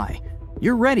to fly.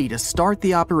 You're ready to start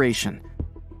the operation.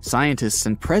 Scientists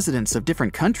and presidents of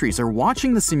different countries are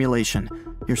watching the simulation.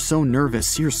 You're so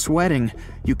nervous, you're sweating.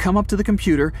 You come up to the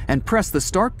computer and press the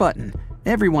start button.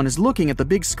 Everyone is looking at the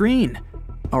big screen.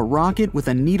 A rocket with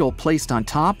a needle placed on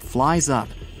top flies up.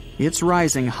 It's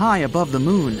rising high above the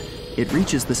moon. It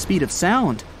reaches the speed of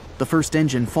sound. The first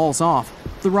engine falls off.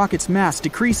 The rocket's mass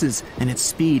decreases and its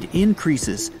speed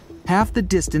increases. Half the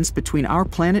distance between our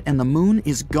planet and the moon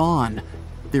is gone.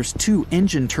 There's 2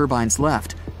 engine turbines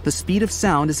left. The speed of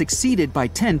sound is exceeded by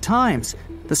 10 times.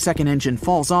 The second engine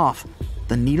falls off.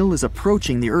 The needle is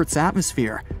approaching the Earth's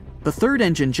atmosphere. The third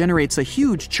engine generates a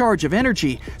huge charge of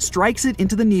energy, strikes it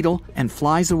into the needle, and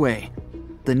flies away.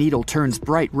 The needle turns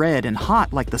bright red and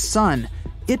hot like the sun.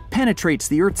 It penetrates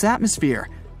the Earth's atmosphere.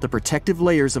 The protective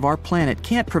layers of our planet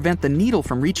can't prevent the needle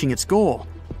from reaching its goal.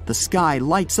 The sky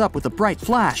lights up with a bright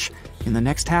flash. In the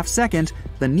next half second,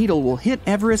 the needle will hit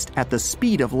Everest at the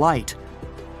speed of light.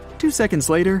 2 seconds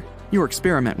later, your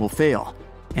experiment will fail.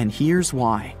 And here's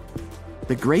why.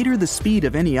 The greater the speed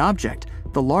of any object,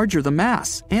 the larger the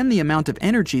mass and the amount of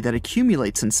energy that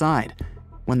accumulates inside.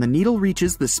 When the needle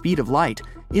reaches the speed of light,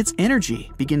 its energy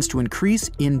begins to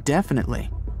increase indefinitely.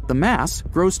 The mass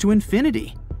grows to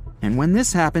infinity. And when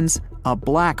this happens, a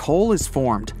black hole is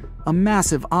formed, a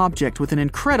massive object with an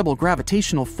incredible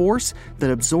gravitational force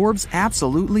that absorbs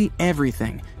absolutely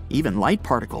everything, even light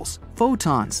particles,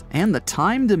 photons, and the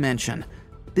time dimension.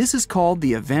 This is called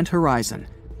the event horizon.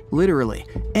 Literally,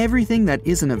 everything that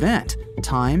is an event,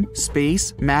 time,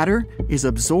 space, matter, is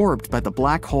absorbed by the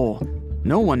black hole.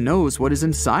 No one knows what is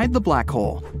inside the black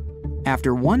hole.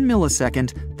 After 1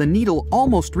 millisecond, the needle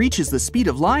almost reaches the speed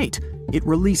of light. It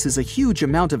releases a huge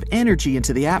amount of energy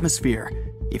into the atmosphere.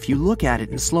 If you look at it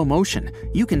in slow motion,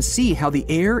 you can see how the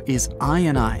air is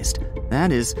ionized.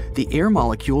 That is, the air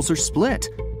molecules are split.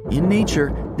 In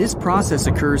nature, this process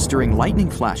occurs during lightning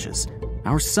flashes.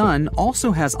 Our sun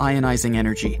also has ionizing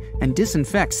energy and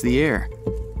disinfects the air.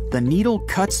 The needle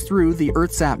cuts through the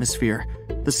Earth's atmosphere.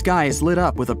 The sky is lit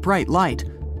up with a bright light.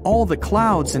 All the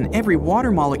clouds and every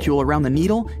water molecule around the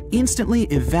needle instantly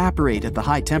evaporate at the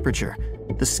high temperature.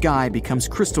 The sky becomes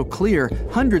crystal clear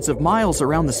hundreds of miles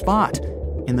around the spot.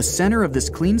 In the center of this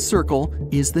clean circle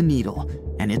is the needle,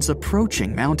 and it's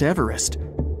approaching Mount Everest.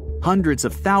 Hundreds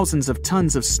of thousands of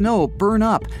tons of snow burn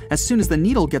up as soon as the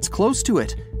needle gets close to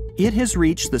it. It has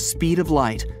reached the speed of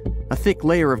light. A thick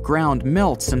layer of ground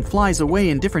melts and flies away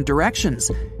in different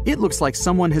directions. It looks like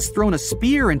someone has thrown a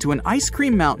spear into an ice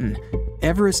cream mountain.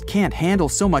 Everest can't handle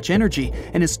so much energy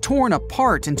and is torn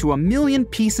apart into a million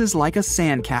pieces like a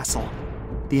sandcastle.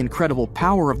 The incredible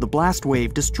power of the blast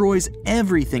wave destroys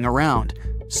everything around.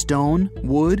 Stone,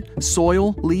 wood,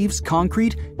 soil, leaves,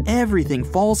 concrete, everything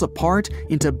falls apart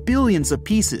into billions of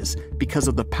pieces because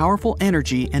of the powerful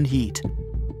energy and heat.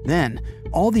 Then,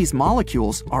 all these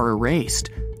molecules are erased.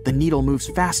 The needle moves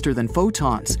faster than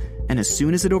photons, and as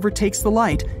soon as it overtakes the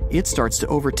light, it starts to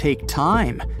overtake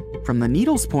time. From the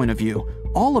needle's point of view,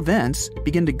 all events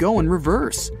begin to go in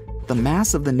reverse. The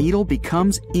mass of the needle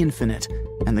becomes infinite,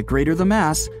 and the greater the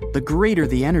mass, the greater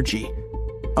the energy.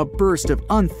 A burst of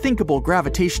unthinkable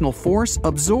gravitational force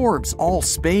absorbs all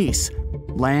space.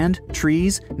 Land,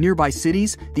 trees, nearby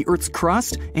cities, the Earth's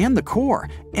crust, and the core,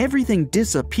 everything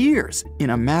disappears in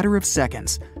a matter of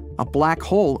seconds. A black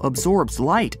hole absorbs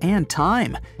light and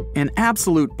time. An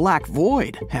absolute black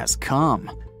void has come.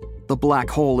 The black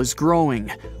hole is growing.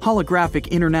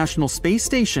 Holographic International Space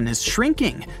Station is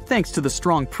shrinking thanks to the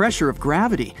strong pressure of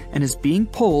gravity and is being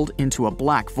pulled into a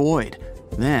black void.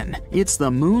 Then it's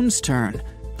the moon's turn.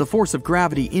 The force of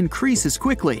gravity increases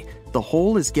quickly. The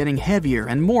hole is getting heavier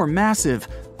and more massive.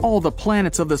 All the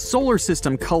planets of the solar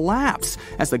system collapse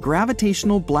as the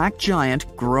gravitational black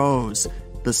giant grows.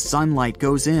 The sunlight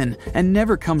goes in and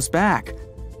never comes back.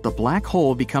 The black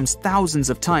hole becomes thousands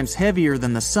of times heavier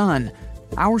than the sun.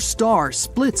 Our star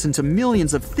splits into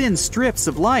millions of thin strips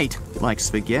of light, like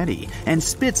spaghetti, and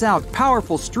spits out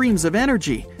powerful streams of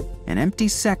energy. An empty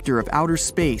sector of outer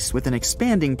space with an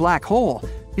expanding black hole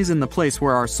is in the place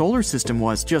where our solar system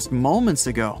was just moments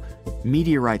ago.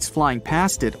 Meteorites flying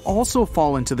past it also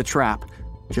fall into the trap.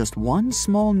 Just one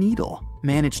small needle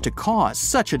managed to cause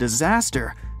such a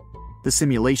disaster. The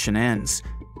simulation ends.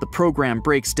 The program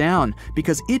breaks down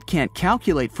because it can't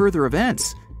calculate further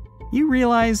events. You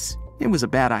realize it was a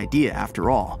bad idea after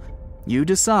all. You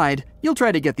decide you'll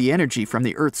try to get the energy from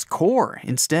the Earth's core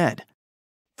instead.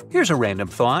 Here's a random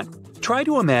thought. Try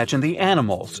to imagine the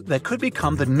animals that could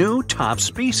become the new top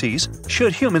species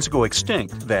should humans go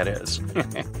extinct, that is.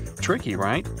 Tricky,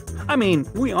 right? I mean,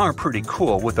 we are pretty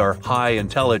cool with our high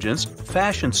intelligence,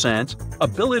 fashion sense,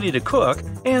 ability to cook,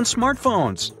 and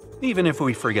smartphones, even if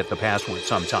we forget the password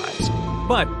sometimes.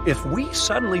 But if we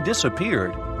suddenly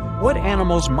disappeared, what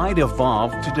animals might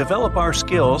evolve to develop our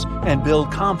skills and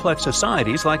build complex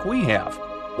societies like we have?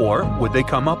 Or would they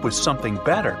come up with something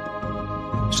better?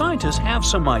 Scientists have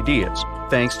some ideas,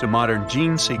 thanks to modern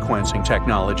gene sequencing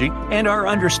technology and our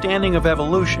understanding of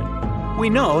evolution. We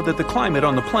know that the climate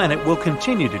on the planet will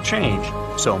continue to change,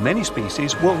 so many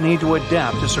species will need to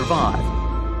adapt to survive.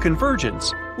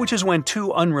 Convergence, which is when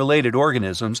two unrelated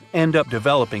organisms end up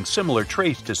developing similar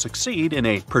traits to succeed in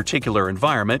a particular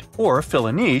environment or fill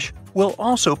a niche, will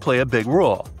also play a big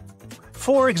role.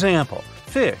 For example,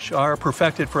 fish are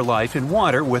perfected for life in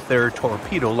water with their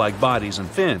torpedo-like bodies and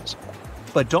fins.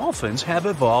 But dolphins have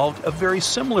evolved a very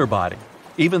similar body,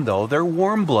 even though they're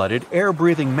warm-blooded,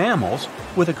 air-breathing mammals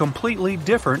with a completely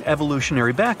different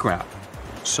evolutionary background.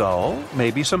 So,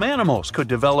 maybe some animals could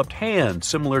develop hands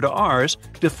similar to ours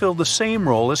to fill the same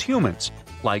role as humans,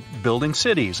 like building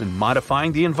cities and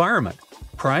modifying the environment.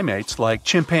 Primates like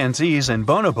chimpanzees and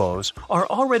bonobos are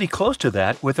already close to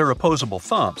that with their opposable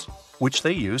thumbs, which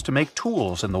they use to make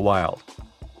tools in the wild.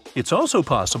 It's also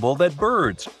possible that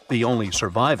birds, the only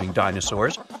surviving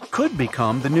dinosaurs, could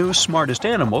become the new smartest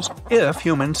animals if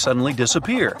humans suddenly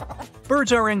disappear.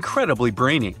 Birds are incredibly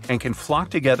brainy and can flock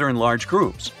together in large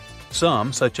groups.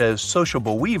 Some, such as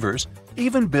sociable weavers,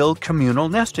 even build communal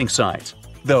nesting sites,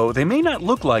 though they may not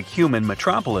look like human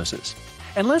metropolises.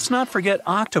 And let's not forget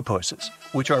octopuses,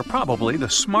 which are probably the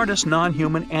smartest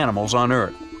non-human animals on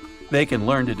Earth. They can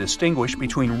learn to distinguish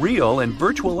between real and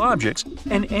virtual objects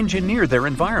and engineer their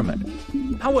environment.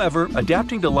 However,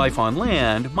 adapting to life on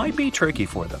land might be tricky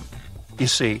for them. You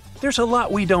see, there's a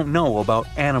lot we don't know about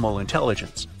animal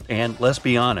intelligence, and let's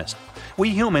be honest, we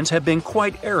humans have been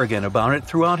quite arrogant about it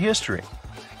throughout history.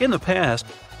 In the past,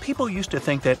 people used to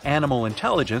think that animal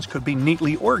intelligence could be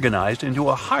neatly organized into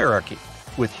a hierarchy,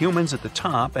 with humans at the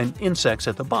top and insects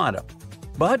at the bottom.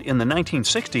 But in the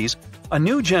 1960s, a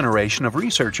new generation of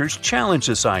researchers challenged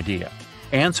this idea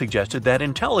and suggested that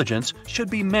intelligence should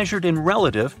be measured in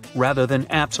relative rather than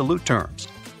absolute terms.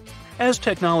 As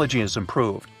technology has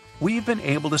improved, we've been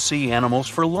able to see animals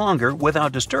for longer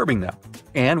without disturbing them,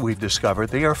 and we've discovered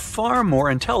they are far more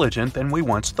intelligent than we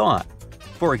once thought.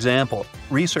 For example,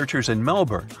 researchers in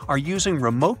Melbourne are using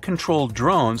remote-controlled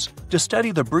drones to study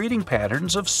the breeding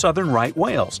patterns of southern right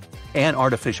whales, and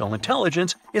artificial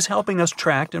intelligence is helping us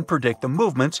track and predict the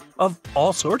movements of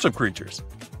all sorts of creatures.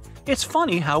 It's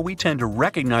funny how we tend to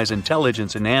recognize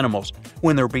intelligence in animals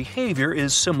when their behavior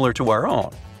is similar to our own.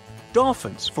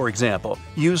 Dolphins, for example,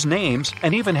 use names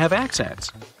and even have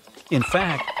accents. In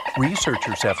fact,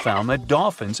 researchers have found that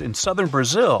dolphins in southern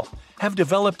Brazil have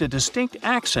developed a distinct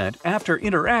accent after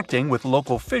interacting with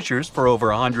local fishers for over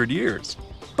 100 years.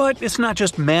 But it's not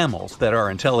just mammals that are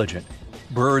intelligent.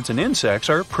 Birds and insects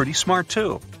are pretty smart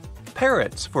too.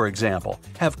 Parrots, for example,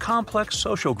 have complex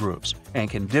social groups and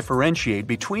can differentiate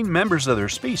between members of their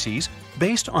species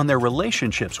based on their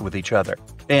relationships with each other.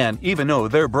 And even though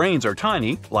their brains are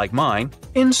tiny, like mine,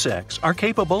 insects are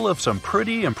capable of some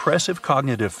pretty impressive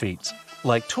cognitive feats,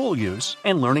 like tool use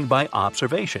and learning by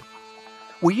observation.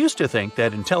 We used to think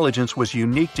that intelligence was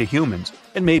unique to humans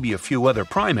and maybe a few other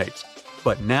primates,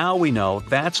 but now we know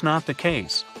that's not the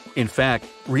case. In fact,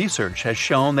 research has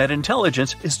shown that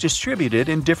intelligence is distributed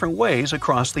in different ways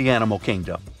across the animal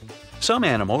kingdom. Some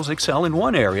animals excel in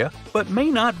one area, but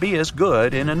may not be as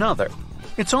good in another.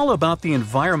 It's all about the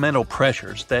environmental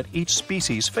pressures that each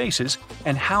species faces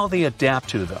and how they adapt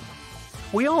to them.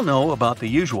 We all know about the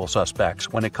usual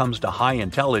suspects when it comes to high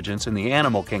intelligence in the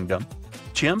animal kingdom: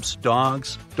 chimps,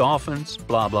 dogs, dolphins,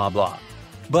 blah blah blah.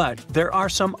 But there are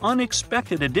some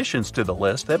unexpected additions to the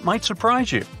list that might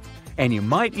surprise you. And you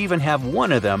might even have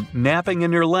one of them napping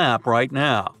in your lap right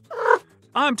now.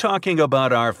 I'm talking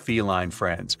about our feline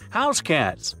friends, house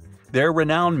cats. They're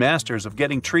renowned masters of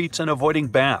getting treats and avoiding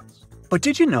baths. But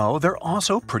did you know they're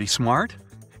also pretty smart?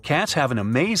 Cats have an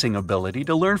amazing ability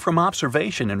to learn from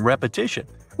observation and repetition,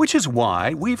 which is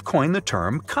why we've coined the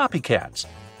term copycats.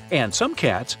 And some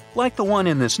cats, like the one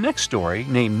in this next story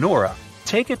named Nora,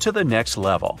 take it to the next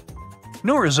level.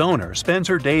 Nora's owner spends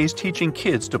her days teaching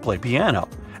kids to play piano,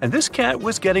 and this cat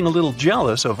was getting a little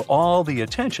jealous of all the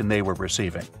attention they were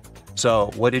receiving.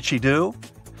 So what did she do?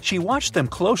 She watched them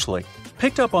closely,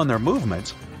 picked up on their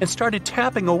movements, and started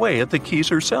tapping away at the keys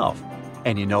herself.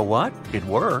 And you know what? It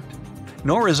worked.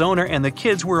 Nora's owner and the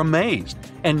kids were amazed,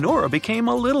 and Nora became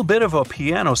a little bit of a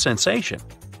piano sensation.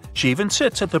 She even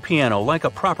sits at the piano like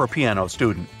a proper piano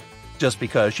student. Just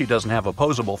because she doesn't have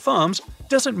opposable thumbs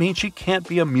doesn't mean she can't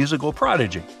be a musical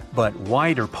prodigy, but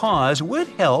wider paws would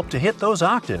help to hit those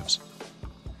octaves.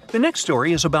 The next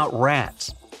story is about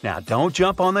rats. Now don't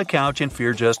jump on the couch in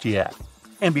fear just yet.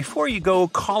 And before you go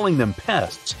calling them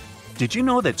pests, did you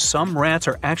know that some rats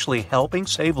are actually helping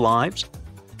save lives?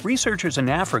 Researchers in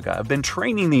Africa have been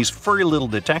training these furry little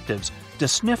detectives to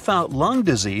sniff out lung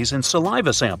disease in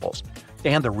saliva samples,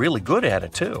 and they're really good at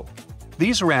it too.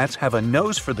 These rats have a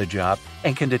nose for the job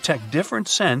and can detect different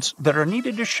scents that are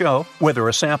needed to show whether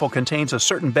a sample contains a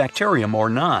certain bacterium or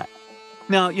not.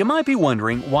 Now, you might be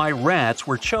wondering why rats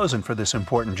were chosen for this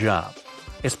important job.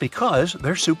 It's because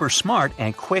they're super smart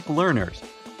and quick learners.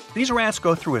 These rats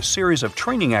go through a series of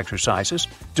training exercises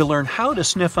to learn how to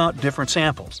sniff out different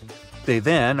samples. They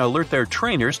then alert their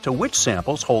trainers to which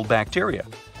samples hold bacteria.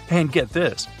 And get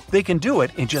this, they can do it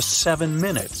in just 7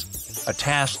 minutes. A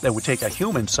task that would take a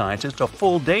human scientist a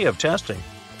full day of testing.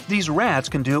 These rats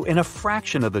can do in a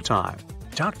fraction of the time.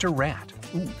 Dr. Rat.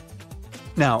 Ooh.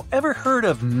 Now, ever heard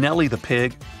of Nellie the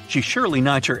pig? She's surely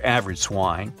not your average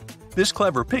swine. This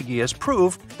clever piggy has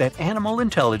proved that animal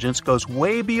intelligence goes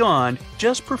way beyond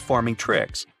just performing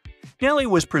tricks. Nellie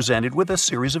was presented with a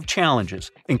series of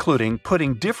challenges, including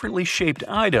putting differently shaped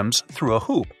items through a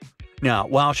hoop. Now,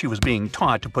 while she was being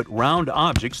taught to put round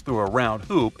objects through a round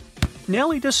hoop,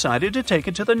 Nellie decided to take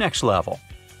it to the next level.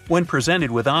 When presented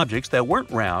with objects that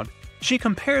weren't round, she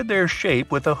compared their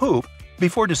shape with a hoop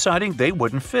before deciding they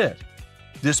wouldn't fit.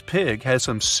 This pig has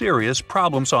some serious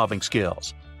problem-solving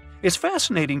skills. It's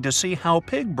fascinating to see how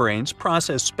pig brains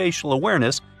process spatial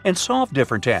awareness and solve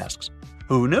different tasks.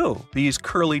 Who knew these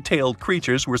curly-tailed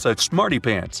creatures were such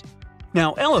smarty-pants?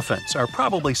 Now, elephants are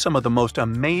probably some of the most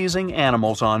amazing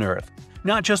animals on Earth,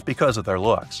 not just because of their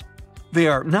looks. They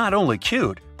are not only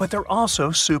cute, but they're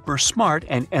also super smart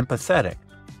and empathetic.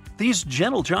 These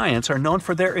gentle giants are known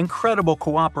for their incredible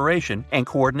cooperation and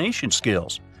coordination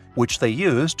skills, which they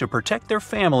use to protect their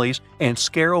families and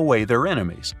scare away their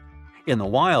enemies. In the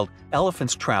wild,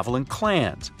 elephants travel in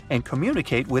clans and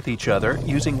communicate with each other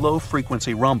using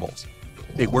low-frequency rumbles.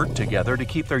 They work together to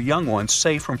keep their young ones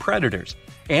safe from predators,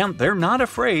 and they're not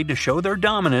afraid to show their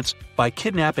dominance by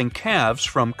kidnapping calves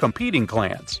from competing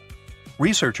clans.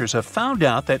 Researchers have found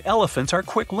out that elephants are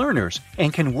quick learners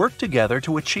and can work together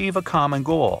to achieve a common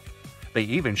goal. They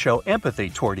even show empathy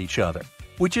toward each other,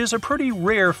 which is a pretty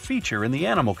rare feature in the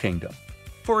animal kingdom.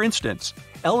 For instance,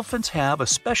 elephants have a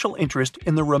special interest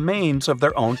in the remains of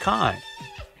their own kind.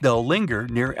 They'll linger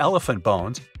near elephant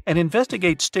bones and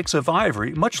investigate sticks of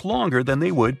ivory much longer than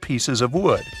they would pieces of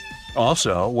wood.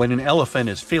 Also, when an elephant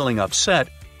is feeling upset,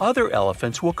 other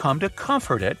elephants will come to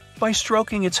comfort it by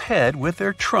stroking its head with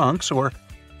their trunks or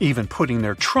even putting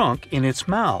their trunk in its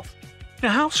mouth. Now,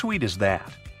 how sweet is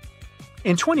that?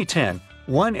 In 2010,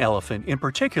 one elephant in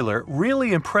particular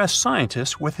really impressed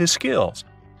scientists with his skills.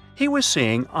 He was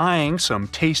seen eyeing some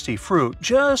tasty fruit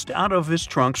just out of his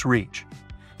trunk's reach.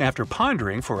 After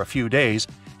pondering for a few days,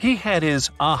 he had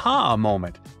his aha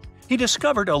moment. He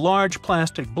discovered a large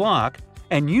plastic block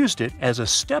and used it as a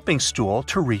stepping stool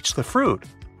to reach the fruit.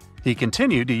 He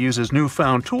continued to use his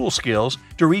newfound tool skills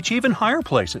to reach even higher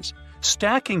places,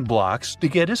 stacking blocks to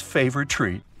get his favorite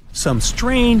treat. Some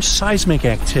strange seismic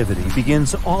activity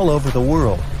begins all over the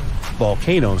world.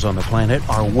 Volcanoes on the planet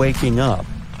are waking up,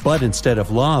 but instead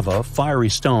of lava, fiery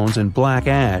stones, and black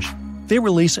ash, they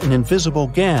release an invisible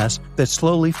gas that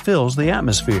slowly fills the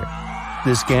atmosphere.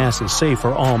 This gas is safe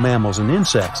for all mammals and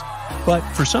insects, but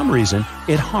for some reason,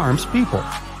 it harms people.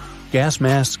 Gas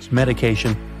masks,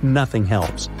 medication, nothing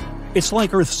helps. It's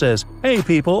like Earth says, "Hey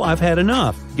people, I've had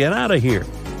enough, get out of here."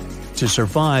 To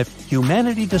survive,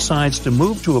 humanity decides to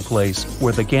move to a place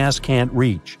where the gas can't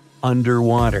reach,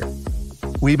 underwater.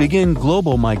 We begin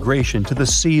global migration to the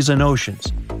seas and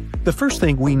oceans. The first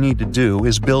thing we need to do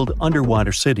is build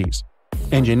underwater cities.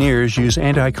 Engineers use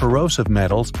anti-corrosive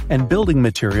metals and building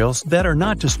materials that are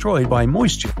not destroyed by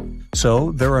moisture,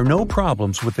 so there are no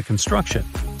problems with the construction.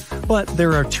 But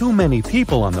there are too many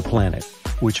people on the planet,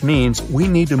 which means we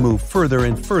need to move further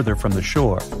and further from the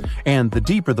shore, and the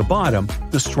deeper the bottom,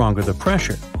 the stronger the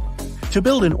pressure. To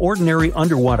build an ordinary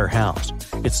underwater house,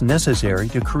 it's necessary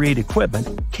to create equipment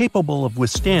capable of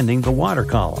withstanding the water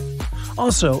column.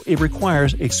 Also, it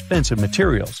requires expensive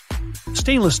materials.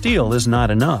 Stainless steel is not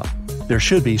enough. There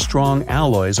should be strong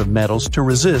alloys of metals to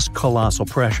resist colossal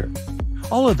pressure.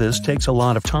 All of this takes a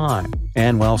lot of time,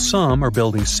 and while some are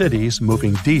building cities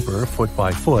moving deeper foot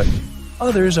by foot,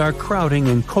 others are crowding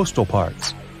in coastal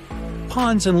parts.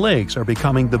 Ponds and lakes are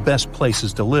becoming the best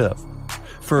places to live.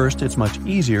 First, it's much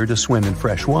easier to swim in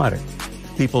fresh water.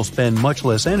 People spend much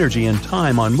less energy and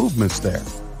time on movements there.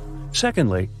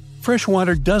 Secondly, fresh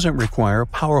water doesn't require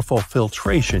powerful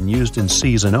filtration used in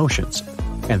seas and oceans.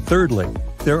 And thirdly,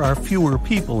 there are fewer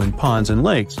people in ponds and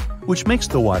lakes, which makes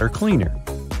the water cleaner.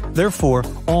 Therefore,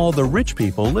 all the rich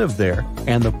people live there,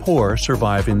 and the poor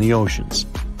survive in the oceans.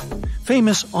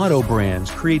 Famous auto brands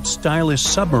create stylish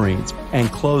submarines and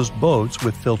closed boats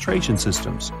with filtration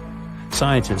systems.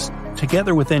 Scientists,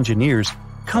 together with engineers,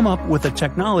 come up with a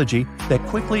technology that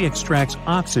quickly extracts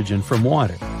oxygen from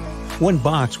water. One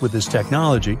box with this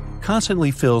technology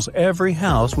constantly fills every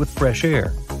house with fresh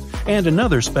air. And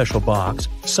another special box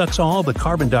sucks all the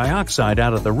carbon dioxide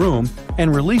out of the room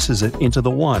and releases it into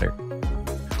the water.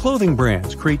 Clothing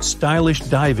brands create stylish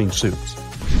diving suits.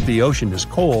 The ocean is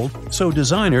cold, so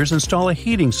designers install a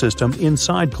heating system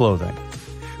inside clothing.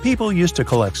 People used to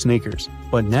collect sneakers,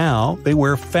 but now they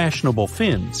wear fashionable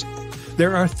fins.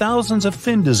 There are thousands of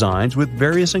fin designs with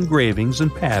various engravings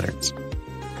and patterns.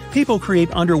 People create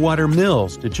underwater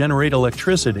mills to generate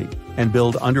electricity and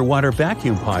build underwater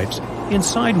vacuum pipes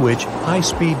inside which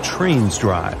high-speed trains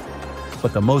drive.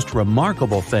 But the most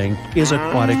remarkable thing is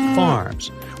aquatic farms,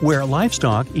 where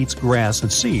livestock eats grass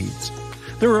and seeds.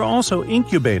 There are also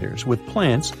incubators with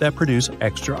plants that produce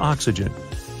extra oxygen.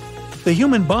 The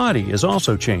human body is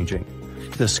also changing.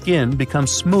 The skin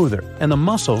becomes smoother and the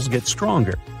muscles get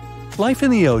stronger. Life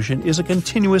in the ocean is a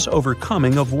continuous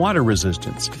overcoming of water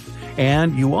resistance.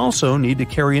 And you also need to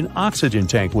carry an oxygen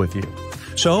tank with you.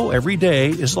 So every day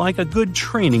is like a good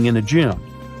training in a gym.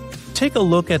 Take a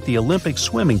look at the Olympic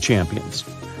swimming champions.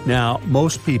 Now,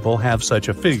 most people have such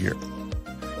a figure.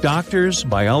 Doctors,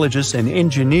 biologists, and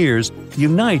engineers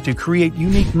unite to create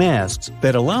unique masks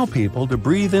that allow people to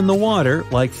breathe in the water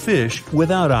like fish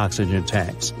without oxygen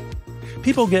tanks.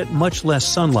 People get much less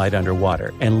sunlight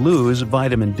underwater and lose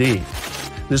vitamin D.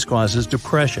 This causes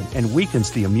depression and weakens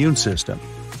the immune system.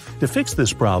 To fix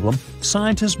this problem,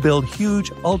 scientists build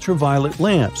huge ultraviolet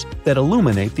lamps that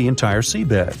illuminate the entire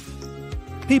seabed.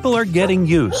 People are getting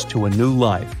used to a new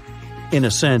life. In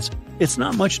a sense, it's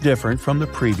not much different from the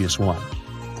previous one.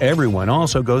 Everyone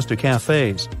also goes to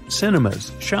cafes,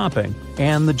 cinemas, shopping,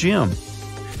 and the gym.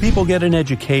 People get an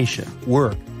education,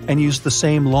 work, and use the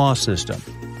same law system.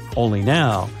 Only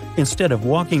now, instead of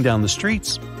walking down the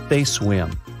streets, they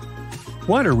swim.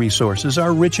 Water resources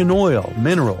are rich in oil,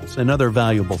 minerals, and other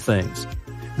valuable things.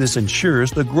 This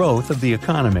ensures the growth of the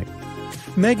economy.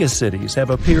 Megacities have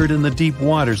appeared in the deep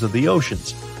waters of the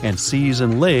oceans, and seas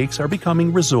and lakes are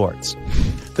becoming resorts.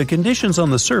 The conditions on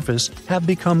the surface have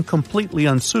become completely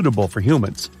unsuitable for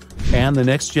humans, and the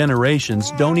next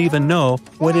generations don't even know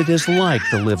what it is like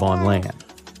to live on land.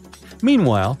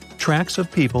 Meanwhile, tracks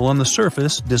of people on the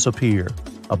surface disappear.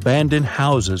 Abandoned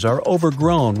houses are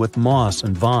overgrown with moss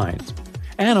and vines.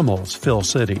 Animals fill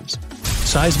cities.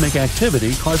 Seismic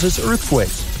activity causes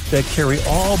earthquakes that carry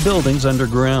all buildings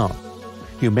underground.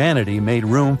 Humanity made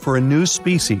room for a new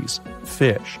species,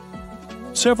 fish.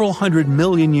 Several 100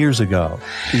 million years ago,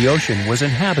 the ocean was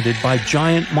inhabited by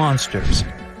giant monsters.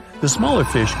 The smaller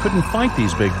fish couldn't fight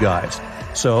these big guys,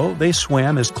 so they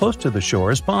swam as close to the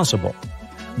shore as possible.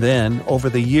 Then, over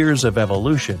the years of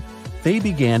evolution, they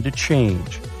began to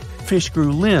change. Fish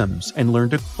grew limbs and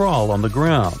learned to crawl on the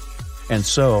ground. And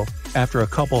so, after a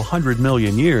couple 100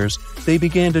 million years, they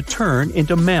began to turn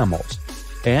into mammals.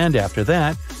 And after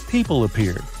that, people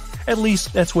appeared. At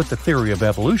least that's what the theory of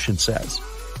evolution says.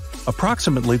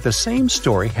 Approximately the same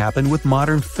story happened with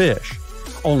modern fish.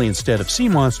 Only instead of sea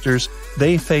monsters,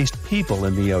 they faced people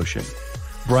in the ocean.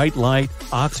 Bright light,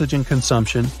 oxygen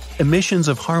consumption, emissions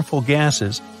of harmful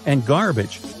gases, and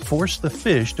garbage forced the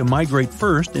fish to migrate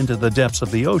first into the depths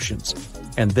of the oceans.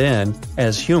 And then,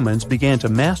 as humans began to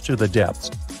master the depths,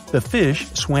 the fish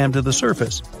swam to the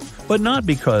surface. But not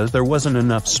because there wasn't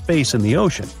enough space in the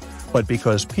ocean, but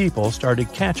because people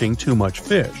started catching too much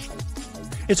fish.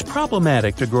 It's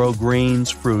problematic to grow grains,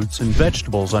 fruits, and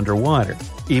vegetables underwater,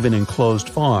 even in closed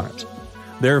farms.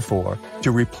 Therefore,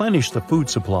 to replenish the food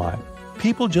supply,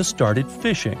 people just started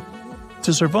fishing.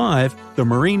 To survive, the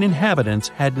marine inhabitants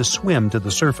had to swim to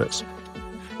the surface.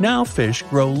 Now fish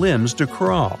grow limbs to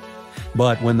crawl.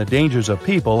 But when the dangers of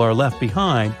people are left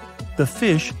behind, the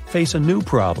fish face a new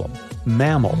problem: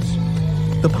 mammals.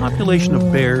 The population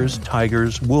of bears,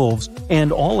 tigers, wolves,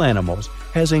 and all animals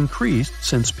has increased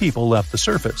since people left the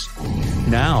surface.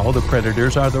 Now the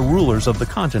predators are the rulers of the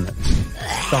continents.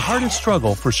 The hardest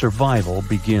struggle for survival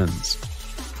begins.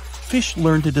 Fish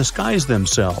learn to disguise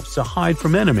themselves to hide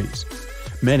from enemies.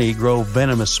 Many grow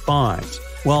venomous spines,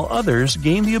 while others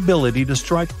gain the ability to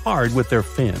strike hard with their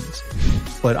fins.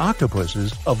 But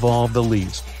octopuses evolve the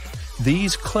least.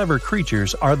 These clever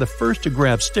creatures are the first to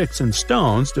grab sticks and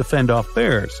stones to fend off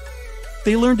bears.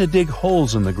 They learn to dig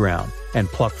holes in the ground and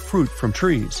pluck fruit from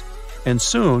trees, and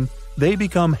soon they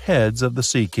become heads of the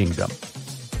sea kingdom.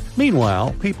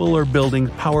 Meanwhile, people are building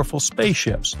powerful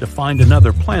spaceships to find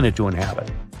another planet to inhabit.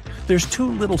 There's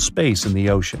too little space in the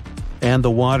ocean, and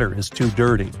the water is too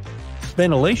dirty.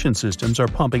 Ventilation systems are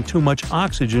pumping too much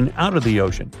oxygen out of the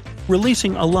ocean,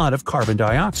 releasing a lot of carbon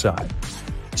dioxide.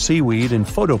 Seaweed and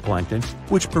phytoplankton,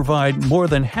 which provide more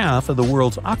than half of the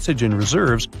world's oxygen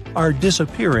reserves, are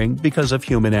disappearing because of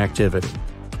human activity.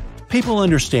 People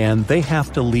understand they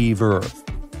have to leave Earth.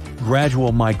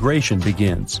 Gradual migration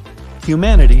begins.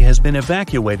 Humanity has been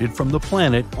evacuated from the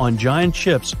planet on giant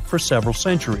ships for several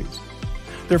centuries.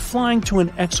 They're flying to an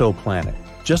exoplanet,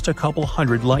 just a couple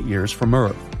hundred light-years from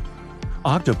Earth.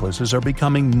 Octopuses are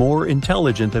becoming more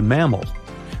intelligent than mammals.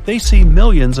 They see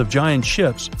millions of giant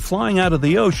ships flying out of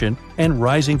the ocean and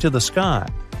rising to the sky.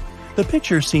 The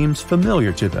picture seems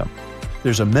familiar to them.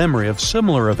 There's a memory of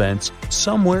similar events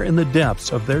somewhere in the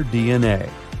depths of their DNA.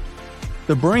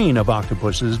 The brain of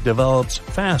octopuses develops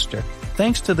faster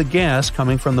thanks to the gas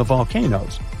coming from the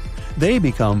volcanoes. They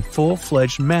become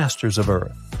full-fledged masters of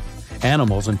Earth.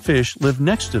 Animals and fish live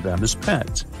next to them as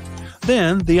pets.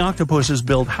 Then the octopuses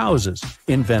build houses,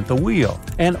 invent the wheel,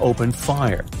 and open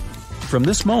fire. From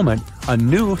this moment, a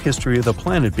new history of the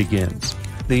planet begins,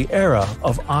 the era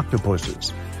of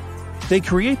octopuses. They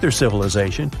create their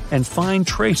civilization and find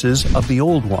traces of the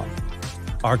old one.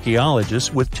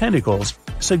 Archaeologists with tentacles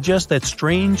suggest that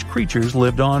strange creatures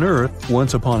lived on Earth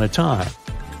once upon a time.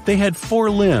 They had 4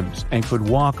 limbs and could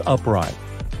walk upright.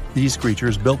 These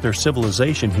creatures built their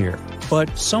civilization here,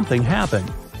 but something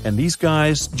happened, and these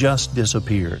guys just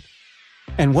disappeared.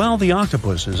 And while the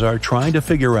octopuses are trying to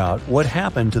figure out what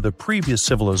happened to the previous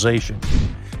civilization,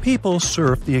 people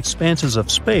surf the expanses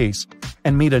of space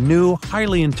and meet a new,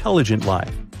 highly intelligent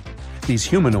life. These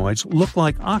humanoids look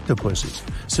like octopuses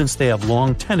since they have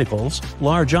long tentacles,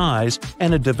 large eyes,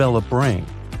 and a developed brain.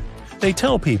 They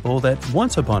tell people that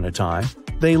once upon a time,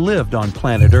 they lived on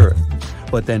planet Earth,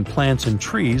 but then plants and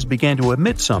trees began to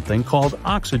emit something called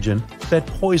oxygen that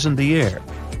poisoned the air.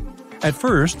 At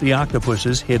first, the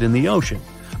octopuses hid in the ocean,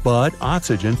 but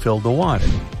oxygen filled the water,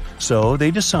 so they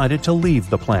decided to leave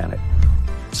the planet.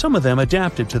 Some of them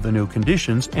adapted to the new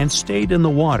conditions and stayed in the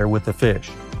water with the fish.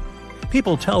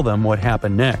 People tell them what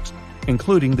happened next,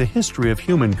 including the history of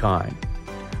humankind.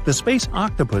 The space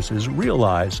octopuses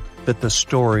realize that the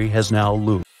story has now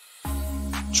looped.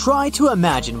 Try to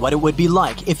imagine what it would be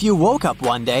like if you woke up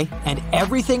one day and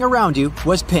everything around you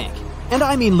was pink. And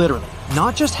I mean literally,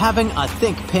 not just having a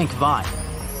think pink vibe.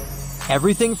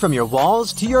 Everything from your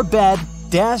walls to your bed,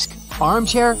 desk,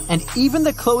 armchair, and even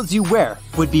the clothes you wear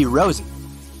would be rosy.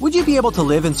 Would you be able to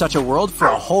live in such a world for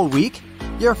a whole week?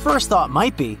 Your first thought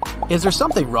might be, is there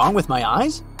something wrong with my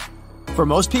eyes? For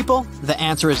most people, the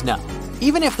answer is no.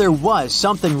 Even if there was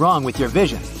something wrong with your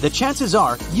vision, the chances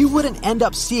are you wouldn't end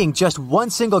up seeing just one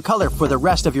single color for the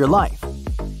rest of your life.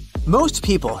 Most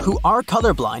people who are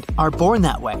colorblind are born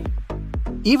that way,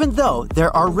 even though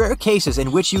there are rare cases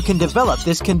in which you can develop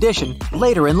this condition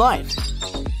later in life.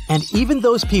 And even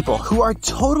those people who are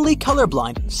totally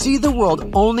colorblind see the world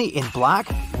only in black,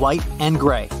 white, and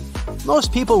gray.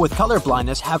 Most people with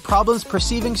colorblindness have problems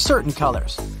perceiving certain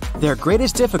colors. Their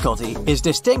greatest difficulty is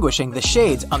distinguishing the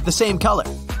shades of the same color.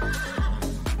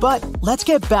 But let's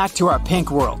get back to our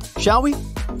pink world, shall we?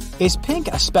 Is pink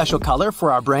a special color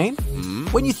for our brain?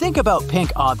 When you think about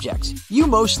pink objects, you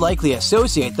most likely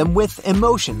associate them with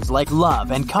emotions like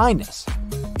love and kindness.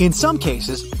 In some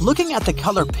cases, looking at the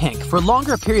color pink for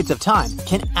longer periods of time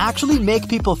can actually make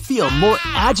people feel more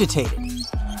agitated.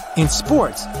 In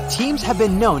sports, teams have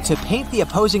been known to paint the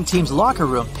opposing team's locker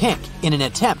room pink in an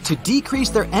attempt to decrease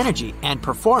their energy and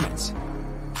performance.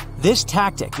 This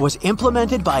tactic was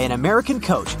implemented by an American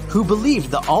coach who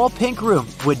believed the all-pink room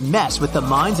would mess with the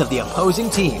minds of the opposing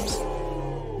teams.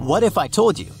 What if I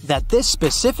told you that this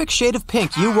specific shade of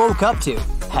pink you woke up to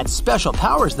had special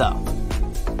powers though?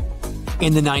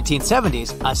 In the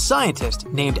 1970s, a scientist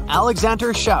named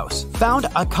Alexander Schaus found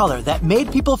a color that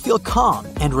made people feel calm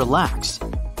and relaxed.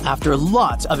 After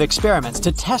lots of experiments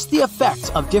to test the effects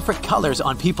of different colors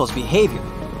on people's behavior,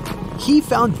 he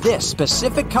found this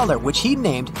specific color which he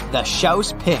named the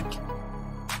Schaus pink.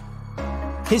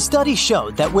 His study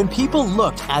showed that when people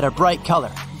looked at a bright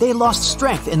color, they lost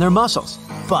strength in their muscles.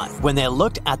 But when they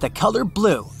looked at the color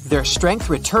blue, their strength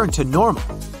returned to normal.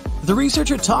 The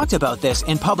researcher talked about this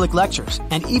in public lectures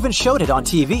and even showed it on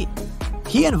TV.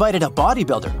 He invited a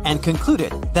bodybuilder and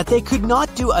concluded that they could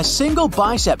not do a single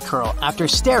bicep curl after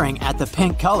staring at the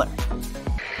pink color.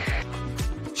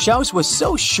 Schaus was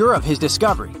so sure of his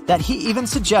discovery that he even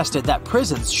suggested that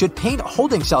prisons should paint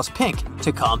holding cells pink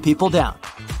to calm people down.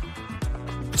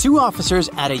 2 officers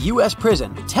at a U.S.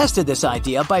 prison tested this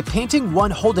idea by painting one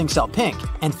holding cell pink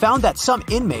and found that some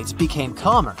inmates became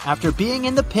calmer after being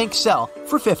in the pink cell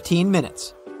for 15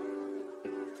 minutes.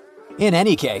 In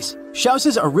any case,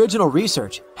 Schaus's original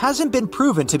research hasn't been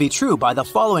proven to be true by the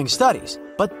following studies,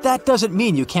 but that doesn't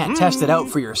mean you can't test it out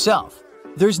for yourself.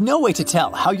 There's no way to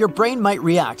tell how your brain might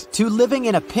react to living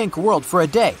in a pink world for a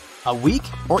day, a week,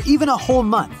 or even a whole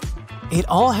month. It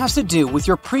all has to do with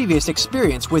your previous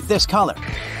experience with this color.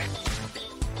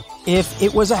 If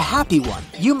it was a happy one,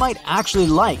 you might actually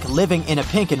like living in a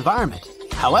pink environment.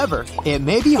 However, it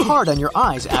may be hard on your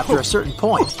eyes after a certain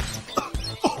point.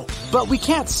 But we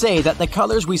can't say that the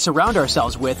colors we surround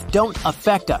ourselves with don't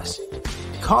affect us.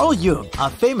 Carl Jung, a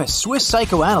famous Swiss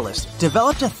psychoanalyst,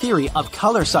 developed a theory of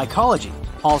color psychology,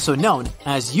 also known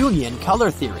as Jungian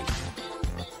color theory.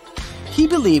 He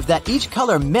believed that each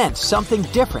color meant something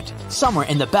different somewhere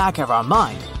in the back of our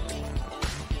mind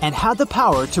and had the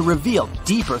power to reveal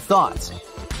deeper thoughts.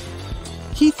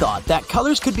 He thought that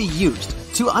colors could be used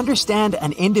to understand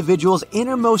an individual's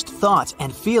innermost thoughts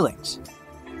and feelings.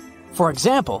 For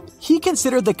example, he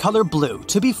considered the color blue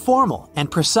to be formal and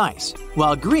precise,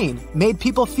 while green made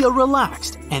people feel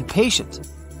relaxed and patient.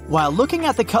 While looking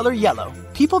at the color yellow,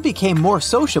 people became more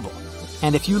sociable,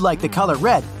 and if you liked the color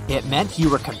red, it meant you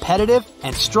were competitive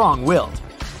and strong-willed.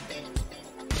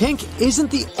 Pink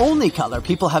isn't the only color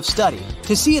people have studied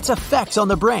to see its effects on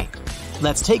the brain.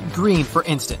 Let's take green for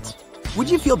instance. Would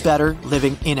you feel better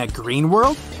living in a green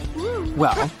world?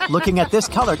 Well, looking at this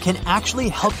color can actually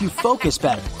help you focus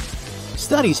better.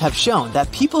 Studies have shown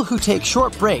that people who take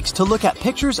short breaks to look at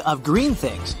pictures of green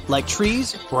things, like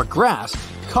trees or grass,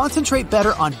 concentrate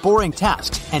better on boring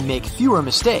tasks and make fewer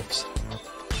mistakes.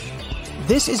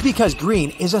 This is because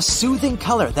green is a soothing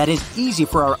color that is easy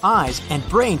for our eyes and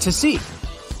brain to see.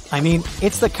 I mean,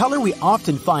 it's the color we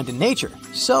often find in nature,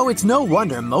 so it's no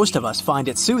wonder most of us find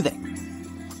it soothing.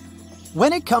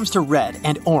 When it comes to red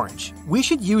and orange, we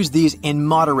should use these in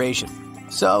moderation.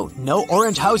 So, no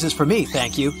orange houses for me,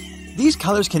 thank you. These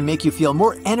colors can make you feel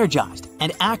more energized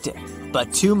and active,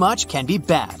 but too much can be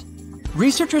bad.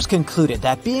 Researchers concluded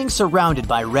that being surrounded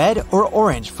by red or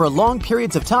orange for long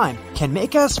periods of time can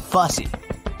make us fussy.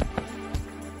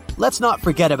 Let's not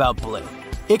forget about blue.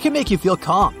 It can make you feel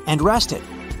calm and rested.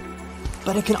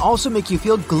 But it can also make you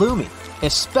feel gloomy,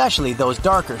 especially those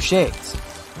darker shades.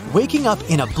 Waking up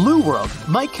in a blue world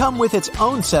might come with its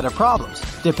own set of problems,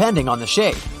 depending on the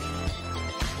shade.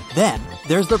 Then,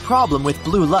 there's the problem with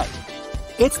blue light.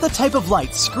 It's the type of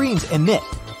light screens emit.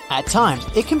 At times,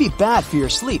 it can be bad for your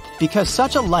sleep because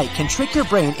such a light can trick your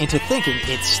brain into thinking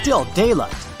it's still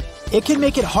daylight. It can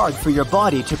make it hard for your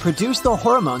body to produce the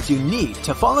hormones you need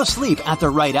to fall asleep at the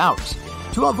right hours.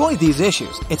 To avoid these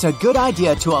issues, it's a good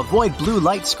idea to avoid blue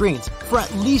light screens for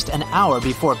at least an hour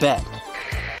before bed.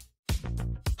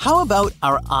 How about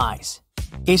our eyes?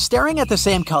 Is staring at the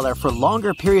same color for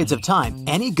longer periods of time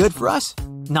any good for us?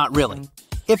 Not really.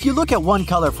 If you look at one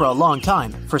color for a long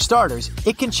time, for starters,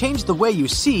 it can change the way you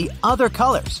see other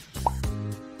colors.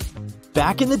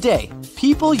 Back in the day,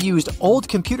 people used old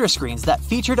computer screens that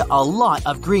featured a lot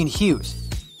of green hues.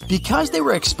 Because they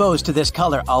were exposed to this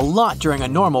color a lot during a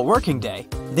normal working day,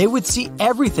 they would see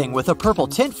everything with a purple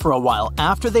tint for a while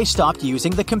after they stopped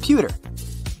using the computer.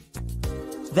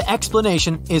 The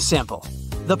explanation is simple.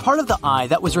 The part of the eye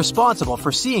that was responsible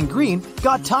for seeing green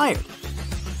got tired.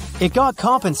 It got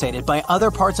compensated by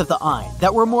other parts of the eye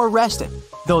that were more rested,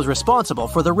 those responsible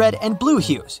for the red and blue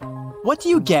hues. What do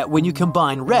you get when you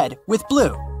combine red with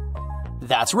blue?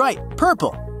 That's right,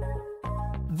 purple.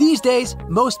 These days,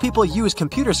 most people use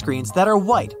computer screens that are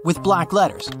white with black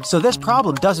letters, so this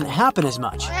problem doesn't happen as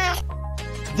much.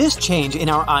 This change in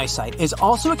our eyesight is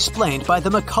also explained by the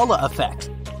McCullough effect.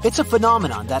 It's a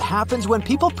phenomenon that happens when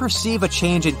people perceive a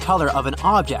change in color of an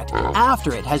object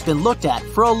after it has been looked at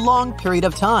for a long period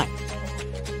of time.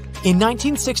 In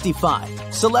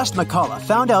 1965, Celeste McCullough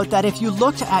found out that if you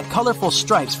looked at colorful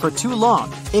stripes for too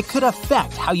long, it could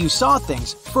affect how you saw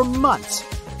things for months.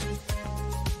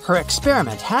 Her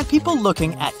experiment had people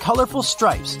looking at colorful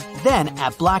stripes, then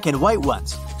at black and white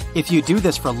ones. If you do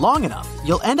this for long enough,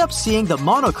 you'll end up seeing the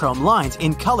monochrome lines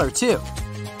in color too.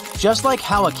 Just like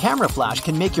how a camera flash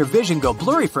can make your vision go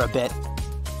blurry for a bit,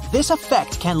 this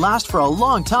effect can last for a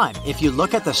long time if you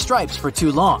look at the stripes for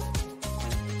too long.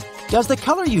 Does the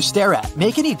color you stare at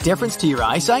make any difference to your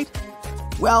eyesight?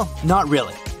 Well, not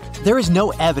really. There is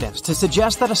no evidence to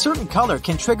suggest that a certain color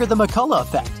can trigger the McCullough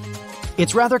effect.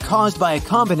 It's rather caused by a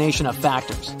combination of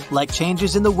factors, like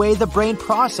changes in the way the brain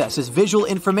processes visual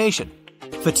information,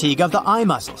 fatigue of the eye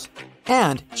muscles,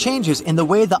 and changes in the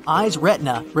way the eye's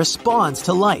retina responds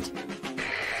to light.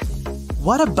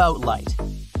 What about light?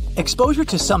 Exposure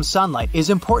to some sunlight is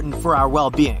important for our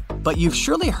well-being, but you've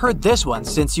surely heard this one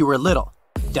since you were little.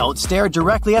 Don't stare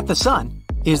directly at the sun.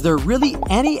 Is there really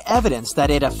any evidence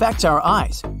that it affects our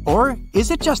eyes, or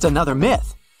is it just another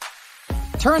myth?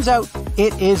 Turns out,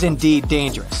 it is indeed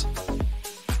dangerous.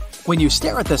 When you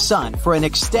stare at the sun for an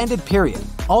extended period,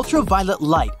 ultraviolet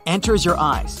light enters your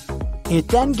eyes. It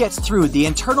then gets through the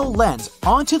internal lens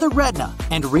onto the retina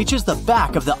and reaches the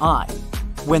back of the eye.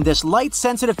 When this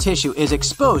light-sensitive tissue is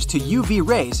exposed to UV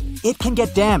rays, it can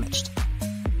get damaged.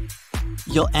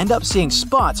 You'll end up seeing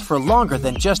spots for longer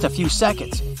than just a few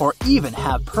seconds, or even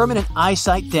have permanent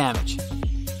eyesight damage.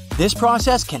 This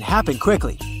process can happen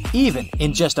quickly, even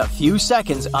in just a few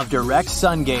seconds of direct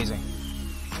sun gazing.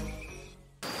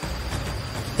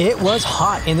 It was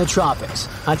hot in the tropics,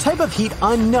 a type of heat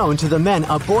unknown to the men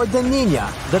aboard the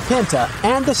Nina, the Pinta,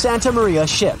 and the Santa Maria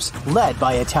ships led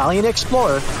by Italian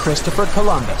explorer Christopher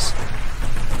Columbus.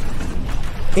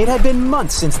 It had been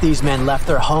months since these men left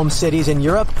their home cities in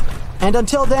Europe. And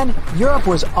until then, Europe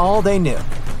was all they knew.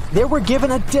 They were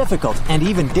given a difficult and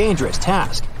even dangerous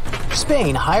task.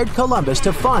 Spain hired Columbus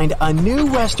to find a new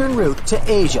western route to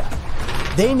Asia.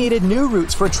 They needed new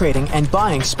routes for trading and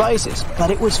buying spices, but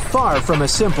it was far from a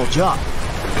simple job.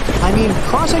 I mean,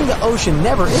 crossing the ocean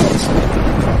never is.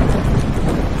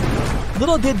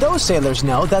 Little did those sailors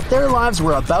know that their lives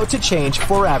were about to change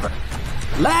forever.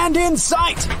 "Land in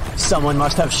sight!" someone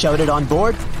must have shouted on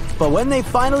board. But when they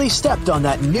finally stepped on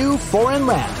that new foreign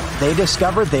land, they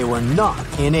discovered they were not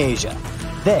in Asia.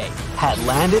 They had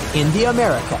landed in the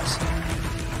Americas.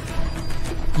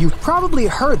 You've probably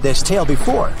heard this tale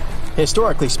before.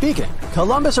 Historically speaking,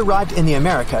 Columbus arrived in the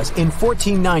Americas in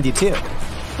 1492.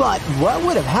 But what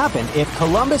would have happened if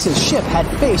Columbus's ship had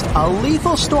faced a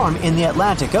lethal storm in the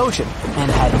Atlantic Ocean and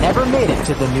had never made it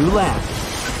to the new land?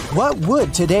 What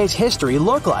would today's history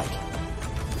look like?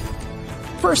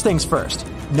 First things first,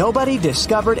 nobody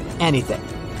discovered anything.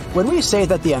 When we say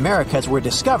that the Americas were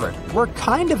discovered, we're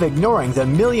kind of ignoring the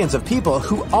millions of people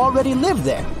who already lived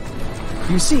there.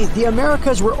 You see, the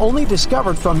Americas were only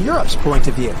discovered from Europe's point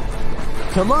of view.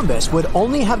 Columbus would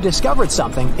only have discovered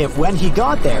something if when he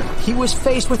got there, he was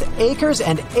faced with acres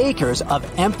and acres of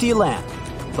empty land.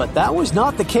 But that was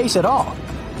not the case at all.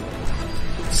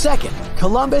 Second,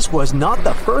 Columbus was not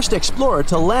the first explorer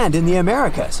to land in the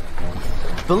Americas.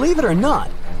 Believe it or not,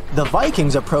 the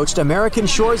Vikings approached American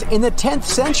shores in the 10th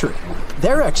century.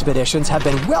 Their expeditions have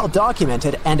been well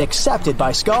documented and accepted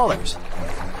by scholars.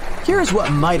 Here's what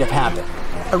might have happened.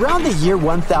 Around the year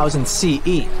 1000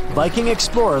 CE, Viking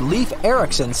explorer Leif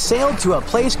Erikson sailed to a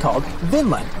place called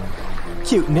Vinland.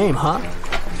 Cute name, huh?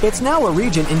 It's now a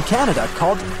region in Canada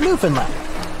called Newfoundland.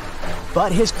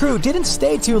 But his crew didn't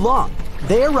stay too long.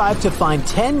 They arrived to find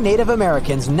 10 Native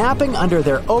Americans napping under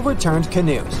their overturned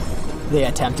canoes. They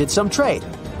attempted some trade,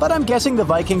 but I'm guessing the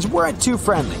Vikings weren't too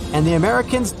friendly and the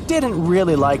Americans didn't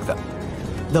really like them.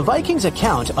 The Vikings'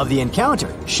 account of the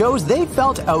encounter shows they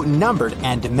felt outnumbered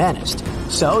and menaced,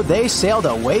 so they sailed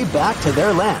away back to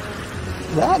their land.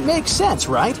 That makes sense,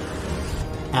 right?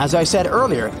 As I said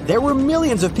earlier, there were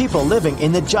millions of people living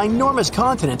in the ginormous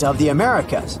continent of the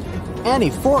Americas.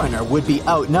 Any foreigner would be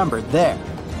outnumbered there.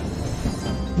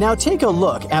 Now take a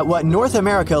look at what North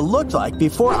America looked like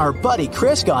before our buddy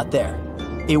Chris got there.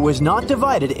 It was not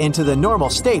divided into the normal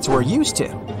states we're used to.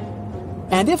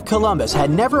 And if Columbus had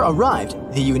never arrived,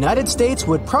 the United States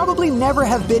would probably never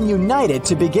have been united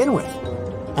to begin with.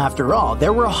 After all,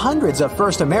 there were hundreds of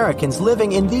first Americans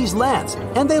living in these lands,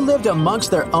 and they lived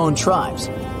amongst their own tribes,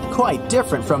 quite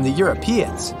different from the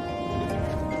Europeans.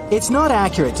 It's not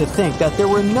accurate to think that there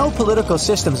were no political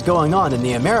systems going on in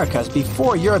the Americas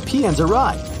before Europeans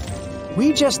arrived.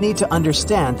 We just need to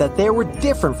understand that they were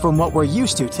different from what we're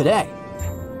used to today.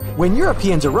 When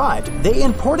Europeans arrived, they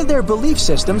imported their belief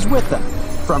systems with them,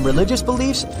 from religious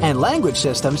beliefs and language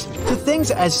systems to things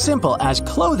as simple as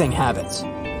clothing habits.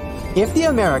 If the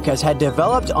Americas had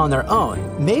developed on their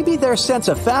own, maybe their sense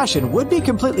of fashion would be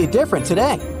completely different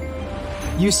today.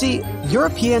 You see,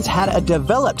 Europeans had a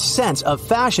developed sense of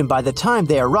fashion by the time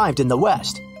they arrived in the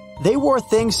West. They wore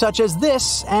things such as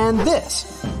this and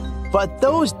this. But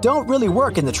those don't really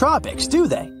work in the tropics, do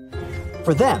they?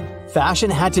 For them, fashion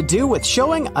had to do with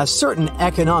showing a certain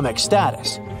economic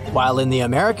status, while in the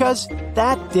Americas,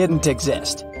 that didn't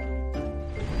exist.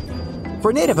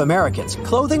 For Native Americans,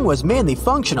 clothing was mainly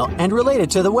functional and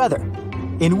related to the weather.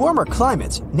 In warmer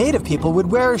climates, Native people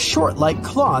would wear short-like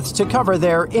cloths to cover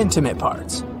their intimate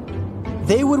parts.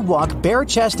 They would walk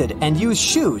bare-chested and use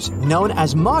shoes known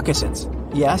as moccasins.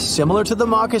 Yes, similar to the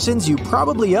moccasins you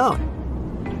probably own.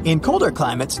 In colder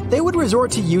climates, they would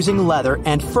resort to using leather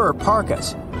and fur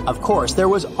parkas. Of course, there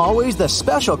was always the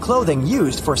special clothing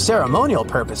used for ceremonial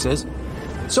purposes.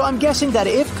 So I'm guessing that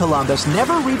if Columbus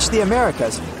never reached the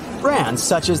Americas, brands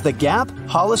such as the Gap,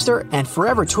 Hollister, and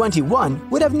Forever 21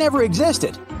 would have never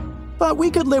existed. But we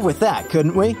could live with that,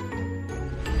 couldn't we?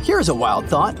 Here's a wild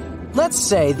thought. Let's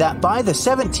say that by the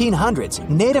 1700s,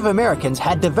 Native Americans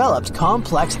had developed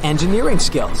complex engineering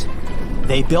skills.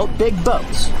 They built big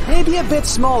boats, maybe a bit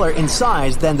smaller in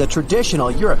size than the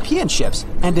traditional European ships,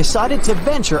 and decided to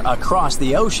venture across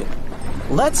the ocean.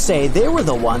 Let's say they were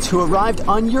the ones who arrived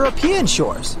on European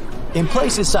shores, in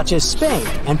places such as Spain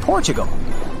and Portugal.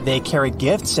 They carried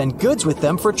gifts and goods with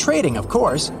them for trading, of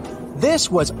course. This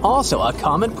was also a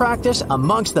common practice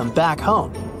amongst them back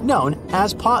home, known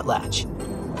as potlatch.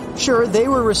 Sure, they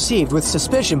were received with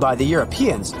suspicion by the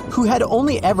Europeans, who had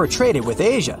only ever traded with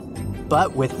Asia.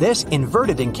 But with this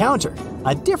inverted encounter,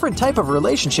 a different type of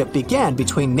relationship began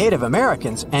between Native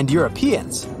Americans and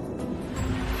Europeans.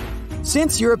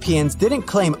 Since Europeans didn't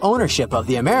claim ownership of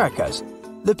the Americas,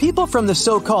 The people from the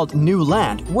so-called New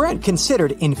Land weren't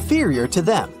considered inferior to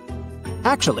them.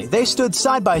 Actually, they stood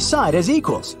side by side as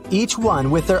equals, each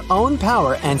one with their own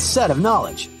power and set of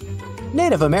knowledge.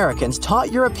 Native Americans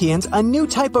taught Europeans a new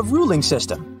type of ruling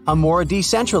system, a more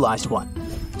decentralized one.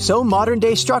 So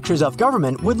modern-day structures of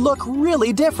government would look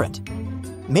really different.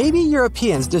 Maybe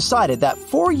Europeans decided that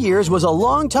 4 years was a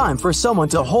long time for someone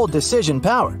to hold decision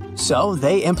power, so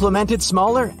they implemented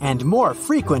smaller and more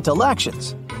frequent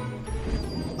elections.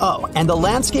 Oh, and the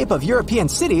landscape of European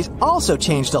cities also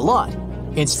changed a lot.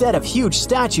 Instead of huge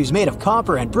statues made of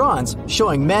copper and bronze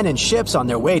showing men in ships on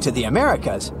their way to the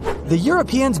Americas, the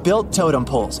Europeans built totem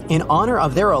poles in honor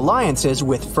of their alliances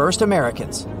with first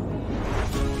Americans.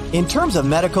 In terms of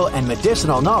medical and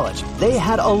medicinal knowledge, they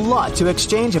had a lot to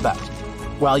exchange about.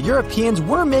 While Europeans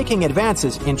were making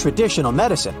advances in traditional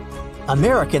medicine,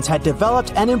 Americans had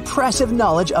developed an impressive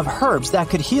knowledge of herbs that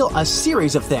could heal a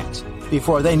series of things.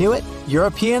 Before they knew it,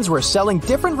 Europeans were selling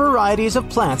different varieties of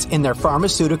plants in their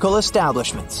pharmaceutical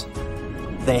establishments.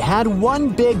 They had one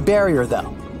big barrier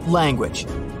though: language.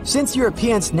 Since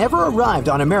Europeans never arrived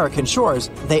on American shores,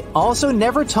 they also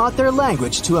never taught their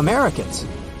language to Americans.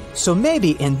 So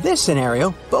maybe in this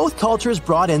scenario, both cultures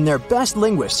brought in their best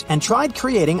linguists and tried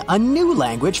creating a new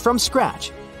language from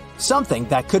scratch. Something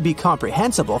that could be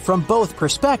comprehensible from both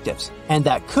perspectives, and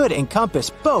that could encompass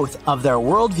both of their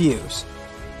worldviews.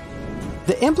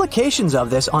 The implications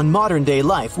of this on modern-day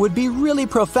life would be really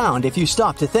profound if you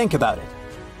stop to think about it.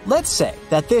 Let's say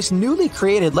that this newly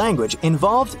created language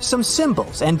involved some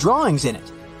symbols and drawings in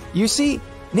it. You see,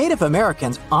 Native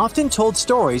Americans often told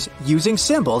stories using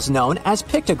symbols known as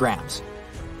pictograms.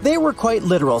 They were quite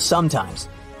literal sometimes.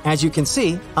 As you can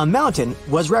see, a mountain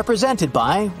was represented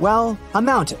by, well, a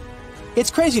mountain.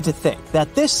 It's crazy to think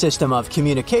that this system of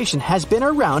communication has been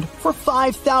around for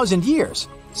 5,000 years,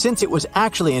 since it was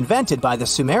actually invented by the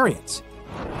Sumerians.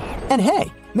 And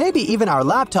hey, maybe even our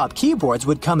laptop keyboards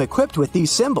would come equipped with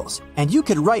these symbols, and you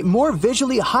could write more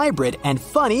visually hybrid and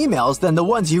fun emails than the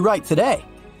ones you write today.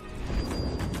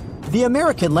 The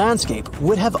American landscape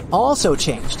would have also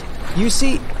changed. You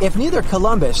see, if neither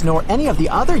Columbus nor any of the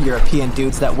other European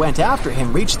dudes that went after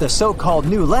him reached the so-called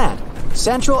New Land,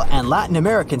 Central and Latin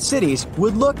American cities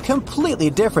would look completely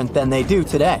different than they do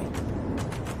today.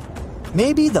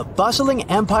 Maybe the bustling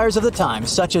empires of the time,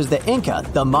 such as the Inca,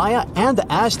 the Maya, and the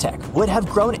Aztec, would have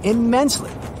grown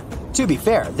immensely. To be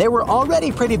fair, they were already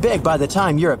pretty big by the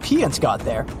time Europeans got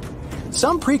there.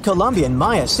 Some pre-Columbian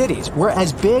Maya cities were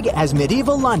as big as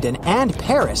medieval London and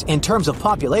Paris in terms of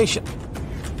population.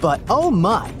 But oh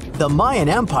my, the Mayan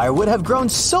Empire would have grown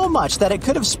so much that it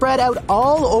could have spread out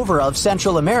all over of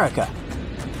Central America.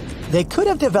 They could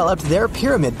have developed their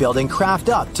pyramid building craft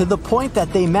up to the point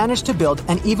that they managed to build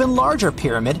an even larger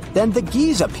pyramid than the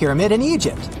Giza pyramid in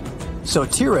Egypt. So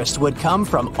tourists would come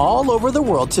from all over the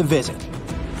world to visit.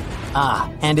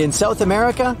 And in South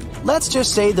America, let's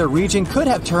just say the region could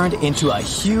have turned into a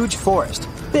huge forest,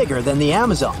 bigger than the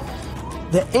Amazon.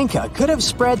 The Inca could have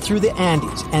spread through the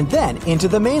Andes and then into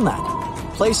the mainland.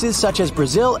 Places such as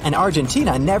Brazil and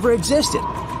Argentina never existed.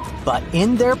 But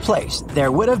in their place,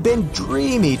 there would have been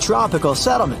dreamy tropical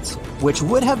settlements, which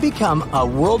would have become a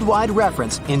worldwide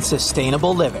reference in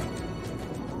sustainable living.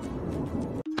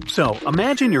 So,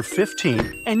 imagine you're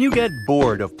 15 and you get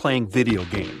bored of playing video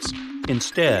games.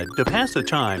 Instead, to pass the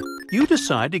time, you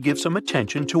decide to give some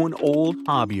attention to an old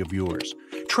hobby of yours,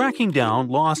 tracking down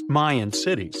lost Mayan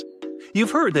cities.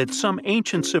 You've heard that some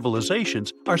ancient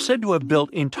civilizations are said to have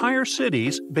built entire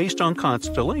cities based on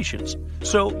constellations,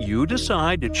 so you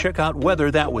decide to check out whether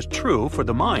that was true for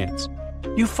the Mayans.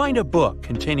 You find a book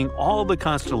containing all the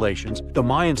constellations the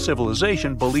Mayan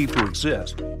civilization believed to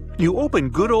exist. You open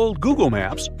good old Google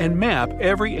Maps and map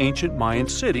every ancient Mayan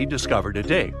city discovered to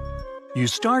date. You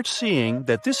start seeing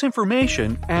that this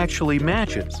information actually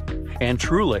matches. And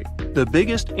truly, the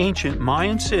biggest ancient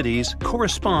Mayan cities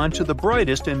correspond to the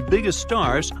brightest and biggest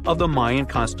stars of the Mayan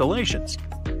constellations.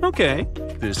 Okay,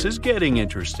 this is getting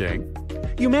interesting.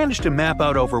 You manage to map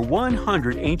out over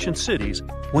 100 ancient cities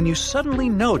when you suddenly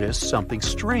notice something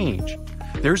strange.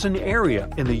 There's an area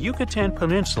in the Yucatan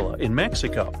Peninsula in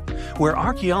Mexico where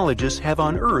archaeologists have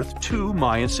unearthed 2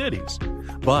 Mayan cities.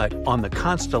 But on the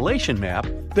constellation map,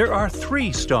 there are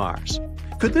 3 stars.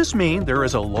 Could this mean there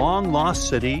is a long-lost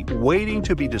city waiting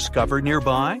to be discovered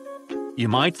nearby? You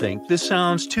might think this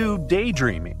sounds too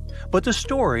daydreaming, but the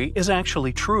story is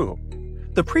actually true.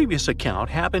 The previous account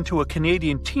happened to a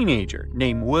Canadian teenager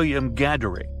named William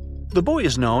Gaddery. The boy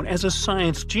is known as a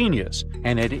science genius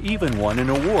and had even won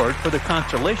an award for the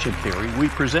constellation theory we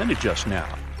presented just now.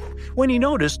 When he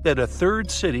noticed that a 3rd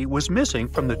city was missing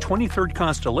from the 23rd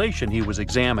constellation he was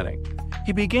examining,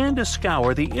 He began to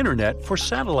scour the internet for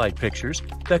satellite pictures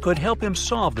that could help him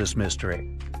solve this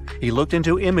mystery. He looked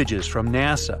into images from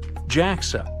NASA,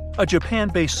 JAXA, a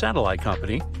Japan-based satellite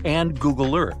company, and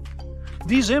Google Earth.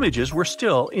 These images were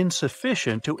still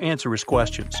insufficient to answer his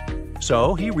questions,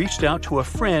 so he reached out to a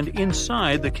friend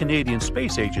inside the Canadian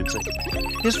Space Agency.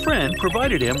 His friend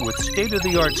provided him with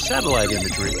state-of-the-art satellite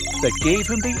imagery that gave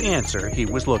him the answer he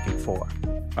was looking for.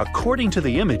 According to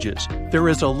the images, there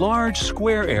is a large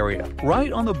square area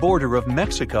right on the border of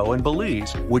Mexico and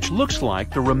Belize, which looks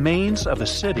like the remains of a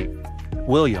city.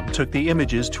 William took the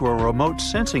images to a remote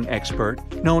sensing expert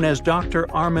known as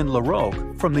Dr. Armand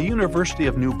Larocque from the University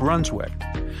of New Brunswick.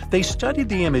 They studied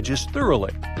the images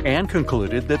thoroughly and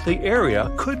concluded that the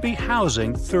area could be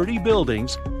housing 30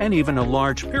 buildings and even a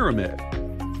large pyramid.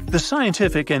 The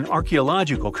scientific and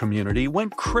archaeological community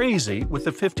went crazy with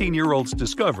the 15-year-old's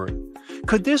discovery.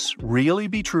 Could this really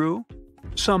be true?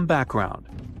 Some background.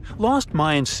 Lost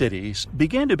Mayan cities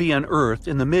began to be unearthed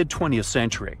in the mid-20th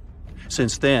century.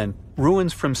 Since then,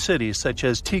 ruins from cities such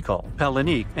as Tikal,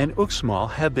 Palenque, and Uxmal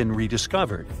have been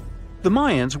rediscovered. The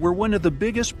Mayans were one of the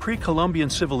biggest pre-Columbian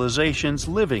civilizations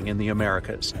living in the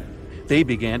Americas. They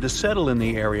began to settle in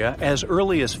the area as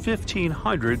early as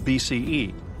 1500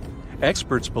 BCE.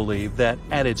 Experts believe that,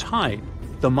 at its height,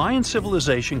 the Mayan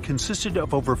civilization consisted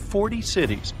of over 40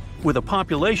 cities, with a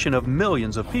population of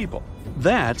millions of people.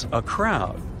 That's a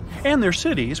crowd. And their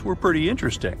cities were pretty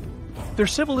interesting. Their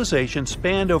civilization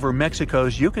spanned over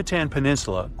Mexico's Yucatan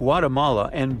Peninsula, Guatemala,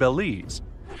 and Belize.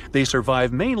 They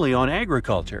survived mainly on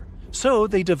agriculture, so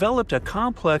they developed a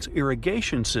complex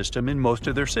irrigation system in most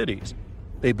of their cities.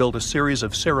 They built a series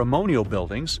of ceremonial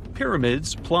buildings,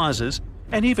 pyramids, plazas,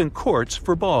 and even courts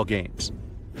for ball games.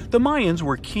 The Mayans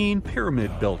were keen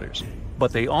pyramid builders,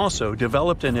 but they also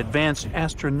developed an advanced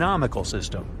astronomical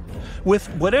system. With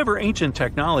whatever ancient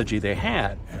technology they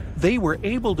had, they were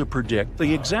able to predict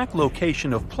the exact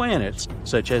location of planets,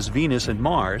 such as Venus and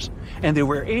Mars, and they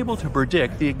were able to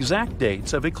predict the exact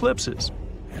dates of eclipses.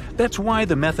 That's why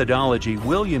the methodology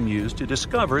William used to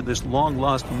discover this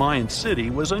long-lost Mayan city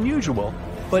was unusual,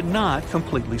 but not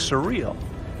completely surreal.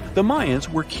 The Mayans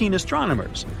were keen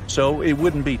astronomers, so it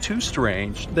wouldn't be too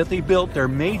strange that they built their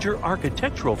major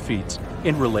architectural feats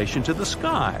in relation to the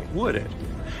sky, would it?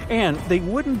 And they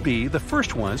wouldn't be the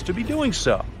first ones to be doing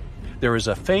so. There is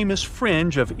a famous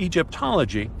fringe of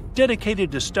Egyptology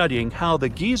dedicated to studying how the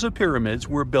Giza pyramids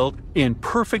were built in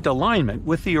perfect alignment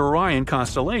with the Orion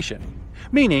constellation,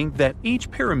 meaning that each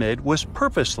pyramid was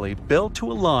purposely built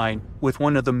to align with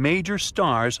one of the major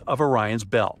stars of Orion's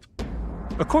belt.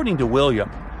 According to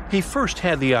William, he first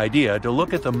had the idea to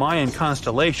look at the Mayan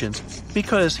constellations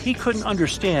because he couldn't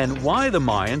understand why the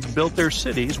Mayans built their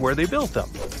cities where they built them.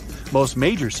 Most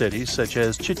major cities, such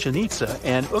as Chichen Itza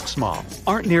and Uxmal,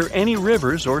 aren't near any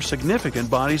rivers or significant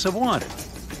bodies of water.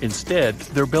 Instead,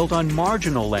 they're built on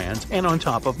marginal lands and on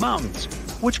top of mountains,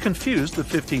 which confused the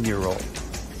 15-year-old.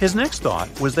 His next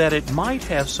thought was that it might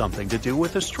have something to do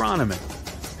with astronomy.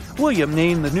 William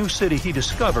named the new city he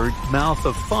discovered Mouth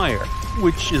of Fire,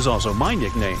 which is also my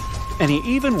nickname, and he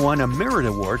even won a merit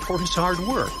award for his hard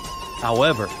work.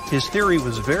 However, his theory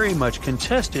was very much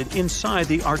contested inside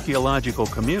the archaeological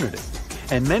community,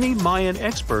 and many Mayan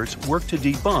experts worked to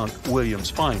debunk William's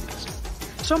findings.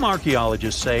 Some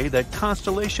archaeologists say that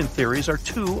constellation theories are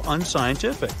too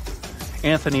unscientific.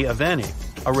 Anthony Aveni,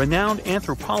 a renowned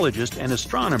anthropologist and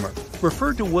astronomer,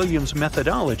 referred to William's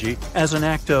methodology as an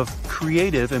act of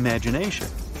creative imagination.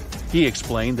 He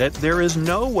explained that there is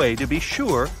no way to be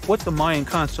sure what the Mayan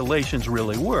constellations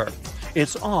really were.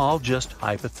 It's all just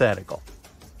hypothetical.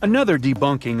 Another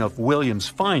debunking of William's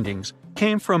findings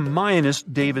came from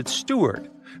Mayanist David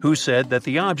Stewart, who said that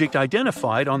the object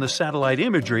identified on the satellite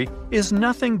imagery is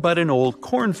nothing but an old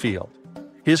cornfield.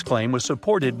 His claim was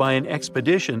supported by an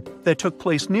expedition that took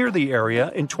place near the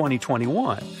area in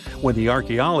 2021, when the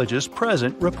archaeologists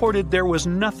present reported there was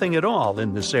nothing at all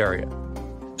in this area.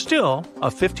 Still, a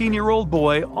 15-year-old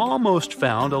boy almost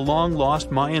found a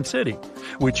long-lost Mayan city,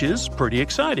 which is pretty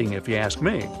exciting if you ask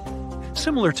me.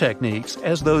 Similar techniques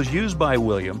as those used by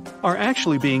William are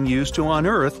actually being used to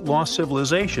unearth lost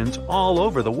civilizations all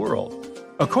over the world.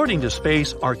 According to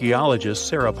space archaeologist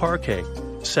Sarah Parquet,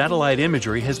 satellite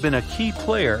imagery has been a key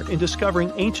player in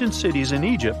discovering ancient cities in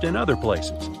Egypt and other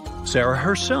places. Sarah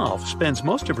herself spends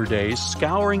most of her days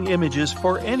scouring images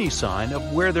for any sign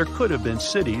of where there could have been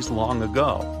cities long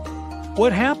ago.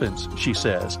 What happens, she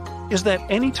says, is that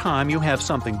any time you have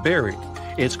something buried,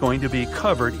 it's going to be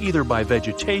covered either by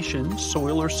vegetation,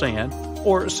 soil or sand,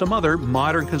 or some other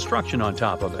modern construction on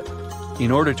top of it.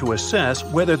 In order to assess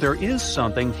whether there is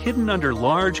something hidden under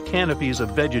large canopies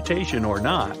of vegetation or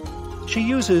not, She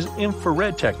uses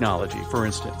infrared technology, for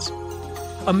instance.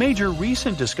 A major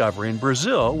recent discovery in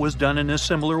Brazil was done in a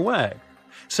similar way.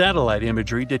 Satellite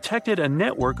imagery detected a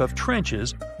network of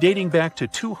trenches dating back to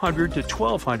 200 to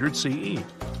 1200 CE.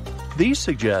 These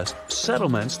suggest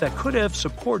settlements that could have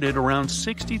supported around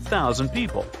 60,000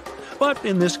 people. But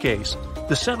in this case,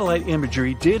 the satellite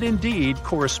imagery did indeed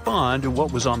correspond to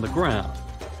what was on the ground.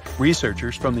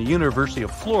 Researchers from the University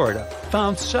of Florida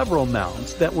found several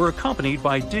mounds that were accompanied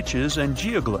by ditches and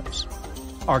geoglyphs.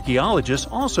 Archaeologists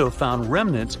also found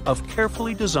remnants of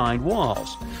carefully designed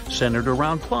walls, centered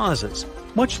around plazas,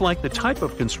 much like the type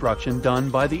of construction done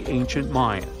by the ancient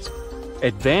Mayans.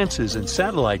 Advances in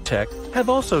satellite tech have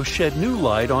also shed new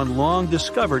light on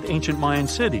long-discovered ancient Mayan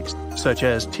cities, such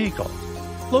as Tikal.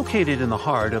 Located in the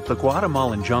heart of the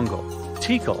Guatemalan jungle,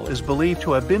 Tikal is believed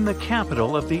to have been the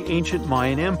capital of the ancient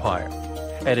Mayan Empire.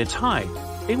 At its height,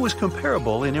 it was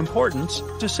comparable in importance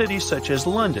to cities such as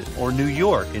London or New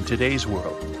York in today's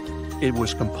world. It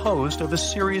was composed of a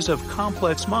series of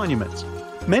complex monuments,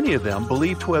 many of them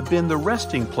believed to have been the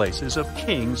resting places of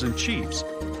kings and chiefs.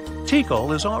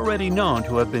 Tikal is already known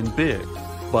to have been big,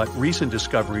 but recent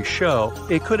discoveries show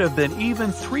it could have been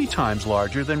even 3 times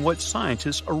larger than what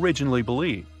scientists originally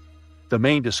believed. The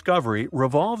main discovery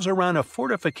revolves around a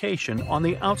fortification on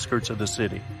the outskirts of the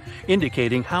city,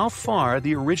 indicating how far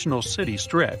the original city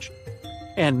stretched.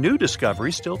 And new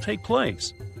discoveries still take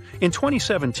place. In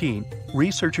 2017,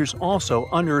 researchers also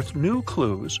unearthed new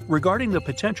clues regarding the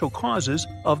potential causes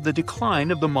of the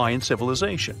decline of the Mayan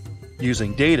civilization.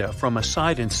 Using data from a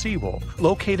site in Cebu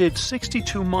located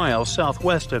 62 miles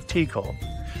southwest of Tikal,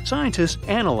 scientists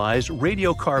analyzed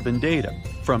radiocarbon data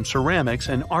from ceramics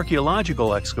and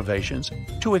archaeological excavations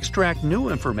to extract new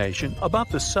information about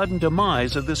the sudden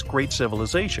demise of this great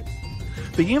civilization.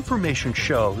 The information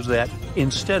shows that,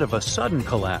 instead of a sudden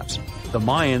collapse, the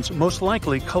Mayans most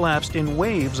likely collapsed in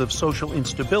waves of social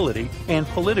instability and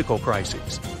political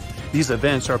crises. These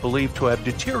events are believed to have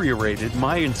deteriorated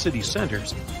Mayan city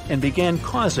centers and began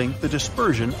causing the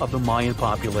dispersion of the Mayan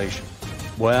population.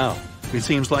 Wow, it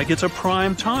seems like it's a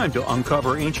prime time to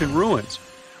uncover ancient ruins.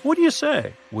 What do you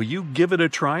say? Will you give it a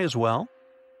try as well?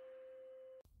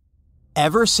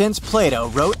 Ever since Plato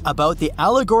wrote about the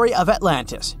allegory of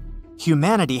Atlantis,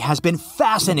 humanity has been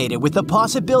fascinated with the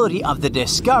possibility of the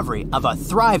discovery of a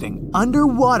thriving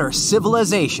underwater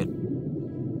civilization.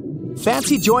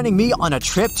 Fancy joining me on a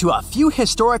trip to a few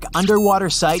historic underwater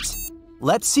sites?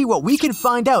 Let's see what we can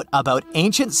find out about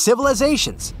ancient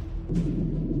civilizations.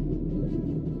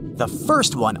 The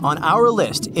first one on our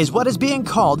list is what is being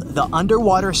called the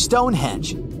underwater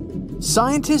Stonehenge.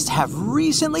 Scientists have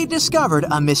recently discovered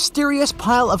a mysterious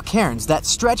pile of cairns that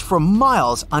stretch for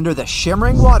miles under the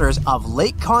shimmering waters of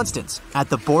Lake Constance at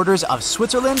the borders of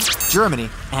Switzerland, Germany,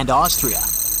 and Austria.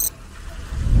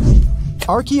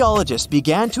 Archaeologists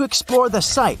began to explore the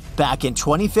site back in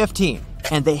 2015,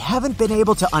 and they haven't been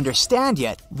able to understand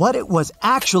yet what it was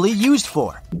actually used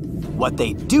for. What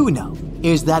they do know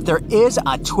is that there is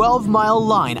a 12-mile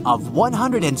line of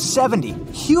 170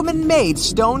 human-made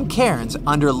stone cairns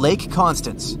under Lake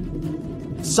Constance.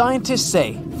 Scientists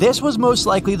say this was most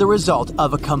likely the result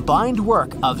of a combined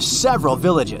work of several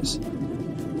villages.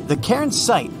 The cairn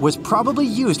site was probably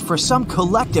used for some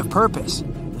collective purpose.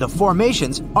 The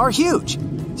formations are huge.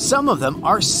 Some of them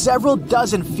are several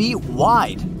dozen feet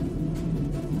wide.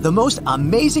 The most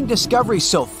amazing discovery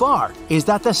so far is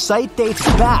that the site dates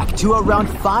back to around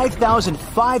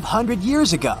 5,500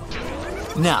 years ago.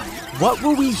 Now, what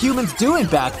were we humans doing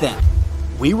back then?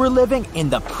 We were living in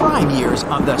the prime years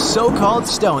of the so-called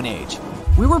Stone Age.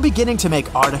 We were beginning to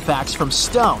make artifacts from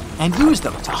stone and use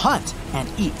them to hunt and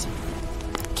eat.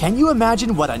 Can you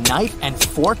imagine what a knife and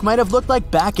fork might have looked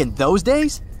like back in those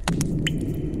days?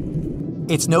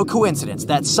 It's no coincidence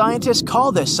that scientists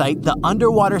call this site the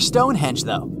underwater Stonehenge,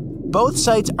 though. Both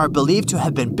sites are believed to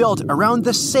have been built around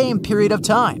the same period of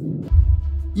time.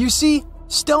 You see,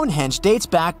 Stonehenge dates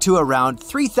back to around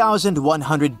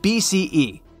 3100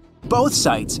 BCE. Both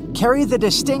sites carry the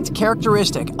distinct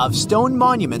characteristic of stone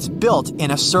monuments built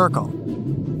in a circle.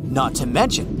 Not to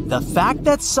mention the fact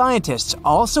that scientists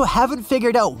also haven't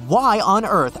figured out why on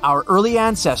Earth our early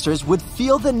ancestors would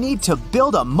feel the need to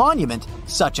build a monument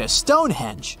such as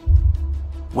Stonehenge.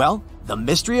 Well, the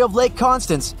mystery of Lake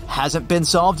Constance hasn't been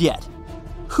solved yet.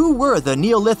 Who were the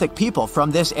Neolithic people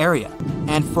from this area?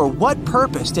 And for what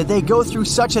purpose did they go through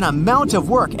such an amount of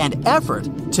work and effort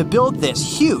to build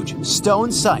this huge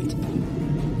stone site?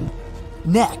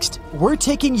 Next, we're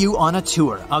taking you on a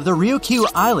tour of the Ryukyu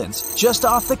Islands just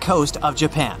off the coast of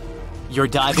Japan. You're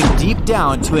diving deep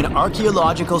down to an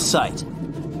archaeological site.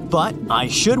 But I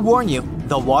should warn you,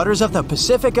 the waters of the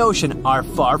Pacific Ocean are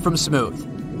far from smooth.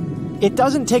 It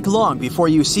doesn't take long before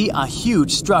you see a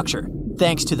huge structure,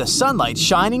 thanks to the sunlight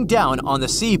shining down on the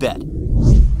seabed.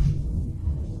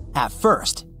 At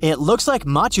first, it looks like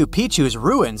Machu Picchu's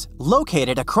ruins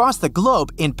located across the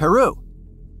globe in Peru.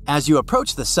 As you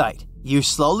approach the site, you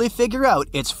slowly figure out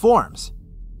its forms.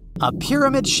 A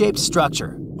pyramid-shaped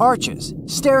structure, arches,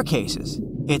 staircases.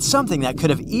 It's something that could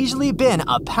have easily been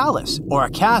a palace or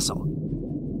a castle.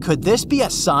 Could this be a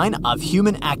sign of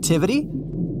human activity?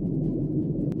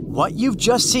 What you've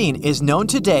just seen is known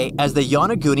today as the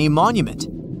Yonaguni Monument.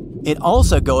 It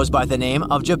also goes by the name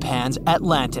of Japan's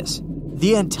Atlantis.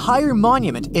 The entire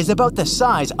monument is about the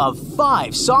size of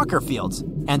 5 soccer fields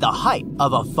and the height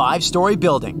of a 5-story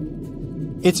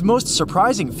building. Its most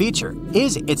surprising feature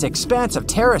is its expanse of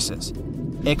terraces.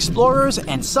 Explorers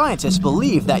and scientists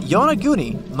believe that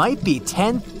Yonaguni might be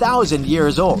 10,000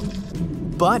 years old.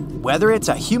 But whether it's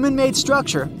a human-made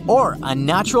structure or a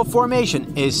natural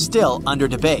formation is still under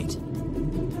debate.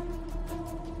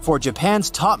 For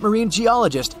Japan's top marine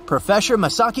geologist, Professor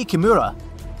Masaki Kimura,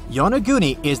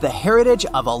 Yonaguni is the heritage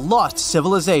of a lost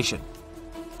civilization.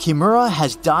 Kimura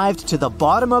has dived to the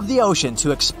bottom of the ocean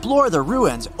to explore the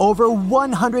ruins over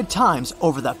 100 times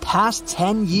over the past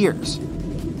 10 years.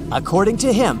 According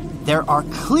to him, there are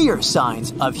clear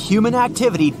signs of human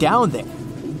activity down there.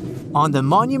 On the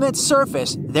monument's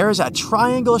surface, there is a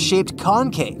triangle-shaped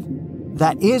concave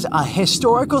that is a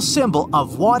historical symbol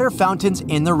of water fountains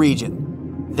in the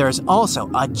region. There's also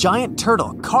a giant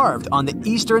turtle carved on the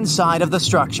eastern side of the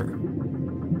structure.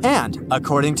 And,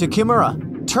 according to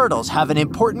Kimura, turtles have an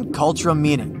important cultural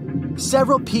meaning.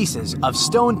 Several pieces of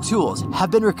stone tools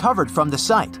have been recovered from the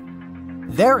site.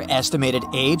 Their estimated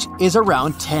age is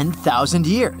around 10,000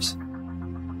 years.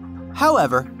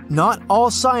 However, not all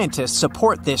scientists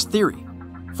support this theory.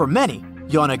 For many,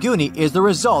 Yonaguni is the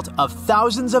result of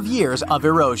thousands of years of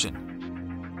erosion.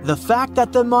 The fact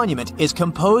that the monument is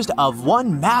composed of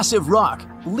one massive rock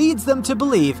leads them to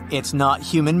believe it's not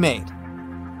human-made.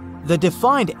 The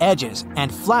defined edges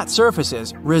and flat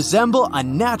surfaces resemble a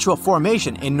natural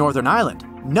formation in Northern Ireland,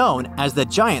 known as the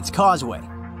Giant's Causeway.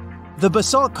 The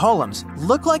basalt columns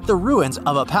look like the ruins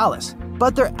of a palace,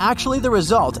 but they're actually the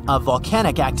result of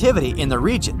volcanic activity in the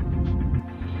region.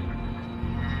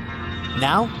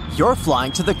 Now, you're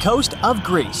flying to the coast of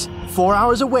Greece, 4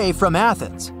 hours away from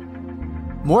Athens.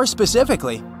 More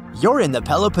specifically, you're in the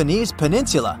Peloponnese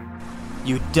Peninsula.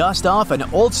 You dust off an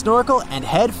old snorkel and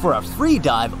head for a free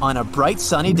dive on a bright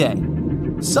sunny day.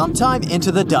 Sometime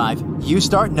into the dive, you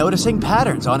start noticing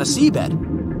patterns on a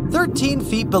seabed. 13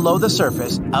 feet below the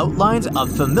surface, outlines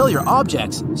of familiar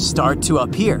objects start to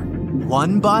appear,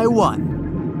 one by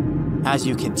one. As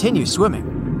you continue swimming,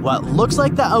 what looks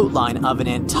like the outline of an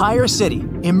entire city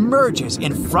emerges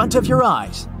in front of your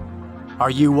eyes. Are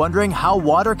you wondering how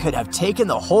water could have taken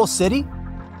the whole city?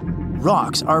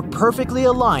 Rocks are perfectly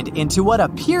aligned into what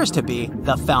appears to be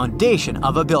the foundation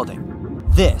of a building.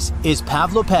 This is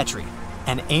Pavlopetri,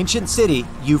 an ancient city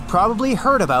you've probably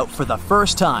heard about for the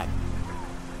first time.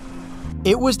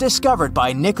 It was discovered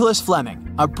by Nicholas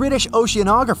Fleming, a British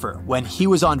oceanographer, when he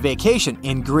was on vacation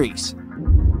in Greece.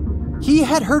 He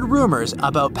had heard rumors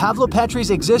about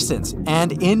Pavlopetri's existence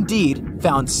and indeed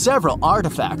found several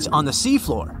artifacts on the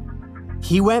seafloor.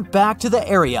 He went back to the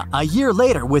area a year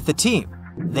later with the team.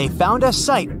 They found a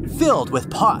site filled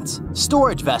with pots,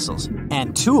 storage vessels,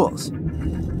 and tools.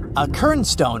 A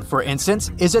kernstone, for instance,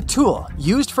 is a tool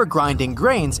used for grinding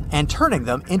grains and turning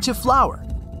them into flour.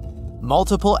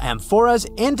 Multiple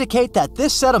amphoras indicate that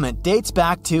this settlement dates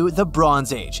back to the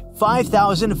Bronze Age,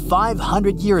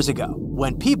 5,500 years ago,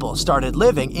 when people started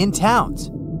living in towns.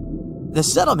 The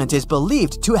settlement is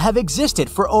believed to have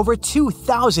existed for over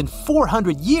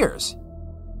 2,400 years.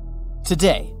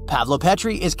 Today,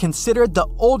 Pavlopetri is considered the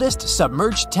oldest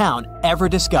submerged town ever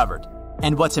discovered,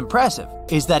 and what's impressive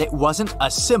is that it wasn't a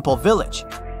simple village.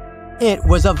 It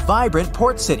was a vibrant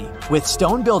port city with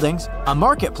stone buildings, a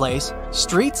marketplace,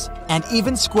 streets, and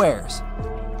even squares.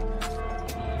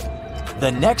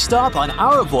 The next stop on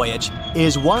our voyage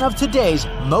is one of today's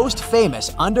most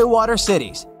famous underwater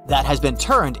cities that has been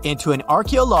turned into an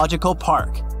archaeological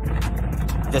park.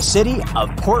 The city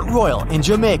of Port Royal in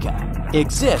Jamaica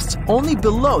exists only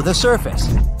below the surface,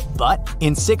 but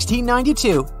in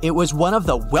 1692 it was one of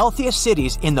the wealthiest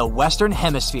cities in the Western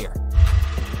Hemisphere.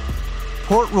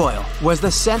 Port Royal was the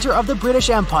center of the British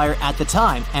Empire at the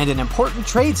time and an important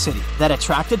trade city that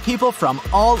attracted people from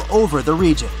all over the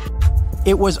region.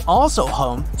 It was also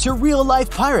home to real-life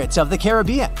pirates of the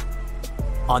Caribbean.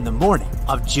 On the morning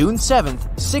of June 7,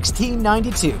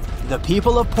 1692, the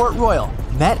people of Port Royal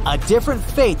met a different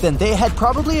fate than they had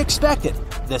probably expected.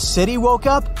 the city woke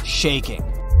up shaking.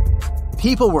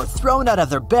 People were thrown out of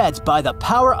their beds by the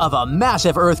power of a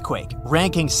massive earthquake,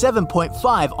 ranking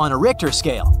 7.5 on a Richter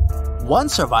scale. One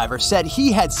survivor said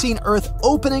he had seen Earth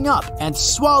opening up and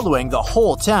swallowing the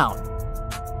whole town.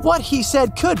 What he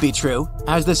said could be true,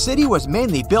 as the city was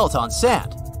mainly built on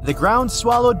sand. The ground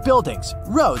swallowed buildings,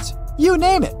 roads, you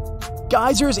name it.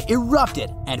 Geysers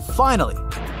erupted, and finally,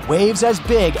 waves as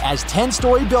big as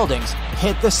 10-story buildings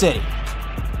hit the city.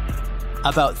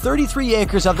 About 33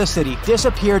 acres of the city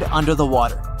disappeared under the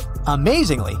water.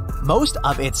 Amazingly, most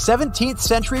of its 17th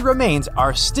century remains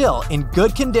are still in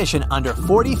good condition under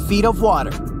 40 feet of water.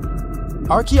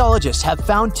 Archaeologists have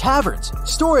found taverns,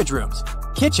 storage rooms,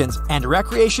 kitchens, and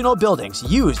recreational buildings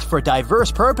used for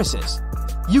diverse purposes.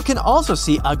 You can also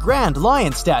see a grand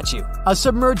lion statue, a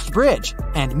submerged bridge,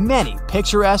 and many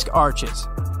picturesque arches.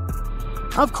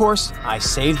 Of course, I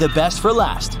saved the best for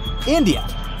last: India.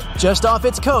 Just off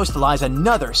its coast lies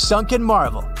another sunken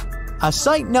marvel. A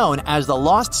site known as the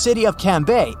Lost City of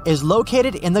Cambay is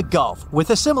located in the Gulf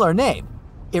with a similar name.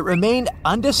 It remained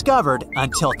undiscovered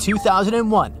until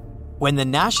 2001, when the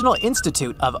National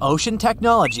Institute of Ocean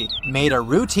Technology made a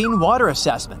routine water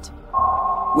assessment.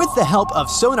 With the help of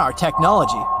sonar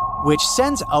technology, which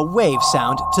sends a wave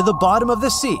sound to the bottom of the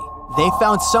sea, they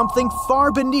found something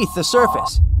far beneath the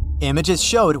surface. Images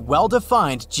showed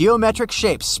well-defined geometric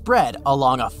shapes spread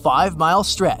along a 5-mile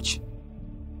stretch.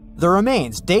 The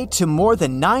remains date to more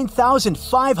than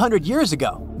 9,500 years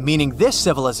ago, meaning this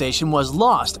civilization was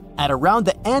lost at around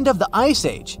the end of the Ice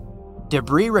Age.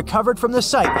 Debris recovered from the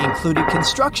site included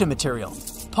construction material,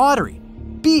 pottery,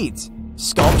 beads,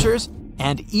 sculptures,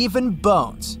 and even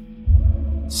bones.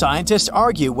 Scientists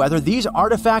argue whether these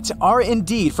artifacts are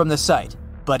indeed from the site,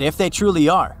 but if they truly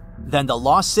are, then the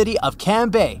lost city of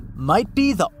Cambay might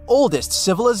be the oldest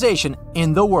civilization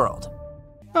in the world.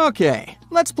 Okay,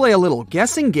 let's play a little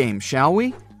guessing game, shall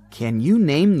we? Can you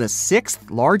name the 6th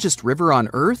largest river on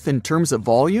Earth in terms of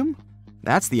volume?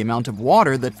 That's the amount of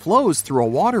water that flows through a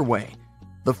waterway.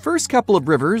 The first couple of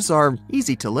rivers are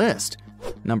easy to list.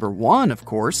 Number 1, of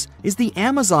course, is the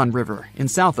Amazon River in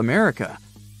South America.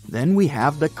 Then we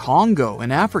have the Congo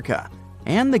in Africa,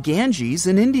 and the Ganges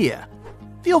in India.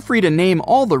 Feel free to name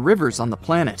all the rivers on the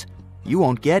planet. You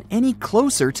won't get any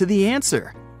closer to the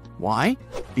answer. Why?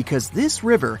 Because this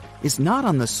river is not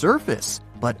on the surface,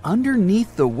 but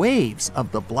underneath the waves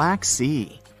of the Black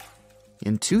Sea.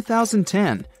 In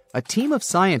 2010, a team of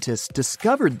scientists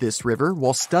discovered this river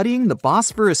while studying the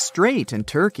Bosphorus Strait in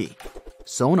Turkey.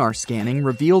 Sonar scanning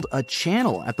revealed a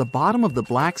channel at the bottom of the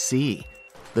Black Sea.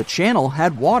 The channel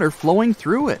had water flowing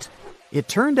through it. It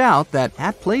turned out that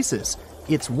at places,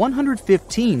 it's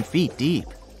 115 feet deep.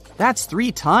 That's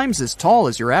 3 times as tall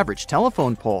as your average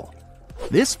telephone pole.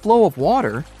 This flow of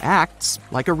water acts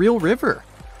like a real river.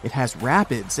 It has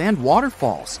rapids and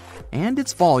waterfalls, and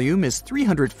its volume is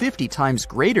 350 times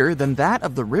greater than that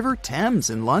of the River Thames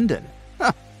in London.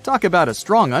 Talk about a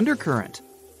strong undercurrent.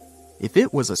 If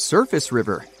it was a surface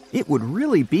river, it would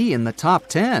really be in the top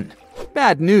 10.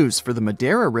 Bad news for the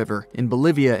Madeira River in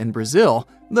Bolivia and Brazil,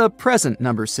 the present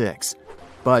number 6.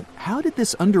 But how did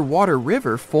this underwater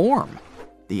river form?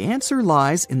 The answer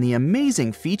lies in the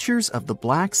amazing features of the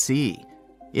Black Sea.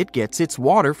 It gets its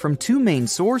water from 2 main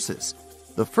sources.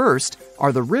 The first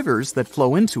are the rivers that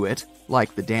flow into it,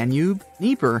 like the Danube,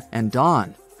 Dnieper, and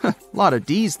Don. Lot of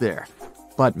D's there.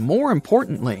 But more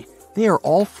importantly, they are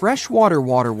all freshwater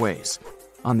waterways.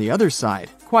 On the other side,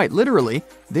 quite literally,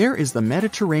 there is the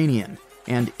Mediterranean,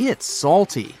 and it's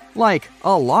salty, like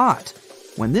a lot.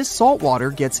 When this salt water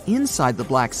gets inside the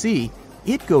Black Sea,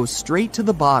 it goes straight to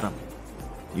the bottom.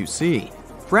 You see,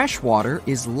 fresh water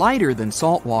is lighter than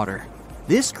salt water.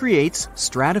 This creates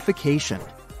stratification.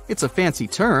 It's a fancy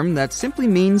term that simply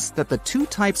means that the 2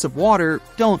 types of water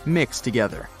don't mix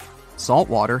together. Salt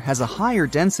water has a higher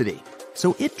density,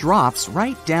 so it drops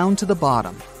right down to the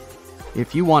bottom.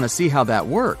 If you want to see how that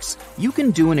works, you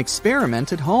can do an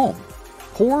experiment at home.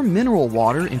 Pour mineral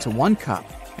water into 1 cup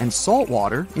and salt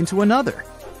water into another.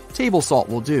 Table salt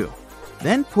will do.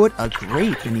 Then put a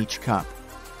grape in each cup.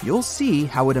 You'll see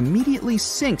how it immediately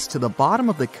sinks to the bottom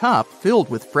of the cup filled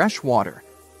with fresh water.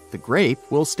 The grape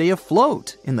will stay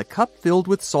afloat in the cup filled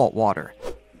with salt water.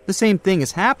 The same thing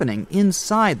is happening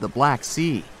inside the Black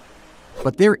Sea.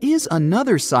 But there is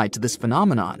another side to this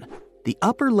phenomenon. The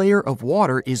upper layer of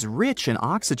water is rich in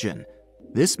oxygen.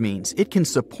 This means it can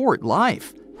support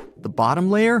life. The bottom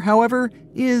layer, however,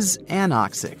 is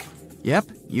anoxic. Yep,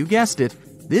 you guessed it.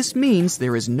 This means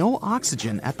there is no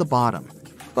oxygen at the bottom.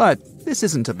 But this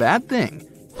isn't a bad thing.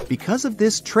 Because of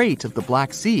this trait of the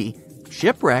Black Sea,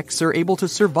 shipwrecks are able to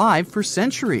survive for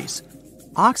centuries.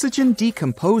 Oxygen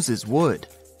decomposes wood.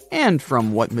 And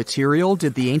from what material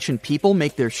did the ancient people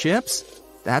make their ships?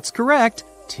 That's correct,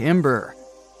 timber.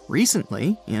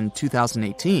 Recently, in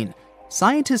 2018,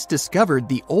 scientists discovered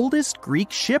the oldest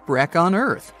Greek shipwreck on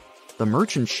Earth. The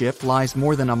merchant ship lies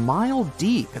more than a mile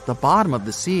deep at the bottom of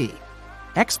the sea.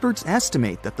 Experts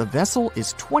estimate that the vessel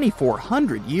is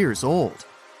 2,400 years old.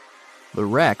 The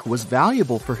wreck was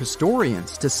valuable for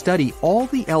historians to study all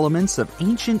the elements of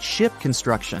ancient ship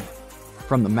construction.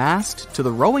 From the mast to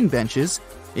the rowing benches,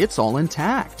 it's all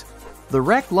intact. The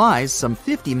wreck lies some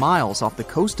 50 miles off the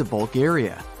coast of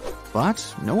Bulgaria,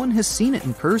 but no one has seen it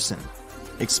in person.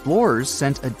 Explorers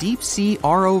sent a deep-sea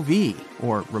ROV,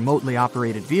 or remotely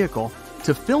operated vehicle,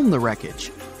 to film the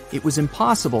wreckage. It was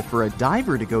impossible for a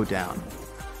diver to go down.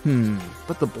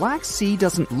 But the Black Sea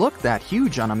doesn't look that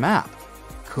huge on a map.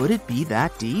 Could it be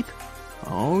that deep?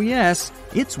 Oh yes,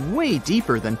 it's way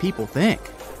deeper than people think.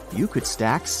 You could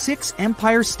stack 6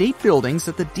 Empire State Buildings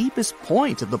at the deepest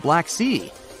point of the Black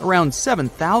Sea, around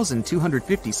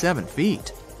 7,257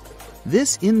 feet.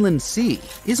 This inland sea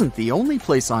isn't the only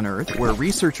place on Earth where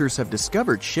researchers have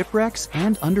discovered shipwrecks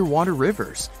and underwater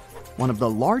rivers. One of the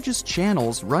largest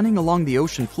channels running along the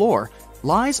ocean floor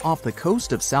lies off the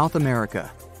coast of South America.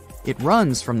 It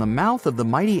runs from the mouth of the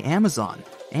mighty Amazon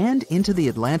and into the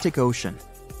Atlantic Ocean.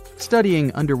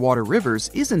 Studying underwater rivers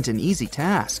isn't an easy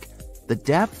task. The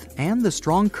depth and the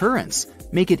strong currents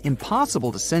make it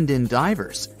impossible to send in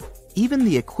divers. Even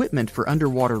the equipment for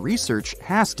underwater research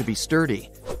has to be sturdy.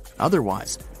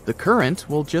 Otherwise, the current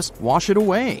will just wash it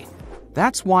away.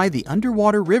 That's why the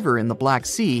underwater river in the Black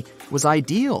Sea was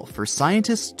ideal for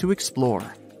scientists to explore.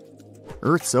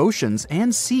 Earth's oceans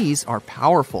and seas are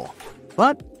powerful.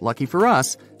 But, lucky for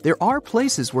us, there are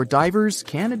places where divers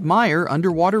can admire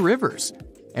underwater rivers.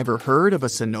 Ever heard of a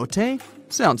cenote?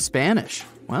 Sounds Spanish.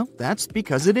 Well, that's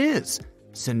because it is.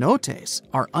 Cenotes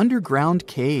are underground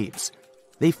caves.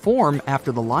 They form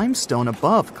after the limestone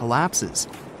above collapses,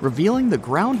 revealing the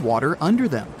groundwater under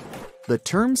them. The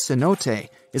term cenote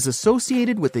is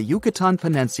associated with the Yucatan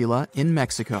Peninsula in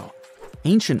Mexico.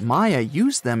 Ancient Maya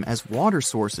used them as water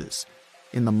sources.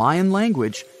 In the Mayan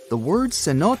language, the word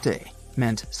cenote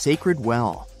meant sacred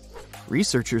well.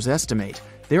 Researchers estimate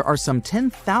there are some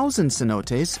 10,000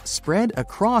 cenotes spread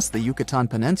across the Yucatan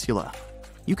Peninsula.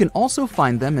 You can also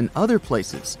find them in other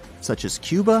places, such as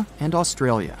Cuba and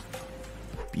Australia.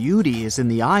 Beauty is in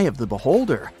the eye of the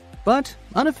beholder, but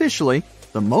unofficially,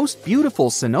 the most beautiful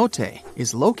cenote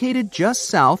is located just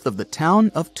south of the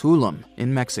town of Tulum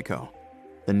in Mexico.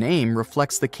 The name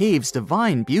reflects the cave's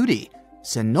divine beauty,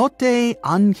 Cenote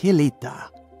Angelita.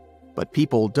 But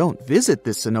people don't visit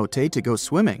this cenote to go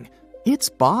swimming. Its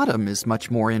bottom is much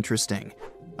more interesting.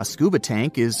 A scuba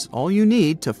tank is all you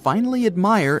need to finally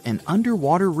admire an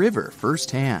underwater river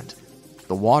firsthand.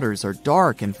 The waters are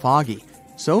dark and foggy,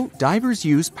 so divers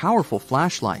use powerful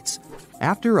flashlights.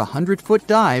 After a 100-foot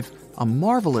dive, a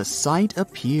marvelous sight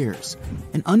appears.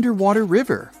 An underwater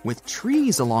river with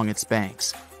trees along its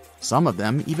banks. Some of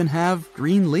them even have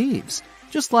green leaves,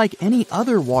 just like any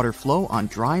other water flow on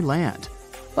dry land.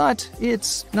 But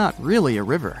it's not really a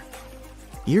river.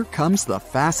 Here comes the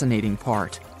fascinating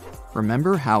part.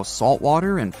 Remember how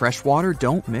saltwater and freshwater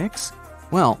don't mix?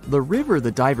 Well, the river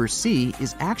the divers see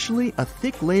is actually a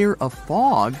thick layer of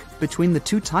fog between the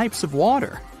two types of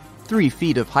water. 3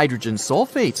 feet of hydrogen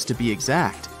sulfates to be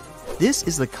exact. This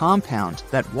is the compound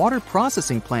that water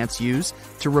processing plants use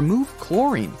to remove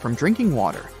chlorine from drinking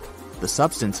water. The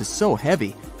substance is so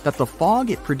heavy that the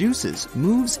fog it produces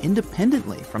moves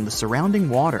independently from the surrounding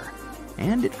water,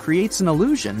 and it creates an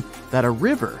illusion that a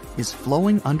river is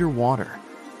flowing underwater.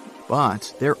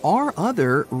 But there are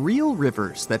other real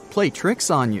rivers that play tricks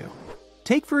on you.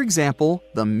 Take, for example,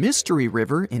 the Mystery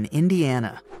River in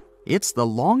Indiana. It's the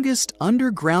longest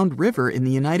underground river in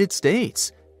the United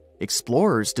States.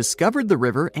 Explorers discovered the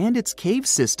river and its cave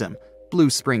system,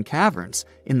 Blue Spring Caverns,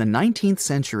 in the 19th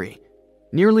century.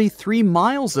 Nearly 3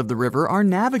 miles of the river are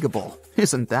navigable.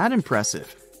 Isn't that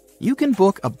impressive? You can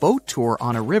book a boat tour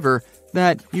on a river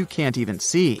that you can't even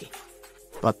see.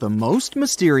 But the most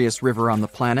mysterious river on the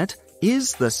planet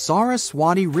is the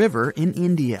Saraswati River in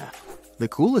India. The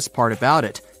coolest part about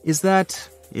it is that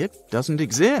it doesn't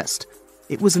exist.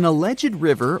 It was an alleged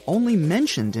river only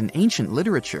mentioned in ancient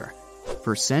literature.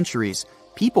 For centuries,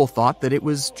 people thought that it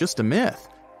was just a myth.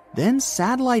 Then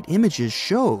satellite images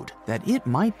showed that it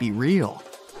might be real.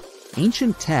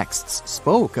 Ancient texts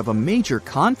spoke of a major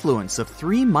confluence of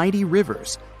 3 mighty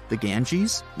rivers, the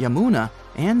Ganges, Yamuna,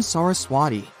 and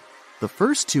Saraswati. The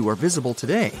first 2 are visible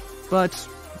today, but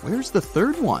where's the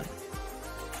third one?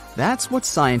 That's what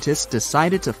scientists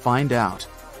decided to find out.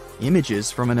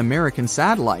 Images from an American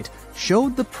satellite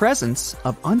showed the presence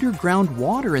of underground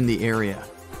water in the area.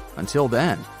 Until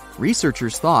then,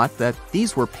 researchers thought that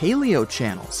these were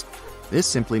paleochannels. This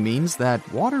simply means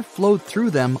that water flowed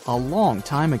through them a long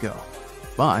time ago.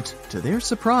 But, to their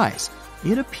surprise,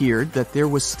 it appeared that there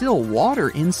was still water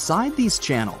inside these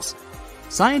channels.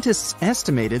 Scientists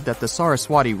estimated that the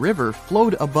Saraswati River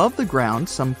flowed above the ground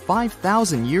some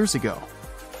 5,000 years ago.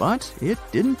 But it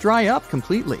didn't dry up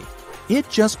completely. It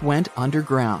just went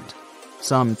underground,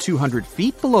 some 200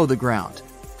 feet below the ground.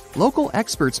 Local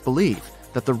experts believe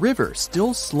that the river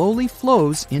still slowly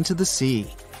flows into the sea.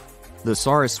 The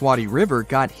Saraswati River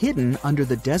got hidden under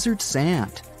the desert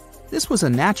sand. This was a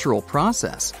natural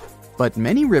process, but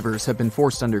many rivers have been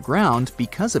forced underground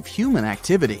because of human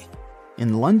activity.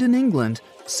 In London, England,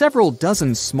 several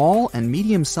dozen small and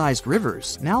medium-sized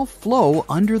rivers now flow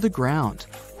under the ground.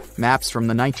 Maps from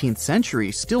the 19th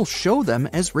century still show them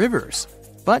as rivers,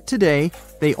 but today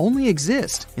they only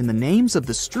exist in the names of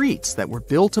the streets that were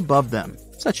built above them,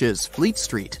 such as Fleet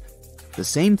Street. The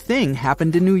same thing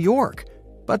happened in New York,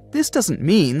 but this doesn't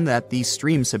mean that these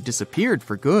streams have disappeared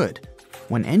for good.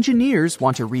 When engineers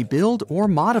want to rebuild or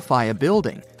modify a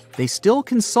building, they still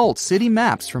consult city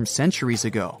maps from centuries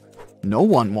ago. No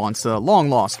one wants a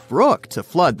long-lost brook to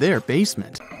flood their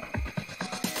basement.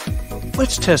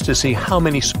 Let's test to see how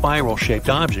many spiral-shaped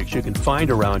objects you can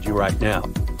find around you right now.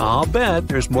 I'll bet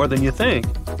there's more than you think.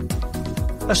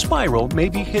 A spiral may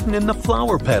be hidden in the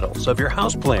flower petals of your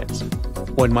houseplants.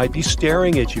 One might be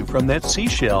staring at you from that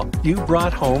seashell you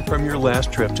brought home from your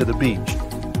last trip to the beach.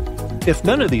 If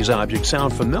none of these objects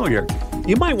sound familiar,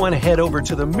 you might want to head over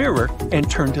to the mirror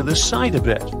and turn to the side a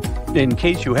bit. In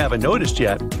case you haven't noticed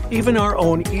yet, even our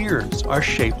own ears are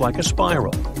shaped like a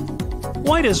spiral.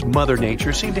 Why does Mother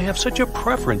Nature seem to have such a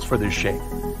preference for this shape?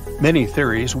 Many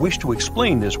theories wish to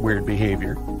explain this weird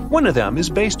behavior. One of them is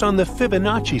based on the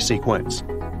Fibonacci sequence.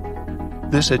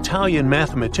 This Italian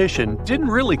mathematician didn't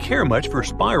really care much for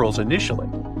spirals initially.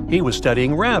 He was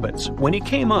studying rabbits when he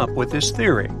came up with this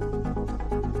theory.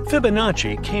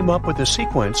 Fibonacci came up with the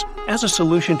sequence as a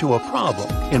solution to a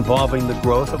problem involving the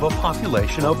growth of a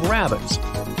population of rabbits.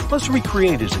 Let's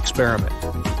recreate his experiment.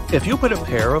 If you put a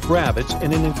pair of rabbits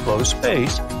in an enclosed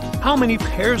space, how many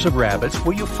pairs of rabbits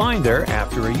will you find there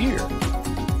after a year?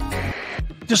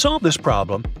 To solve this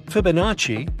problem,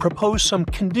 Fibonacci proposed some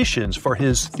conditions for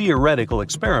his theoretical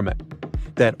experiment: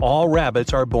 that all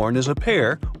rabbits are born as a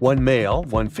pair, one male,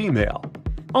 one female.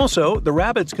 Also, the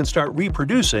rabbits can start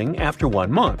reproducing after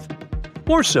 1 month.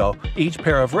 More so, each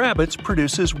pair of rabbits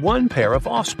produces one pair of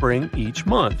offspring each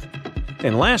month.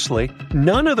 And lastly,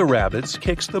 none of the rabbits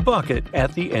kicks the bucket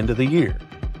at the end of the year.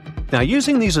 Now,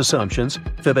 using these assumptions,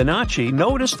 Fibonacci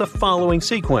noticed the following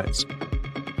sequence: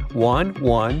 1,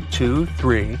 1, 2,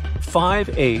 3,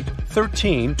 5, 8,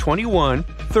 13, 21,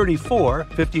 34,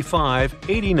 55,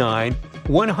 89,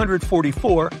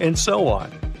 144, and so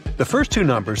on. The first two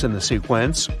numbers in the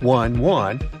sequence, 1,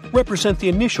 1, represent the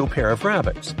initial pair of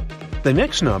rabbits. The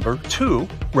next number, 2,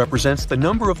 represents the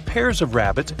number of pairs of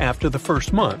rabbits after the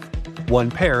first month, one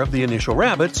pair of the initial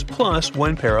rabbits plus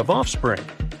one pair of offspring.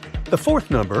 The fourth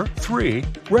number, 3,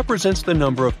 represents the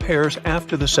number of pairs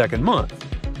after the second month,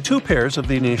 2 pairs of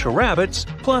the initial rabbits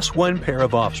plus one pair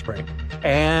of offspring,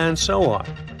 and so on.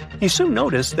 He soon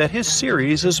noticed that his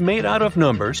series is made out of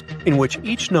numbers in which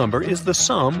each number is the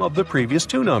sum of the previous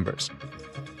two numbers.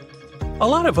 A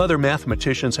lot of other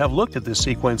mathematicians have looked at this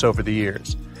sequence over the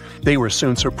years. They were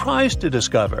soon surprised to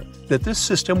discover that this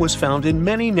system was found in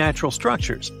many natural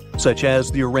structures, such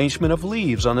as the arrangement of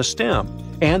leaves on a stem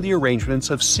and the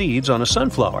arrangements of seeds on a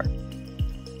sunflower.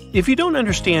 If you don't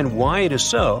understand why it is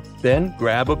so, then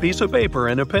grab a piece of paper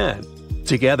and a pen.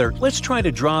 Together, let's try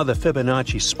to draw the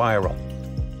Fibonacci spiral.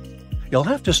 You'll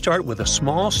have to start with a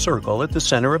small circle at the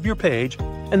center of your page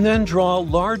and then draw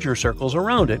larger circles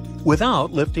around it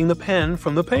without lifting the pen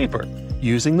from the paper,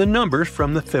 using the numbers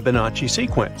from the Fibonacci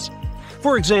sequence.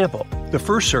 For example, the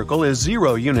first circle is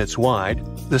 0 units wide,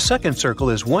 the second circle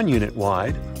is 1 unit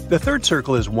wide, the third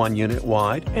circle is 1 unit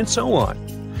wide, and so on.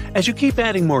 As you keep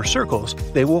adding more circles,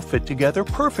 they will fit together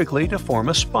perfectly to form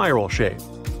a spiral shape.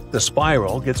 The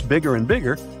spiral gets bigger and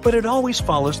bigger, but it always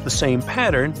follows the same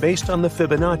pattern based on the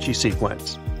Fibonacci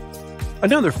sequence.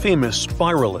 Another famous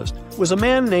spiralist was a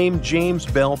man named James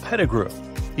Bell Pettigrew.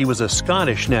 He was a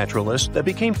Scottish naturalist that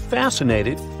became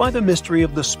fascinated by the mystery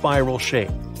of the spiral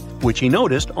shape, which he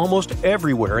noticed almost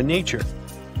everywhere in nature.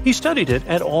 He studied it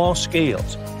at all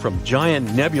scales, from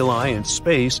giant nebulae in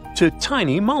space to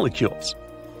tiny molecules.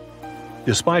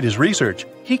 Despite his research,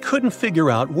 he couldn't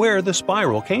figure out where the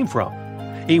spiral came from.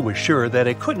 He was sure that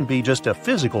it couldn't be just a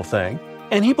physical thing.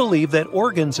 And he believed that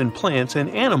organs in plants and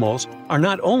animals are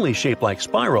not only shaped like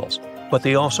spirals, but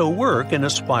they also work in a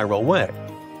spiral way.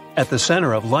 At the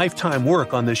center of lifetime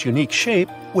work on this unique shape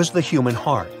was the human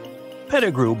heart.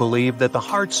 Pettigrew believed that the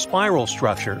heart's spiral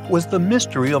structure was the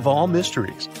mystery of all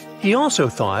mysteries. He also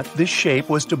thought this shape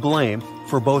was to blame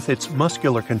for both its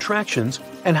muscular contractions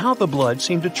and how the blood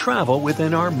seemed to travel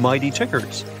within our mighty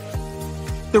tickers.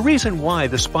 The reason why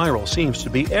the spiral seems to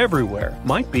be everywhere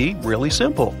might be really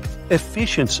simple: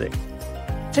 efficiency.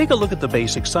 Take a look at the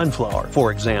basic sunflower,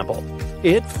 for example.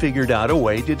 It figured out a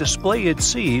way to display its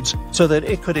seeds so that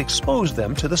it could expose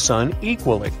them to the sun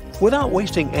equally, without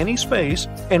wasting any space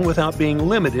and without being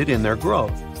limited in their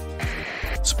growth.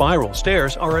 Spiral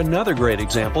stairs are another great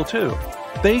example too.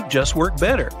 They just work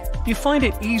better. You find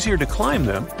it easier to climb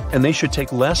them, and they should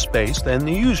take less space than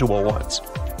the usual ones.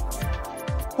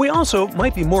 We also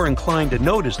might be more inclined to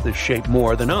notice this shape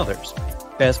more than others.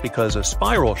 That's because a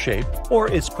spiral shape, or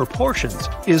its proportions,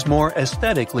 is more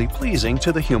aesthetically pleasing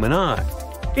to the human eye.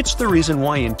 It's the reason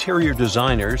why interior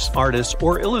designers, artists,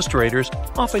 or illustrators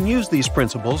often use these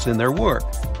principles in their work.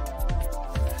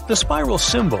 The spiral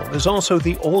symbol is also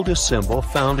the oldest symbol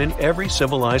found in every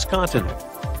civilized continent.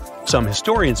 Some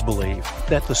historians believe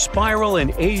that the spiral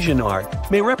in Asian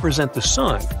art may represent the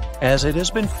sun, as it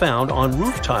has been found on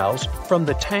roof tiles from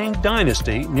the Tang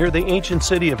dynasty near the ancient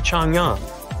city of Chang'an.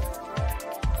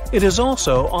 It is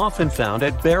also often found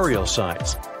at burial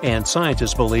sites, and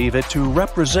scientists believe it to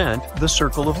represent the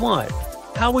circle of life,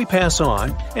 how we pass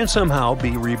on and somehow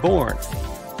be reborn.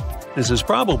 This is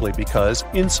probably because,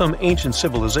 in some ancient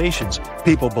civilizations,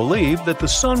 people believed that the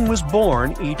sun was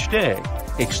born each day,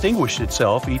 extinguished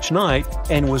itself each night,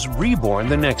 and was reborn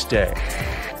the next day.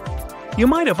 You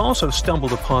might have also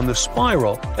stumbled upon the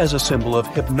spiral as a symbol of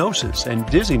hypnosis and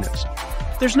dizziness.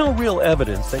 There's no real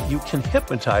evidence that you can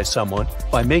hypnotize someone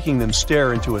by making them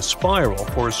stare into a spiral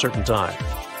for a certain time.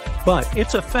 But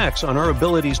its effects on our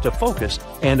abilities to focus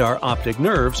and our optic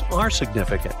nerves are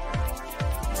significant.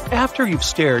 After you've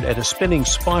stared at a spinning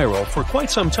spiral for quite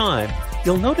some time,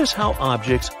 you'll notice how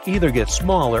objects either get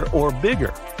smaller or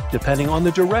bigger, depending on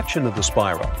the direction of the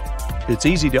spiral. It's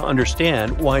easy to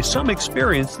understand why some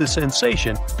experience the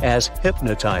sensation as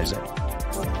hypnotizing.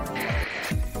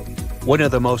 One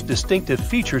of the most distinctive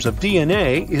features of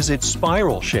DNA is its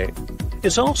spiral shape.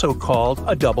 It's also called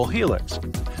a double helix.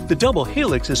 The double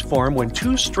helix is formed when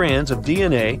two strands of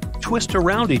DNA twist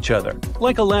around each other,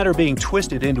 like a ladder being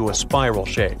twisted into a spiral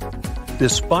shape.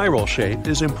 This spiral shape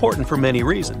is important for many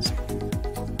reasons.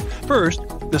 First,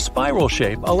 the spiral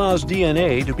shape allows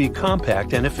DNA to be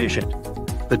compact and efficient.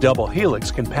 The double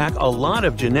helix can pack a lot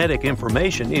of genetic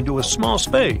information into a small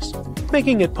space,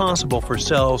 making it possible for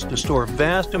cells to store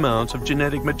vast amounts of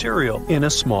genetic material in a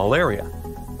small area.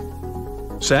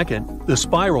 Second, the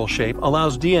spiral shape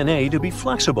allows DNA to be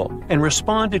flexible and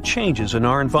respond to changes in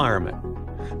our environment.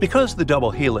 Because the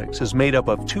double helix is made up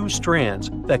of two strands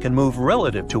that can move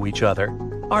relative to each other,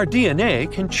 our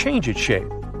DNA can change its shape.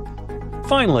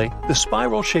 Finally, the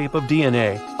spiral shape of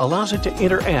DNA allows it to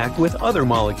interact with other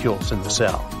molecules in the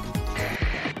cell.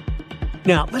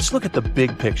 Now, let's look at the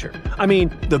big picture. I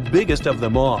mean, the biggest of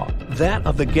them all, that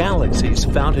of the galaxies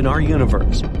found in our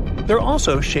universe. They're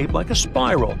also shaped like a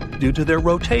spiral due to their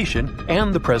rotation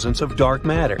and the presence of dark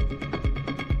matter.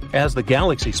 As the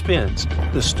galaxy spins,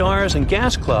 the stars and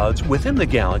gas clouds within the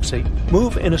galaxy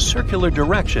move in a circular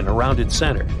direction around its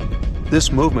center.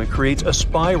 This movement creates a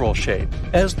spiral shape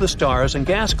as the stars and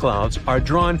gas clouds are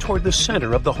drawn toward the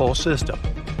center of the whole system.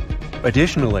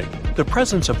 Additionally, the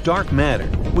presence of dark matter,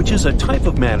 which is a type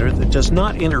of matter that does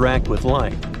not interact with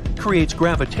light, creates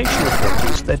gravitational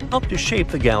forces that help to shape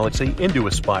the galaxy into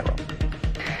a spiral.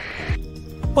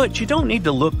 But you don't need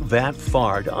to look that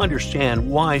far to understand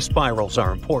why spirals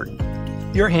are important.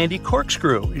 Your handy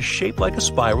corkscrew is shaped like a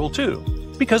spiral too,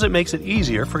 because it makes it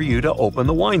easier for you to open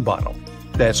the wine bottle.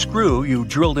 That screw you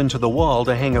drilled into the wall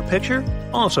to hang a picture,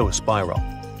 also a spiral.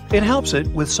 It helps it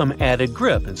with some added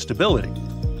grip and stability.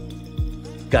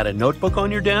 Got a notebook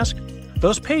on your desk?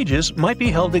 Those pages might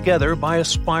be held together by a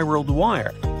spiraled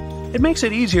wire. It makes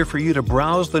it easier for you to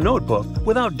browse the notebook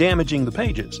without damaging the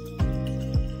pages.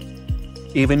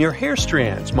 Even your hair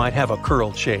strands might have a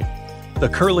curled shape. The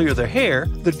curlier the hair,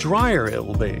 the drier it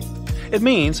will be. It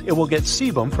means it will get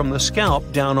sebum from the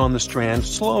scalp down on the strand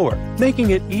slower,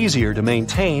 making it easier to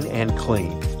maintain and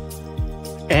clean.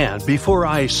 And before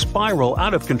I spiral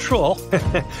out of control,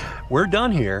 we're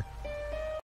done here.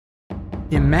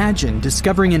 Imagine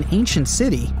discovering an ancient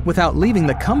city without leaving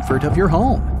the comfort of your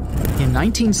home. In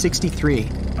 1963,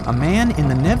 a man in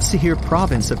the Nevşehir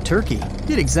province of Turkey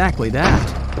did exactly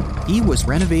that. He was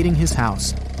renovating his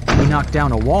house. He knocked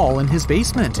down a wall in his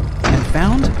basement and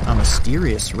found a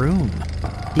mysterious room.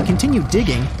 He continued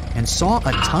digging and saw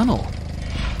a tunnel.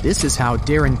 This is how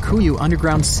Derinkuyu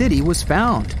Underground City was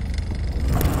found.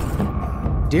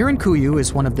 Derinkuyu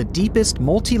is one of the deepest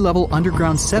multi-level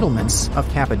underground settlements of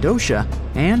Cappadocia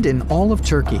and in all of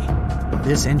Turkey.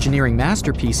 This engineering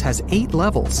masterpiece has 8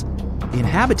 levels. The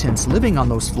inhabitants living on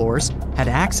those floors had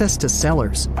access to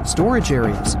cellars, storage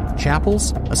areas,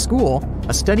 chapels, a school,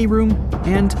 a study room,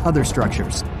 and other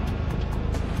structures.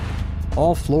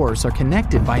 All floors are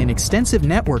connected by an extensive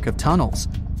network of tunnels.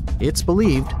 It's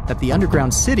believed that the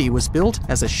underground city was built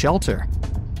as a shelter.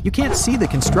 You can't see the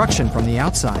construction from the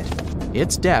outside.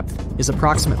 Its depth is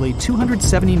approximately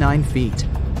 279 feet.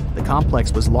 The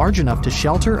complex was large enough to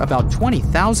shelter about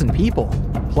 20,000 people,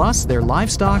 plus their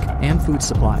livestock and food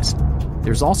supplies.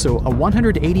 There's also a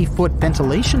 180-foot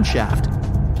ventilation shaft.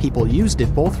 People used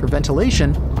it both for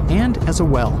ventilation and as a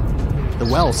well. The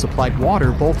well supplied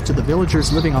water both to the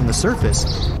villagers living on the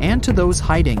surface and to those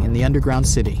hiding in the underground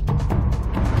city.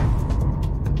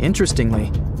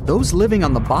 Interestingly, those living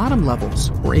on the bottom levels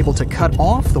were able to cut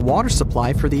off the water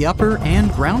supply for the upper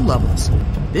and ground levels.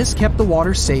 This kept the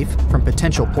water safe from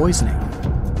potential poisoning.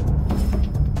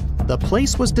 The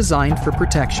place was designed for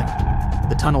protection.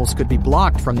 The tunnels could be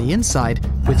blocked from the inside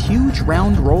with huge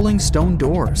round rolling stone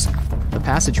doors. The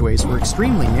passageways were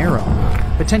extremely narrow.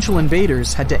 Potential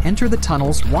invaders had to enter the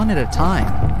tunnels one at a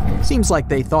time. Seems like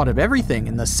they thought of everything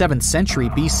in the 7th century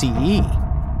BCE.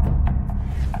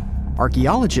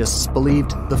 Archaeologists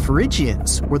believed the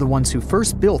Phrygians were the ones who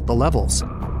first built the levels.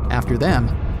 After them,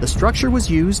 the structure was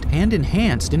used and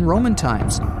enhanced in Roman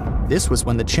times. This was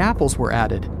when the chapels were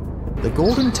added. The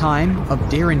golden time of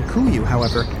Derinkuyu,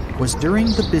 however, was during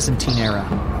the Byzantine era.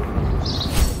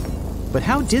 But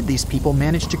how did these people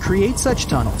manage to create such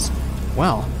tunnels?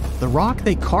 Well, the rock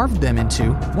they carved them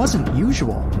into wasn't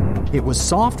usual. It was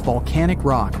soft volcanic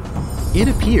rock. It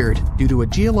appeared due to a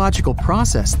geological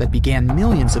process that began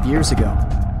millions of years ago.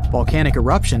 Volcanic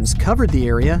eruptions covered the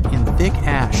area in thick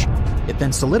ash. It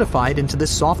then solidified into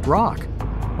this soft rock.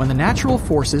 When the natural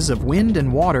forces of wind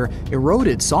and water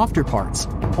eroded softer parts,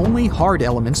 only hard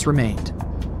elements remained.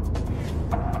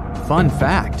 Fun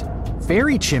fact,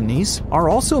 fairy chimneys are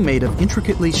also made of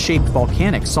intricately shaped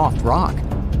volcanic soft rock,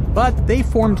 but they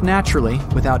formed naturally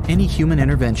without any human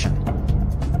intervention.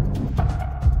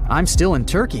 I'm still in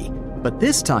Turkey, but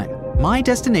this time, my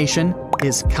destination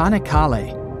is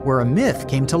Çanakkale, where a myth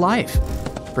came to life.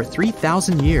 For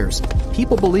 3,000 years,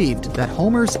 people believed that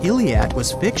Homer's Iliad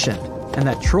was fiction and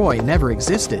that Troy never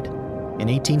existed. In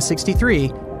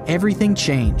 1863, everything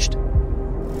changed.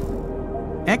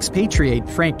 Expatriate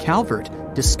Frank Calvert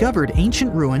discovered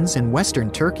ancient ruins in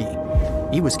western Turkey.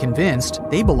 He was convinced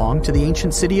they belonged to the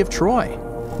ancient city of Troy.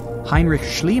 Heinrich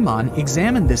Schliemann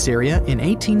examined this area in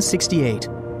 1868.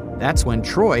 That's when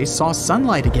Troy saw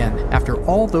sunlight again after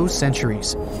all those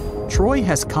centuries. Troy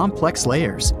has complex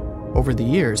layers. Over the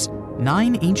years,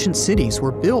 9 ancient cities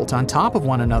were built on top of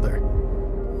one another.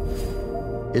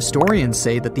 Historians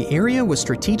say that the area was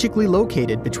strategically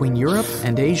located between Europe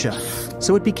and Asia,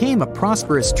 so it became a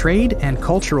prosperous trade and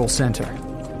cultural center.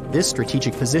 This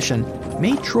strategic position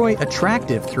made Troy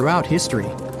attractive throughout history.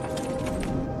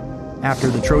 After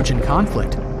the Trojan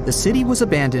conflict, the city was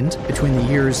abandoned between the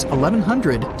years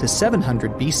 1100 to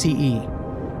 700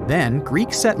 BCE. Then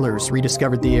Greek settlers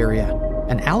rediscovered the area,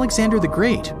 and Alexander the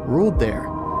Great ruled there.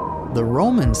 The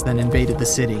Romans then invaded the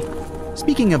city.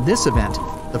 Speaking of this event,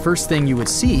 the first thing you would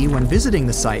see when visiting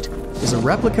the site is a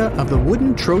replica of the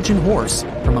wooden Trojan horse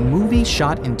from a movie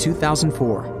shot in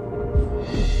 2004.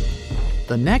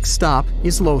 The next stop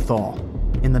is Lothal.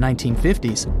 In the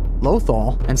 1950s,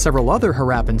 Lothal and several other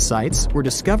Harappan sites were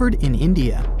discovered in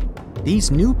India.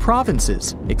 These new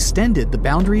provinces extended the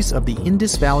boundaries of the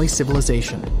Indus Valley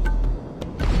civilization.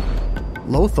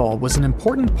 Lothal was an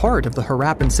important part of the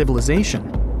Harappan civilization.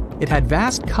 It had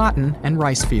vast cotton and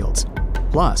rice fields.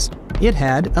 Plus, it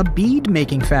had a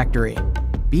bead-making factory.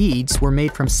 Beads were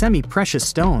made from semi-precious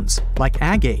stones, like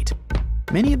agate.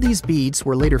 Many of these beads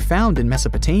were later found in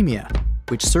Mesopotamia,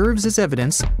 which serves as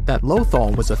evidence that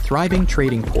Lothal was a thriving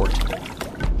trading port.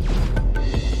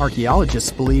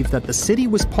 Archaeologists believe that the city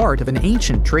was part of an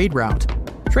ancient trade route.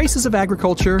 Traces of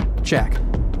agriculture? Check.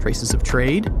 Traces of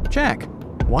trade? Check.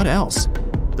 What else?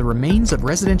 The remains of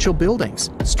residential buildings,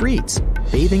 streets,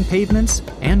 bathing pavements,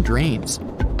 and drains.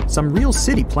 Some real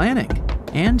city planning,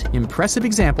 and impressive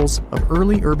examples of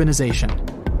early urbanization.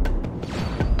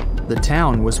 The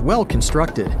town was well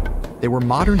constructed. There were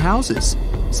modern houses.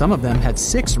 Some of them had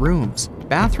 6 rooms,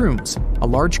 bathrooms, a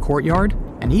large courtyard,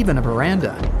 and even a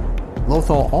veranda.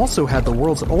 Lothal also had the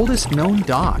world's oldest known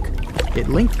dock. It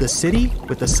linked the city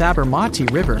with the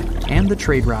Sabarmati River and the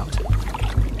trade route.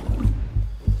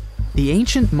 The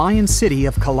ancient Mayan city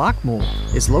of Calakmul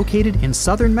is located in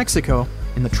southern Mexico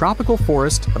in the tropical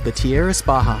forest of the Tierras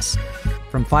Bajas.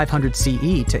 From 500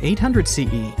 CE to 800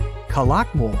 CE,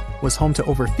 Calakmul was home to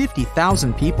over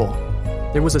 50,000 people.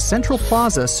 There was a central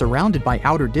plaza surrounded by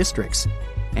outer districts,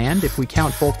 and if we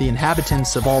count both the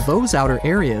inhabitants of all those outer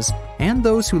areas and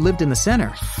those who lived in the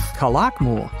center,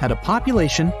 Calakmul had a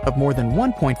population of more than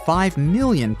 1.5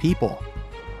 million people.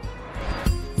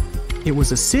 It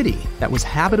was a city that was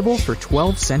habitable for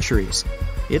 12 centuries.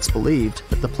 It's believed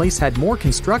that the place had more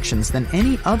constructions than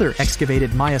any other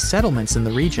excavated Maya settlements in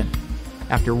the region.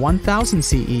 After 1000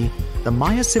 CE, the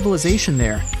Maya civilization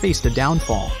there faced a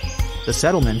downfall. The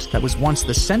settlement that was once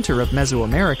the center of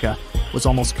Mesoamerica was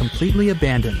almost completely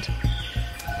abandoned.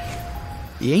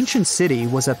 The ancient city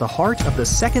was at the heart of the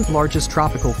second largest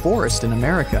tropical forest in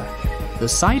America. The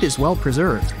site is well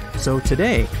preserved, so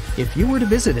today, if you were to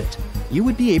visit it, you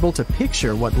would be able to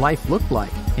picture what life looked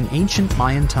like in ancient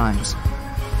Mayan times.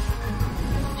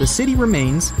 The city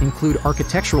remains include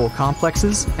architectural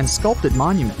complexes and sculpted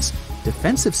monuments,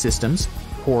 defensive systems,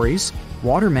 quarries,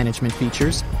 water management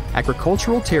features,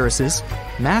 agricultural terraces,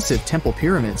 massive temple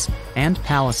pyramids, and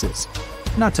palaces,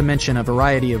 not to mention a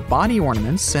variety of body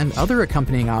ornaments and other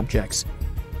accompanying objects.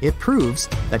 It proves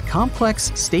that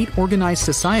complex state-organized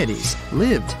societies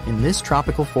lived in this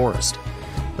tropical forest.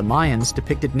 The Mayans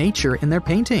depicted nature in their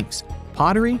paintings,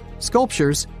 pottery,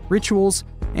 sculptures, rituals,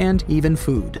 and even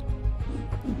food.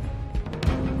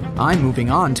 I'm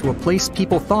moving on to a place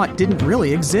people thought didn't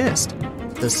really exist.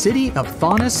 The city of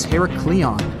Thonis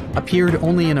Heracleion appeared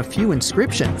only in a few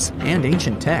inscriptions and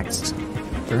ancient texts.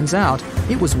 Turns out,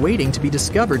 it was waiting to be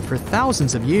discovered for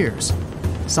thousands of years.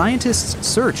 Scientists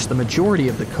searched the majority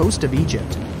of the coast of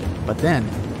Egypt. But then,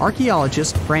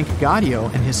 archaeologist Frank Gaudio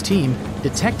and his team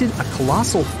detected a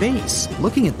colossal face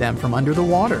looking at them from under the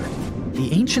water.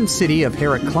 The ancient city of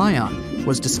Heracleion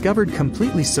was discovered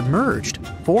completely submerged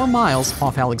 4 miles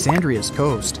off Alexandria's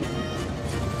coast.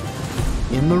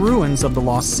 In the ruins of the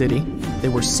lost city,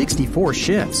 there were 64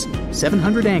 ships,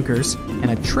 700 anchors,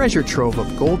 and a treasure trove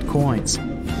of gold coins.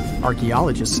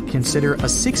 Archaeologists consider a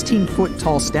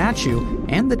 16-foot-tall statue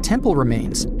and the temple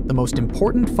remains the most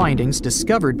important findings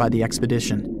discovered by the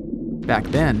expedition. Back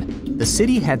then, the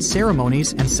city had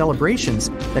ceremonies and celebrations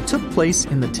that took place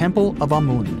in the Temple of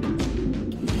Amun.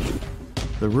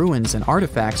 The ruins and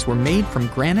artifacts were made from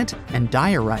granite and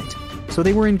diorite, so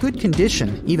they were in good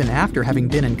condition even after having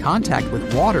been in contact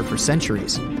with water for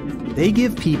centuries. They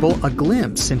give people a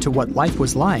glimpse into what life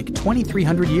was like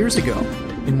 2,300 years ago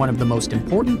in one of the most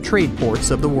important trade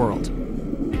ports of the world.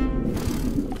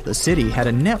 The city had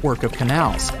a network of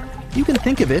canals. You can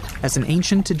think of it as an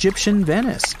ancient Egyptian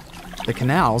Venice. The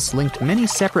canals linked many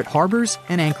separate harbors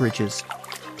and anchorages.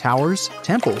 Towers,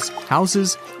 temples,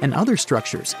 houses, and other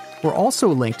structures were also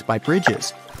linked by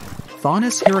bridges.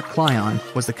 Thonis Heracleion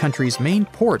was the country's main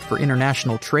port for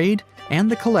international trade and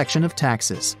the collection of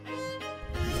taxes.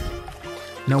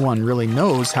 No one really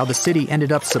knows how the city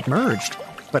ended up submerged,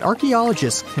 but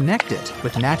archaeologists connect it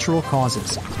with natural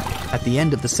causes. At the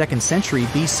end of the 2nd century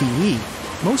BCE,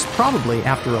 most probably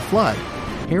after a flood,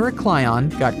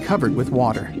 Heracleion got covered with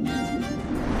water.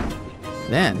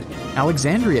 Then,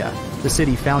 Alexandria, the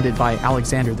city founded by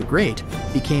Alexander the Great,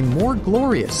 became more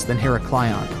glorious than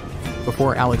Heracleion.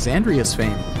 Before Alexandria's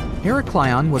fame,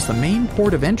 Heracleion was the main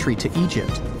port of entry to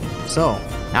Egypt. So,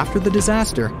 after the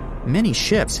disaster, many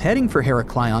ships heading for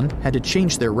Heracleion had to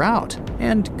change their route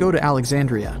and go to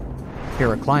Alexandria.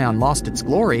 Heracleion lost its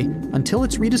glory until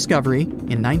its rediscovery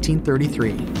in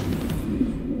 1933.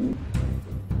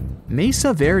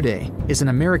 Mesa Verde is an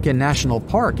American national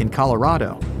park in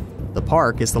Colorado. The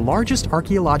park is the largest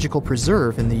archaeological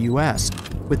preserve in the U.S.,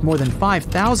 with more than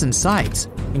 5,000 sites,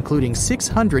 including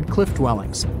 600 cliff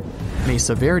dwellings.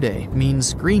 Mesa Verde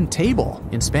means green table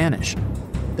in Spanish.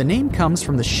 The name comes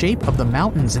from the shape of the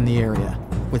mountains in the area,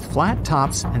 with flat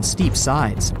tops and steep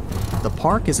sides. The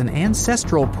park is an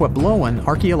ancestral Puebloan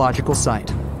archaeological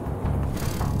site.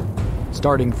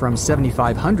 Starting from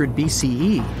 7500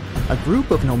 BCE, a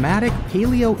group of nomadic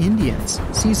Paleo-Indians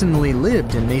seasonally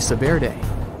lived in Mesa Verde.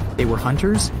 They were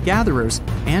hunters, gatherers,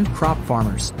 and crop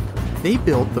farmers. They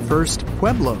built the first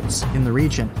pueblos in the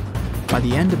region. By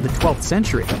the end of the 12th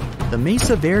century, the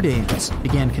Mesa Verdeans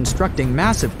began constructing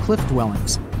massive cliff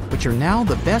dwellings, which are now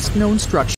the best-known structures